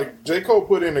 Like, J. Cole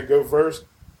put in a good verse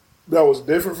that was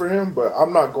different for him, but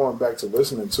I'm not going back to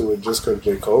listening to it just because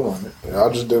J. Cole on it. I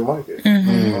just didn't like it.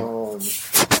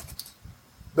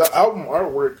 The album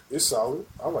artwork is solid.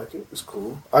 I like it. It's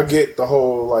cool. I get the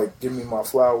whole, like, give me my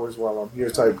flowers while I'm here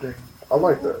type thing. I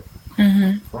like that.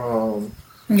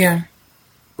 Yeah.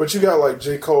 But you got, like,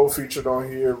 J. Cole featured on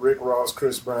here, Rick Ross,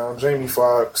 Chris Brown, Jamie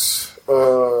Foxx,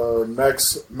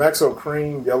 Maxo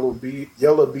Cream, Yellow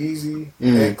Beezy,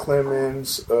 Ant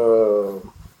Clemens,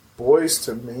 Boys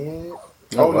to Men.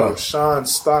 Sean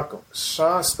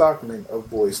Stockman of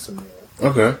Boys to Men.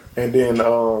 Okay. And then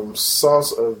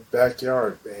Sauce of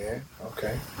Backyard Band.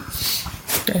 Okay.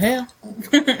 The hell?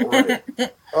 Right.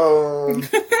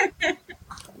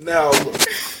 Now, look.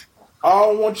 I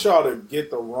don't want y'all to get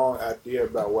the wrong idea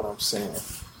about what I'm saying.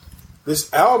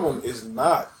 This album is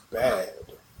not bad.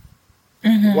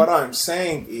 What I'm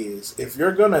saying is, if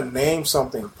you're going to name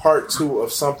something part 2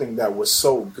 of something that was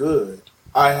so good,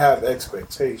 I have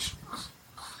expectations.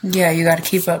 Yeah, you got to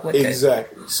keep up with it.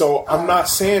 Exactly. So I'm not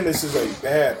saying this is a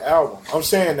bad album. I'm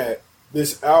saying that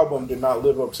this album did not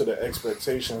live up to the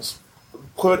expectations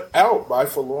put out by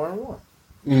Forlorn 1.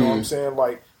 You know what I'm saying?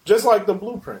 Like, just like the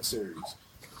Blueprint series.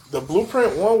 The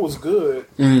Blueprint 1 was good,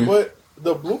 but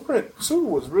the Blueprint 2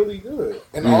 was really good.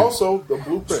 And also, the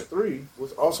Blueprint 3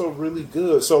 was also really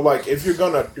good. So, like, if you're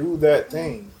going to do that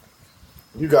thing,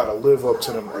 you got to live up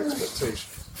to them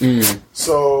expectations.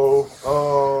 So,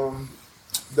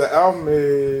 the album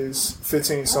is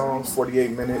 15 songs,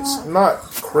 48 minutes. Not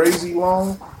crazy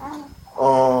long.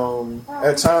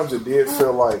 At times, it did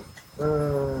feel like,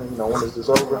 when is this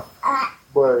over?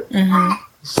 But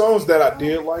songs that I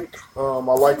did like, I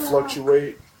like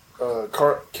Fluctuate,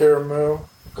 Caramel,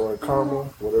 or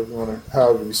Caramel, whatever you want to,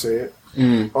 however you say it.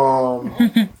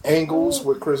 Angles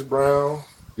with Chris Brown.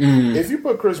 If you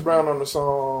put Chris Brown on the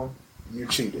song, you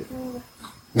cheated.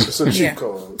 It's a cheat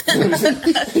code.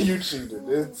 You cheated.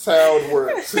 It's how it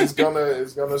works. It's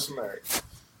gonna smack.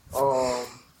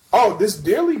 This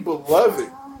Dearly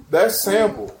Beloved, that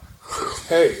sample.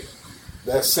 Hey,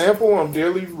 that sample on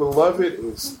Dearly Beloved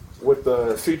is with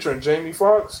featuring Jamie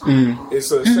Foxx. Mm.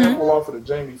 It's a sample off of the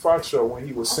Jamie Foxx show when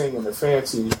he was singing the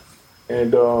Fancy,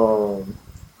 and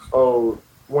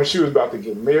when she was about to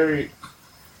get married,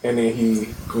 and then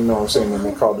he, you know what I'm saying, and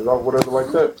they called it off, whatever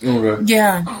like that. Okay.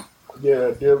 Yeah.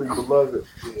 Yeah, Dearly Beloved.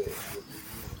 Yeah.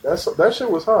 That shit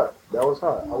was hot. That was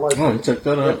hot. I like it. Check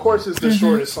that out. Of course, it's the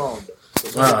shortest song,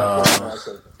 though.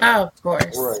 Of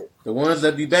course. Right. The ones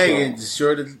that be banging, the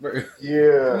shortest.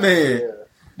 Yeah. Man. Yeah.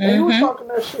 And he was talking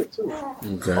that shit, too.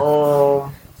 Okay.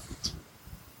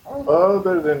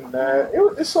 Other than that,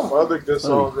 it's some other good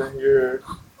songs in here.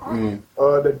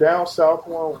 The Down South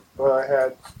one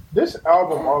had... This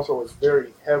album also is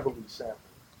very heavily sampled.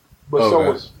 But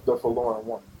so was the Forlorn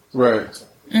One. Right.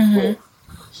 But,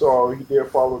 so he did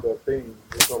follow that theme.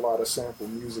 There's a lot of sample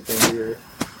music in here.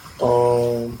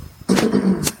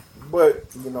 But,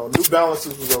 you know, New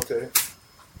Balances was okay.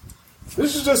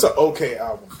 This is just an okay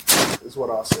album, is what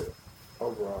I'll say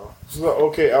overall. This is an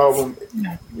okay album.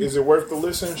 Is it worth the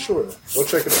listen? Sure. Go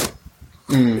check it out.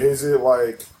 Is it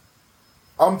like,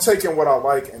 I'm taking what I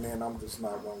like and then I'm just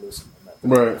not going to listen to that.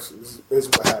 Right. Is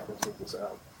what happens with this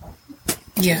album.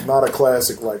 Yeah. It's not a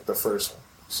classic like the first one.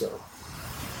 So,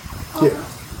 yeah.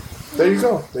 There you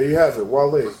go. There you have it.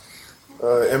 Wale.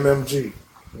 MMG.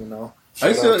 You know. Are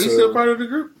you still part of the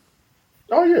group?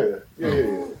 Oh, yeah.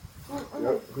 Yeah.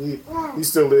 Yep. He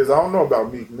still is. I don't know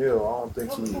about Meek Mill. I don't think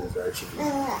he is, actually.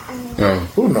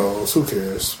 Who knows? Who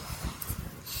cares?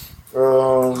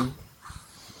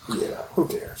 Yeah, who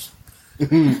cares?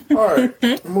 All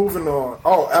right, moving on.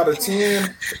 Oh, out of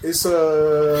 10, it's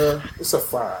a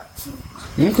 5.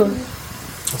 Okay.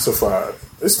 It's a 5.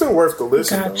 It's still worth the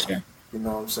listen, Gotcha. though. You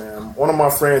know what I'm saying? One of my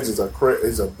friends is a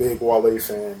big Wale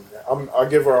fan. I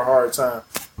give her a hard time.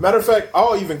 Matter of fact,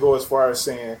 I'll even go as far as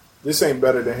saying this ain't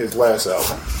better than his last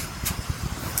album.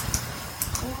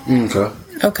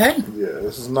 Okay. Yeah,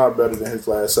 this is not better than his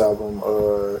last album.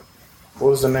 What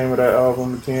was the name of that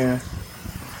album again?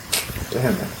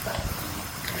 Damn it.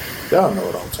 Y'all know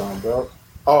what I'm talking about.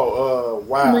 Oh,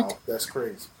 Wow. That's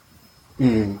crazy.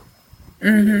 Mm-hmm.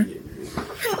 Yeah.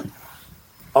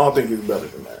 I don't think it's better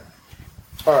than that.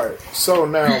 All right, so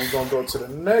now we're going to go to the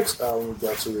next album we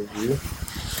got to review.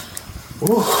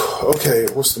 Ooh, okay,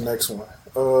 what's the next one?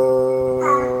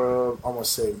 I'm going to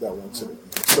save that one to the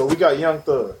end. So we got Young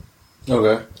Thug.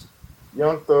 Okay.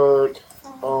 Young Thug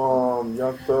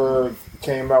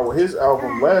came out with his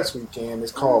album last weekend.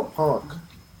 It's called Punk.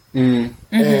 And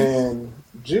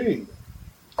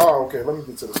okay, let me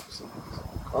get to the specifics.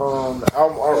 The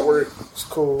album artwork is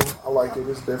cool. I like it.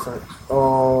 It's different.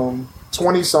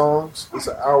 20 songs. It's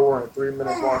an hour and 3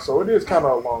 minutes long, so it is kind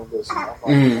of a long listen. I'm not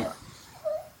gonna lie.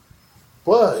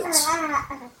 But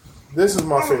this is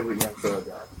my favorite Young Thug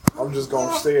album. I'm just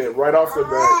gonna say it right off the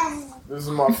bat. This is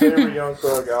my favorite Young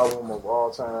Thug album of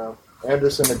all time.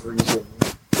 Anderson agrees with me.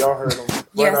 Y'all heard him.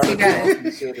 Yes, he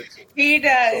does. He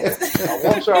does. So I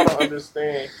want y'all to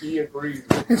understand he agrees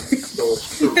with me. So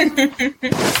it's true.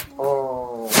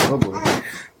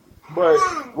 But,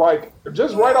 like,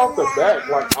 just right off the bat,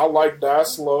 like, I like Die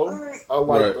Slow. I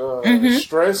like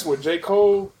Stress with J.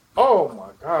 Cole. Oh, my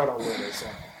God, I love that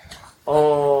song.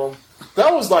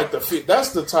 That was like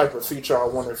that's the type of feature I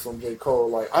wanted from J. Cole.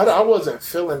 Like, I wasn't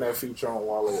feeling that feature on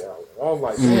Wale album. I was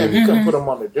like, damn, you couldn't put him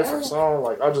on a different song.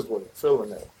 Like, I just wasn't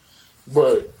feeling that.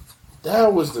 But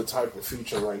that was the type of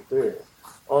feature right there.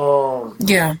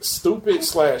 Stupid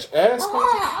 / Asking.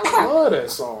 I love that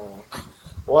song.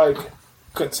 Like,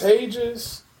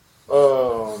 Contagious,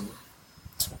 Live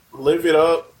It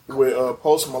Up with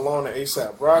Post Malone and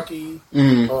A$AP Rocky,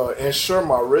 Insure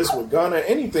My Wrist with Gunna,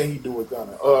 anything he do with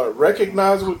Gunna,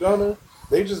 Recognize with Gunna,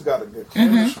 they just got a good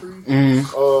chemistry.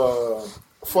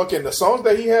 Fucking the songs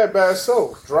that he had by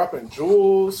himself, Dropping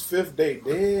Jewels, Fifth Day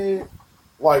Dead.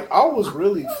 Like, I was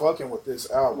really fucking with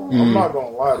this album. I'm not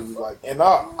gonna lie to you. Like, and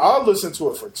I listened to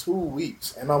it for 2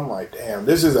 weeks, and I'm like, damn,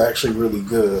 this is actually really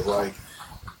good. Like,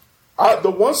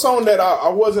 the one song that I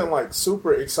wasn't like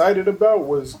super excited about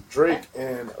was Drake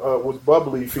and was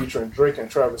Bubbly featuring Drake and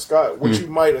Travis Scott, which you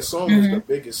might assume is the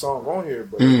biggest song on here,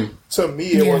 but to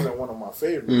me it wasn't one of my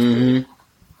favorites.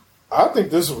 I think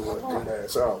this was a good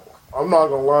ass album. I'm not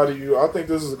gonna lie to you. I think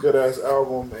this is a good ass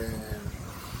album, and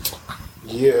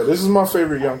yeah, this is my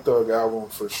favorite Young Thug album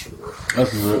for sure.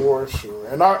 For sure.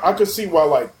 And I could see why,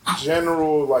 like,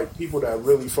 general, like, people that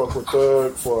really fuck with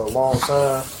Thug for a long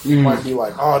time might be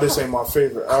like, oh, this ain't my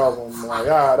favorite album. I'm like,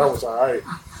 that was alright.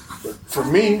 But for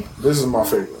me, this is my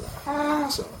favorite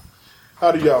one. So,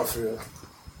 how do y'all feel?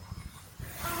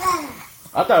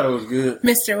 I thought it was good.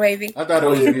 Mr. Wavy. I thought it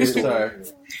was good. Sorry.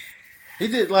 He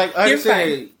did, like I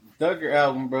said, fine. Duggar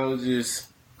album, bro, just...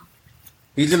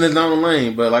 He's in his own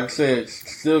lane, but like I said,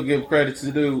 still give credit to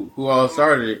the dude who all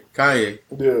started it, Kanye.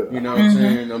 Yeah. You know what I'm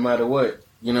saying? No matter what.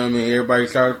 You know what I mean? Everybody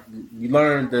you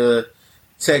learn the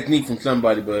technique from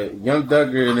somebody, but Young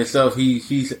Duggar in itself, he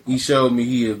showed me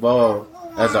he evolved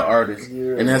as an artist.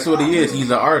 Yeah. And that's what he is. He's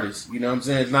an artist. You know what I'm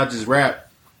saying? It's not just rap,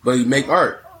 but he make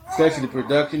art. Especially the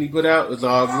production he put out, it's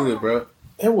all good, bro.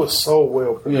 It was so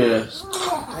well produced.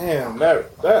 Yeah. Damn, that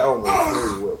album was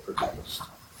very well produced.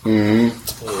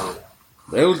 Mm-hmm. Yeah.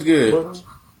 It was good.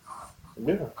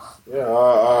 Yeah,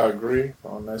 I agree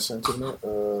on that sentiment.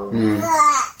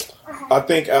 I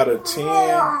think out of 10,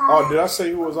 did I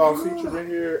say who was all featured in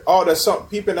here? Oh, that's something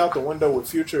Peeping Out the Window with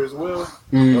Future as well.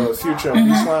 Future and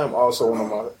B-Slime, also one of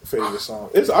my favorite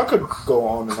songs. I could go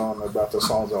on and on about the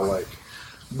songs I like.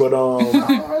 But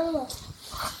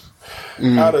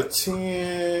out of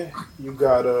 10, you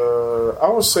got I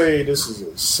would say this is a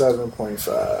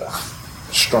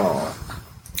 7.5. Strong.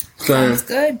 Sounds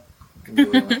good.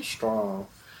 Yeah, strong.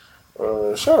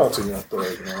 Shout out to Young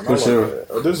Thug, man. For sure.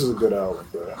 This is a good album,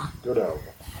 bro. Good album.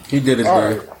 He did his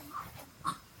thing. Right.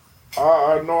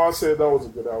 I know I said that was a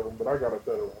good album, but I got a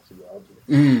better one for y'all.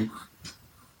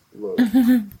 Look,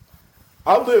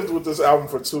 I lived with this album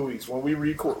for 2 weeks. When we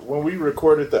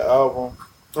recorded the album,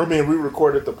 we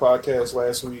recorded the podcast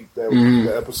last week.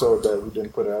 The episode that we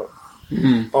didn't put out.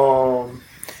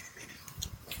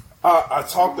 I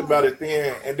talked about it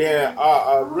then, and then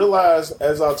I realized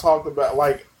as I talked about,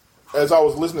 like, as I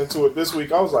was listening to it this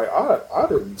week, I was like, I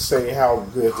didn't say how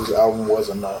good this album was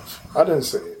enough. I didn't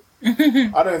say it.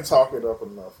 I didn't talk it up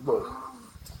enough. Look,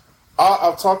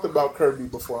 I've talked about Kirby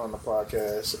before on the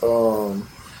podcast.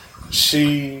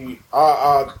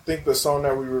 I think the song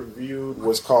that we reviewed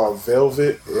was called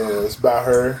Velvet. It's by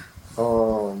her.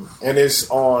 And it's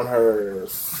on her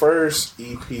first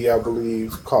EP, I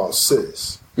believe, called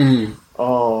Sis.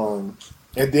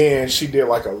 And then she did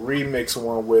like a remix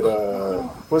one with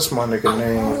what's my nigga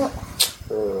name?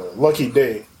 Lucky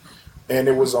Day. And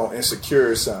it was on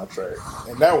Insecure soundtrack.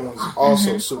 And that one's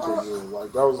also super good.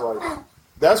 Like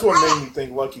that's what made me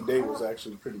think Lucky Day was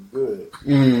actually pretty good.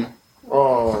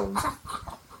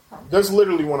 That's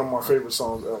literally one of my favorite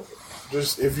songs ever.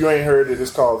 Just if you ain't heard it,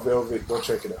 it's called Velvet, go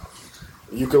check it out.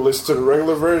 You can listen to the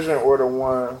regular version or the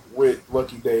one with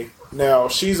Lucky Day. Now,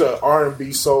 she's a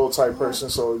R&B soul type person,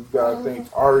 so you gotta think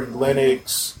Ari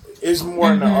Lennox is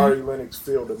more in the Ari Lennox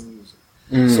field of music.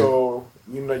 So,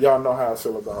 y'all know how I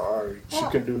feel about Ari. She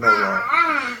can do no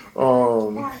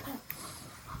wrong.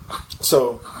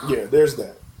 So, yeah, there's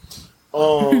that.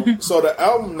 So the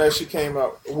album that she came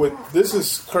out with, this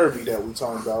is Kirby that we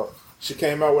talking about. She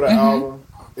came out with an album.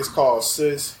 It's called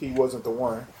Sis, He Wasn't the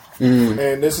One.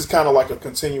 And this is kind of like a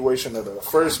continuation of the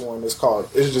first one. It's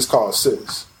just called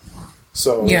Sis.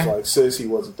 So it's like Sis, He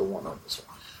Wasn't the One on this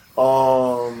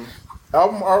one.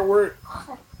 Album artwork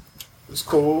is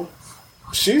cool.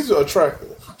 She's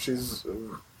attractive. She's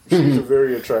a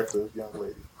very attractive young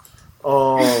lady.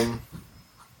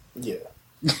 Yeah.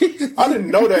 I didn't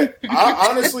know that. I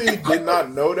honestly did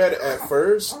not know that at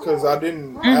first because I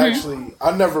didn't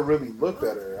I never really looked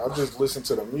at her. I just listened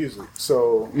to the music.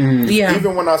 So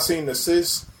even when I seen the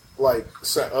Sis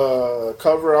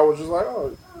cover, I was just like,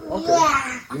 oh, okay.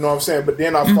 You know what I'm saying? But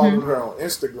then I followed her on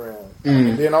Instagram.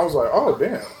 And then I was like, oh,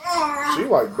 damn. She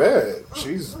like bad.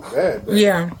 She's bad.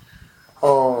 Yeah.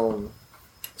 So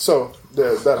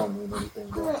that don't mean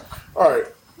anything. But, all right.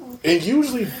 And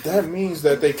usually that means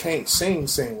that they can't sing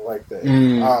like that,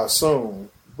 I assume.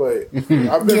 But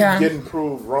I've been getting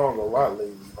proved wrong a lot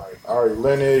lately. Like Ari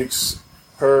Lennox,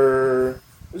 her.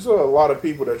 There's a lot of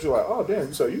people that you're like, oh,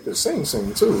 damn, so you can sing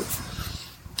too.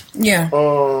 Yeah.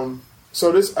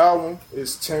 So this album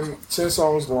is 10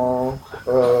 songs long.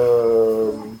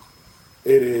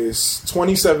 It is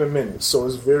 27 minutes, so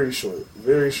it's very short.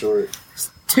 Very short.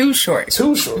 Too short.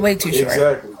 Too short. Way too short.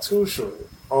 Exactly. Too short.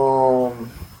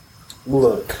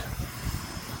 Look,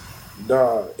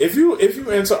 dog. If you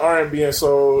into R&B and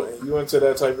soul and you into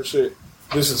that type of shit,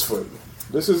 this is for you.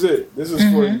 This is it. This is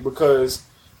for you because,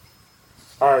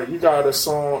 all right, you got a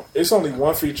song. It's only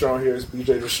one feature on here. It's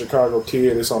BJ the Chicago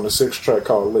Kid. It's on the 6th track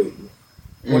called Lady.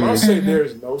 When I say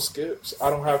there's no skips,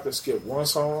 I don't have to skip one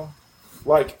song.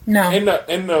 Like no. In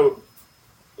the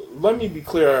let me be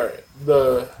clear.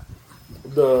 The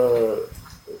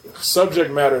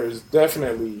subject matter is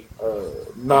definitely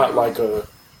not like a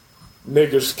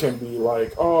niggas can be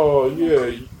like, oh yeah,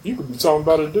 you could be talking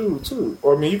about a dude too,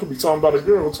 or I mean, you could be talking about a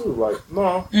girl too. Like,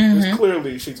 no, it's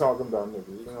clearly she talking about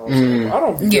niggas. You know what I'm saying? I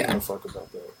don't be giving a fuck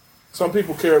about that. Some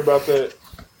people care about that.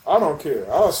 I don't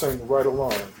care. I'll sing right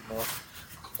along. You know,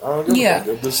 I don't give a fuck.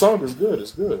 If the song is good,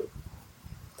 it's good.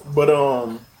 But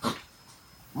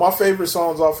my favorite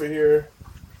songs off of here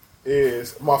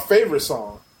is my favorite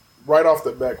song right off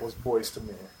the bat was Boyz II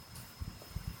Men.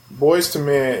 Boyz II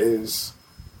Men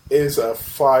is a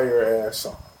fire ass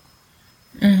song.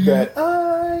 That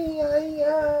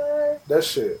that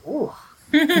shit. Woo.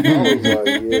 I was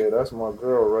like, yeah, that's my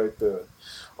girl right there.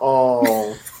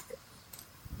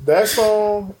 That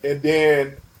song, and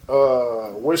then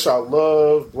Wish I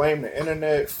Love, Blame the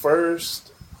Internet,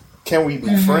 First, Can We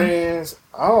Be Friends?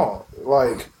 I don't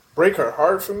like Break Her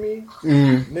Heart for Me.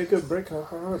 Nigga, break her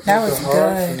heart. That was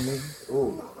good. For me.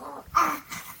 Ooh.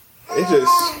 It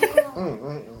just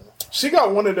she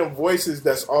got one of them voices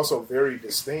that's also very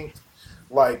distinct.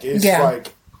 Like it's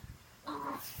like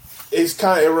it's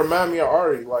kind of, it reminds me of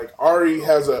Ari. Like Ari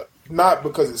has a, not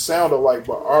because it sounded like,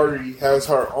 but Ari has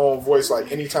her own voice.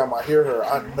 Like anytime I hear her,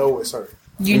 I know it's her.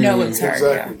 You know it's her.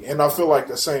 Exactly. And I feel like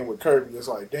the same with Kirby. It's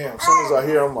like, damn, as soon as I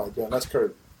hear her, I'm like, damn, that's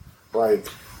Kirby. Like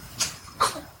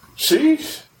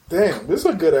damn, this is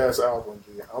a good ass album,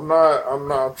 G. I'm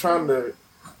not trying to,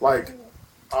 like,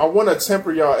 I want to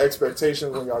temper y'all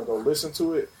expectations when y'all go listen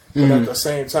to it. But at the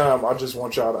same time, I just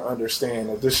want y'all to understand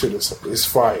that this shit is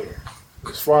fire.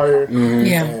 It's fire.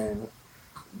 And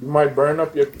you might burn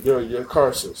up your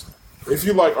car system. If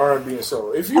you like R&B and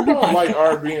soul. If you don't like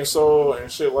R&B and soul and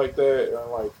shit like that,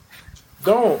 like,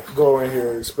 don't go in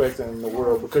here expecting the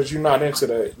world, because you're not into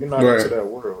that. You're not into that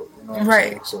world. You know what I'm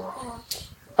saying? So,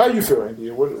 how you feel,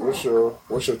 India? What's your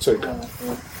take on it?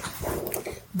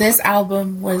 This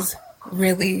album was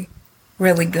really,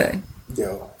 really good.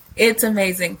 Yeah. It's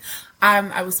amazing.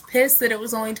 I was pissed that it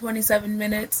was only 27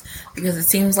 minutes, because it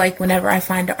seems like whenever I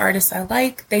find an artist I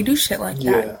like, they do shit like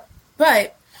that.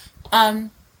 But I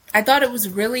thought it was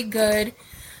really good.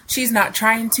 She's not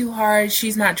trying too hard.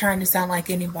 She's not trying to sound like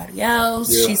anybody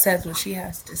else. She says what she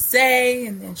has to say,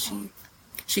 and then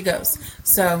she goes.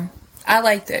 So I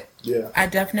liked it. Yeah, I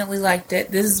definitely liked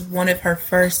it. This is one of her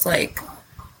first like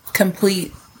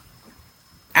complete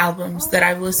albums that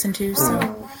I've listened to.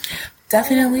 So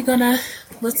definitely gonna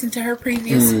listen to her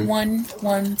previous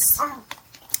ones.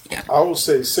 Yeah, I would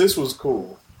say Sis was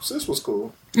cool.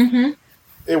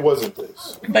 It wasn't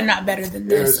this, but not better than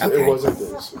this. It wasn't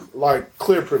this. Like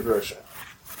clear progression,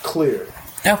 clear.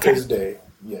 Okay. This day,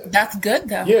 yeah. That's good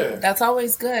though. Yeah, that's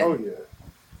always good. Oh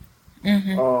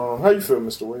yeah. How you feel,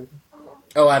 Mr. Wade?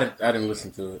 Oh, I didn't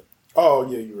listen to it.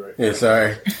 Oh yeah, you're right. Yeah,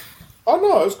 sorry. Oh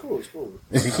no, it's cool. It's cool.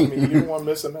 I mean, you don't want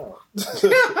missing out.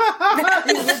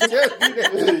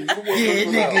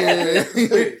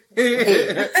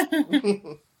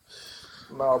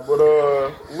 Nah, but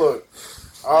look,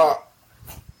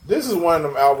 this is one of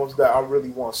them albums that I really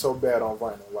want so bad on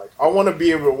vinyl. Like, I want to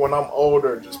be able to, when I'm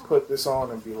older, just put this on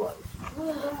and be like,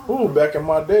 ooh, back in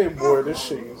my day, boy, this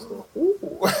shit used to, ooh.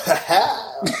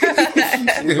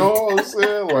 You know what I'm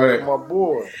saying? Like, my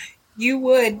boy. You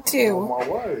would, too. My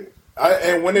wife.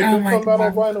 And when it do come out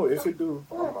on vinyl, if it do,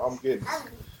 I'm getting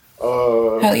it.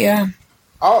 Hell yeah.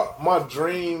 My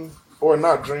dream, or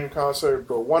not dream concert,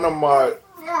 but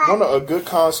a good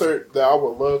concert that I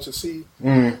would love to see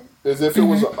is if it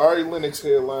was an Ari Lennox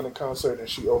headlining concert and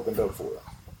she opened up for it.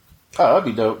 Oh, that'd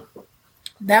be dope.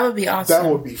 That would be awesome.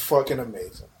 That would be fucking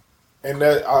amazing. And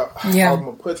that I'm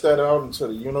gonna put that out into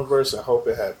the universe and hope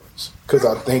it happens, because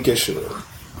I think it should.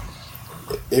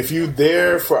 If you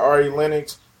there for Ari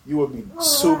Lennox, you would be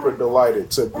super delighted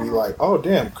to be like, oh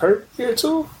damn, Kurt here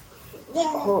too?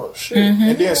 Oh shit.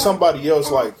 And then somebody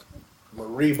else like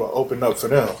Mariba opened up for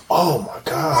them. Oh my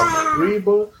god,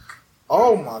 Mariba.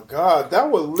 Oh my god.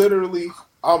 That would literally,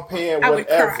 I'm paying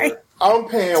whatever. I'm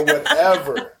paying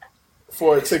whatever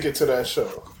for a ticket to that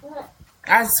show.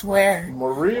 I swear.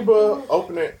 Mariba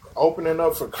opening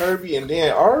up for Kirby, and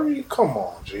then Ari, come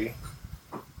on, G.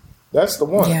 That's the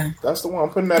one. Yeah. That's the one. I'm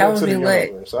putting that into the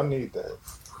universe. I need that.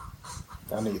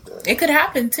 It could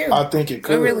happen too. I think it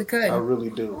could. It really could. I really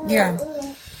do. Yeah.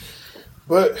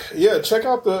 But yeah, check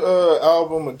out the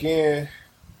album again.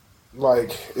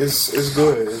 Like, it's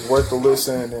good. It's worth the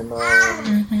listen. And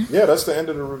yeah, that's the end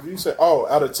of the review. Oh,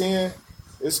 out of 10,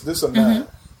 this a 9.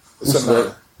 It's a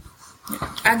 9.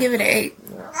 I'll give it an 8.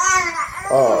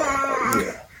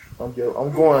 Yeah. I'm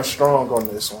going strong on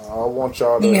this one. I want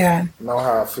y'all to know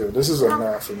how I feel. This is a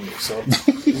 9 for me. So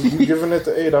you giving it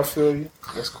the 8, I feel you.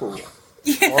 That's cool.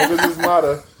 As long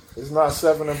as it's not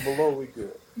 7 and below, we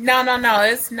good. No,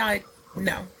 it's not.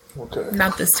 No. Okay.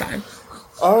 Not this time.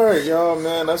 All right, y'all,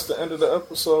 man. That's the end of the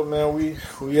episode, man. We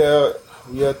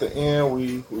at the end.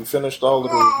 We finished all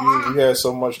of the reviews. We had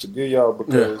so much to give y'all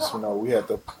because we had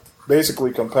to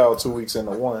basically compile 2 weeks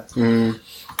into one.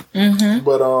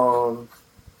 But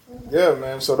yeah,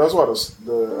 man. So that's why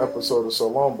the episode is so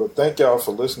long. But thank y'all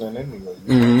for listening anyway.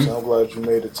 So I'm glad you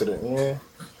made it to the end.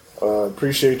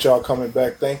 Appreciate y'all coming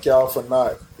back. Thank y'all for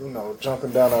not,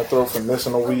 jumping down our throat for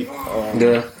missing a week.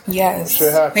 Yes.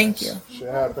 Shit happens. Thank you. Shit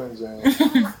happens,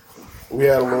 and we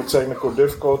had a little technical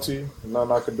difficulty.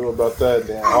 Nothing I could do about that.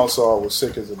 Then also I was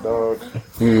sick as a dog.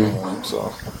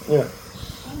 So yeah.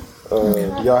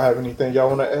 Do y'all have anything y'all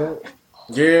want to add?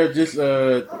 Yeah, just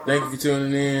thank you for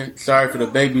tuning in. Sorry for the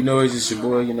baby noise. It's your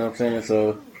boy. You know what I'm saying?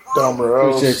 So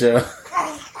appreciate y'all.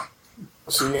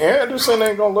 See, Anderson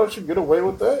ain't gonna let you get away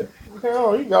with that.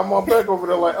 Hell, he got my back over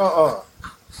there like,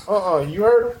 you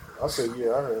heard him? I said,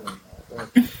 yeah, I heard him.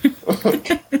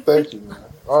 Thank you, man.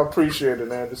 I appreciate it,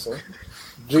 Anderson.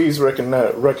 G's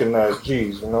recognize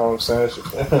G's, you know what I'm saying?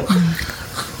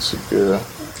 She good.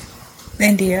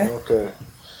 India. Okay.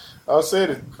 I said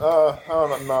it. I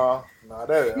don't know. Nah,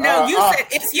 that. No, you said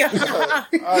it's your. Yeah,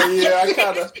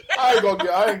 I ain't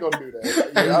gonna do that.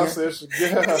 Yeah, I said she.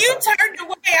 Yeah. You turned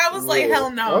away. I was like, hell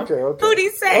no. Okay. Who'd he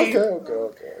say?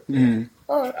 Okay.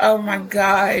 All right. Oh my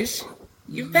gosh,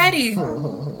 you petty,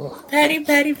 petty.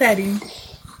 Hey,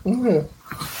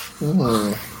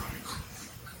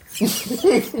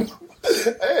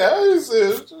 I ain't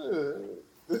said shit.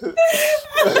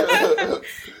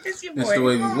 It's your boy. Mr.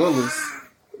 Wavy Willis.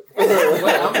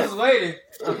 I'm just waiting.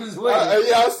 I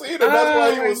seen it. That's why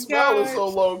he was smiling so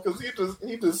long, because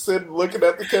he just sitting looking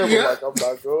at the camera like, I'm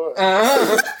not going.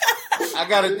 I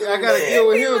gotta deal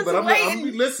with him, but I'm gonna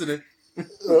be listening.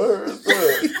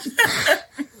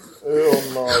 Hell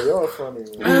no, y'all funny,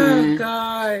 man. Oh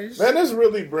gosh, man, this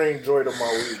really brings joy to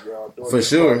my week, y'all. Doing for this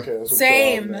sure.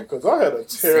 Same. Because I had a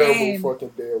terrible fucking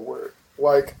day at work,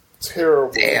 like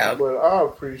terrible. Damn. But I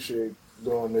appreciate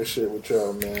doing this shit with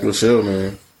y'all, man. For sure,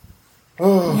 man.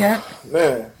 Yeah,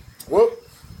 man. Well,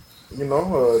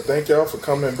 thank y'all for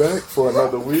coming back for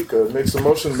another week of Mixed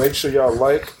Emotion. Make sure y'all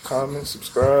like, comment,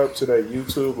 subscribe to that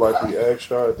YouTube like we asked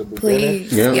y'all at the beginning.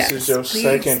 Please. Yeah. This is your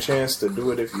second chance to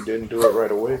do it if you didn't do it right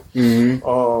away.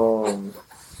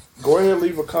 Go ahead,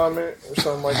 leave a comment or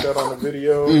something like that on the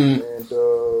video. And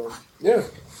yeah.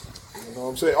 You know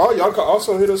what I'm saying? Oh, y'all can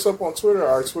also hit us up on Twitter.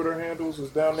 Our Twitter handles is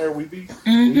down there. We be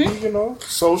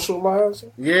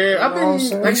socializing. Yeah, I've been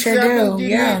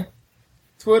yeah.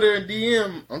 Twitter and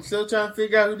DM. I'm still trying to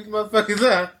figure out who these motherfuckers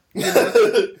are.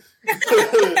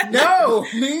 No,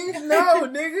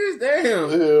 niggas, damn.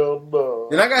 Hell no.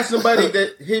 And I got somebody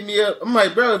that hit me up. I'm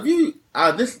like, bro, if you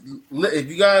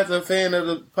guys are a fan of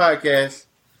the podcast,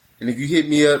 and if you hit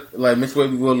me up like Miss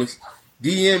Wavy Willis,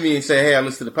 DM me and say, hey, I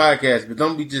listen to the podcast, but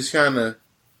don't be just trying to,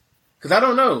 because I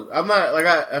don't know. I'm not,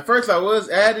 at first I was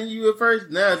adding you at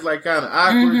first, now it's like kind of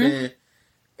awkward and,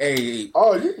 hey.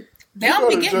 Oh, you don't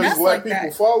be getting us like people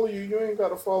that. Follow you. You ain't got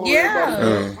to follow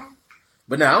everybody.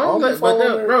 But now,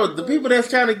 bro, the people that's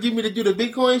trying to get me to do the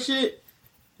Bitcoin shit,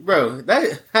 bro,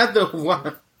 that had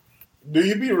to. Do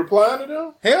you be replying to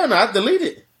them? Hell no, I delete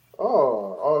it.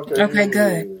 Oh, okay. Okay,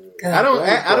 good. I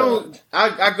don't.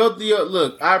 I go through your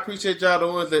look. I appreciate y'all the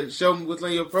ones that show me what's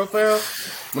on your profile.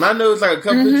 When I know it's like a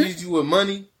couple of G's you with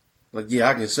money, like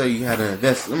I can show you how to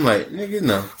invest. I'm like, nigga,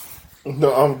 no.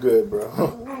 No, I'm good, bro.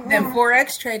 Them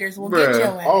Forex traders will get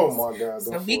your ass. Oh my god!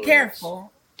 So be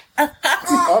careful.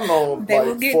 I know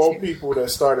like 4 people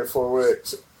that started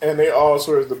Forex, and they all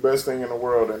swear it's the best thing in the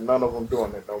world, and none of them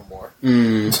doing it no more.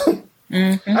 I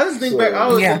just think back. I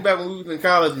always think back when we was in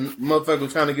college, and motherfuckers were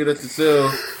trying to get us to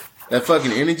sell that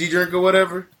fucking energy drink or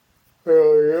whatever.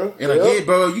 Hell yeah! And yeah,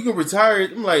 bro, you can retire.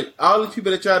 I'm like, all these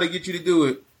people that try to get you to do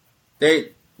it,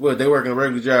 they working a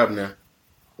regular job now.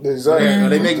 Exactly.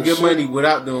 They making good money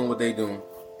without doing what they doing.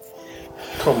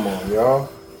 Come on, y'all.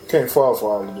 Can't fall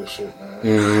for all of this shit,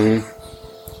 man.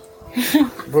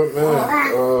 But man,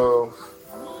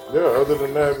 other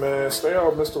than that, man, stay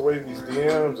out Mr. Wavy's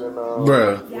DMs and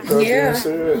bro. With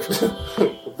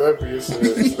that being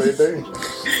said, stay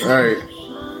dangerous. All right.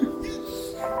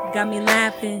 Got me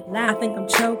laughing. I think I'm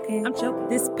choking.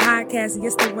 This podcast,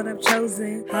 yes, the one I've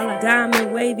chosen.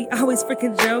 Diamond Wavy, always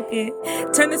freaking joking.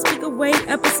 Turn the speaker way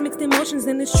up, it's mixed emotions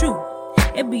and it's true.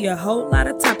 It be a whole lot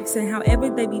of topics and however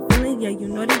they be feeling, yeah, you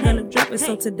know they're gonna drop it.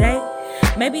 So today,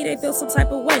 maybe they feel some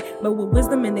type of way, but with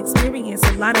wisdom and experience,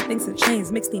 a lot of things have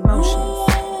changed. Mixed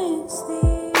emotions.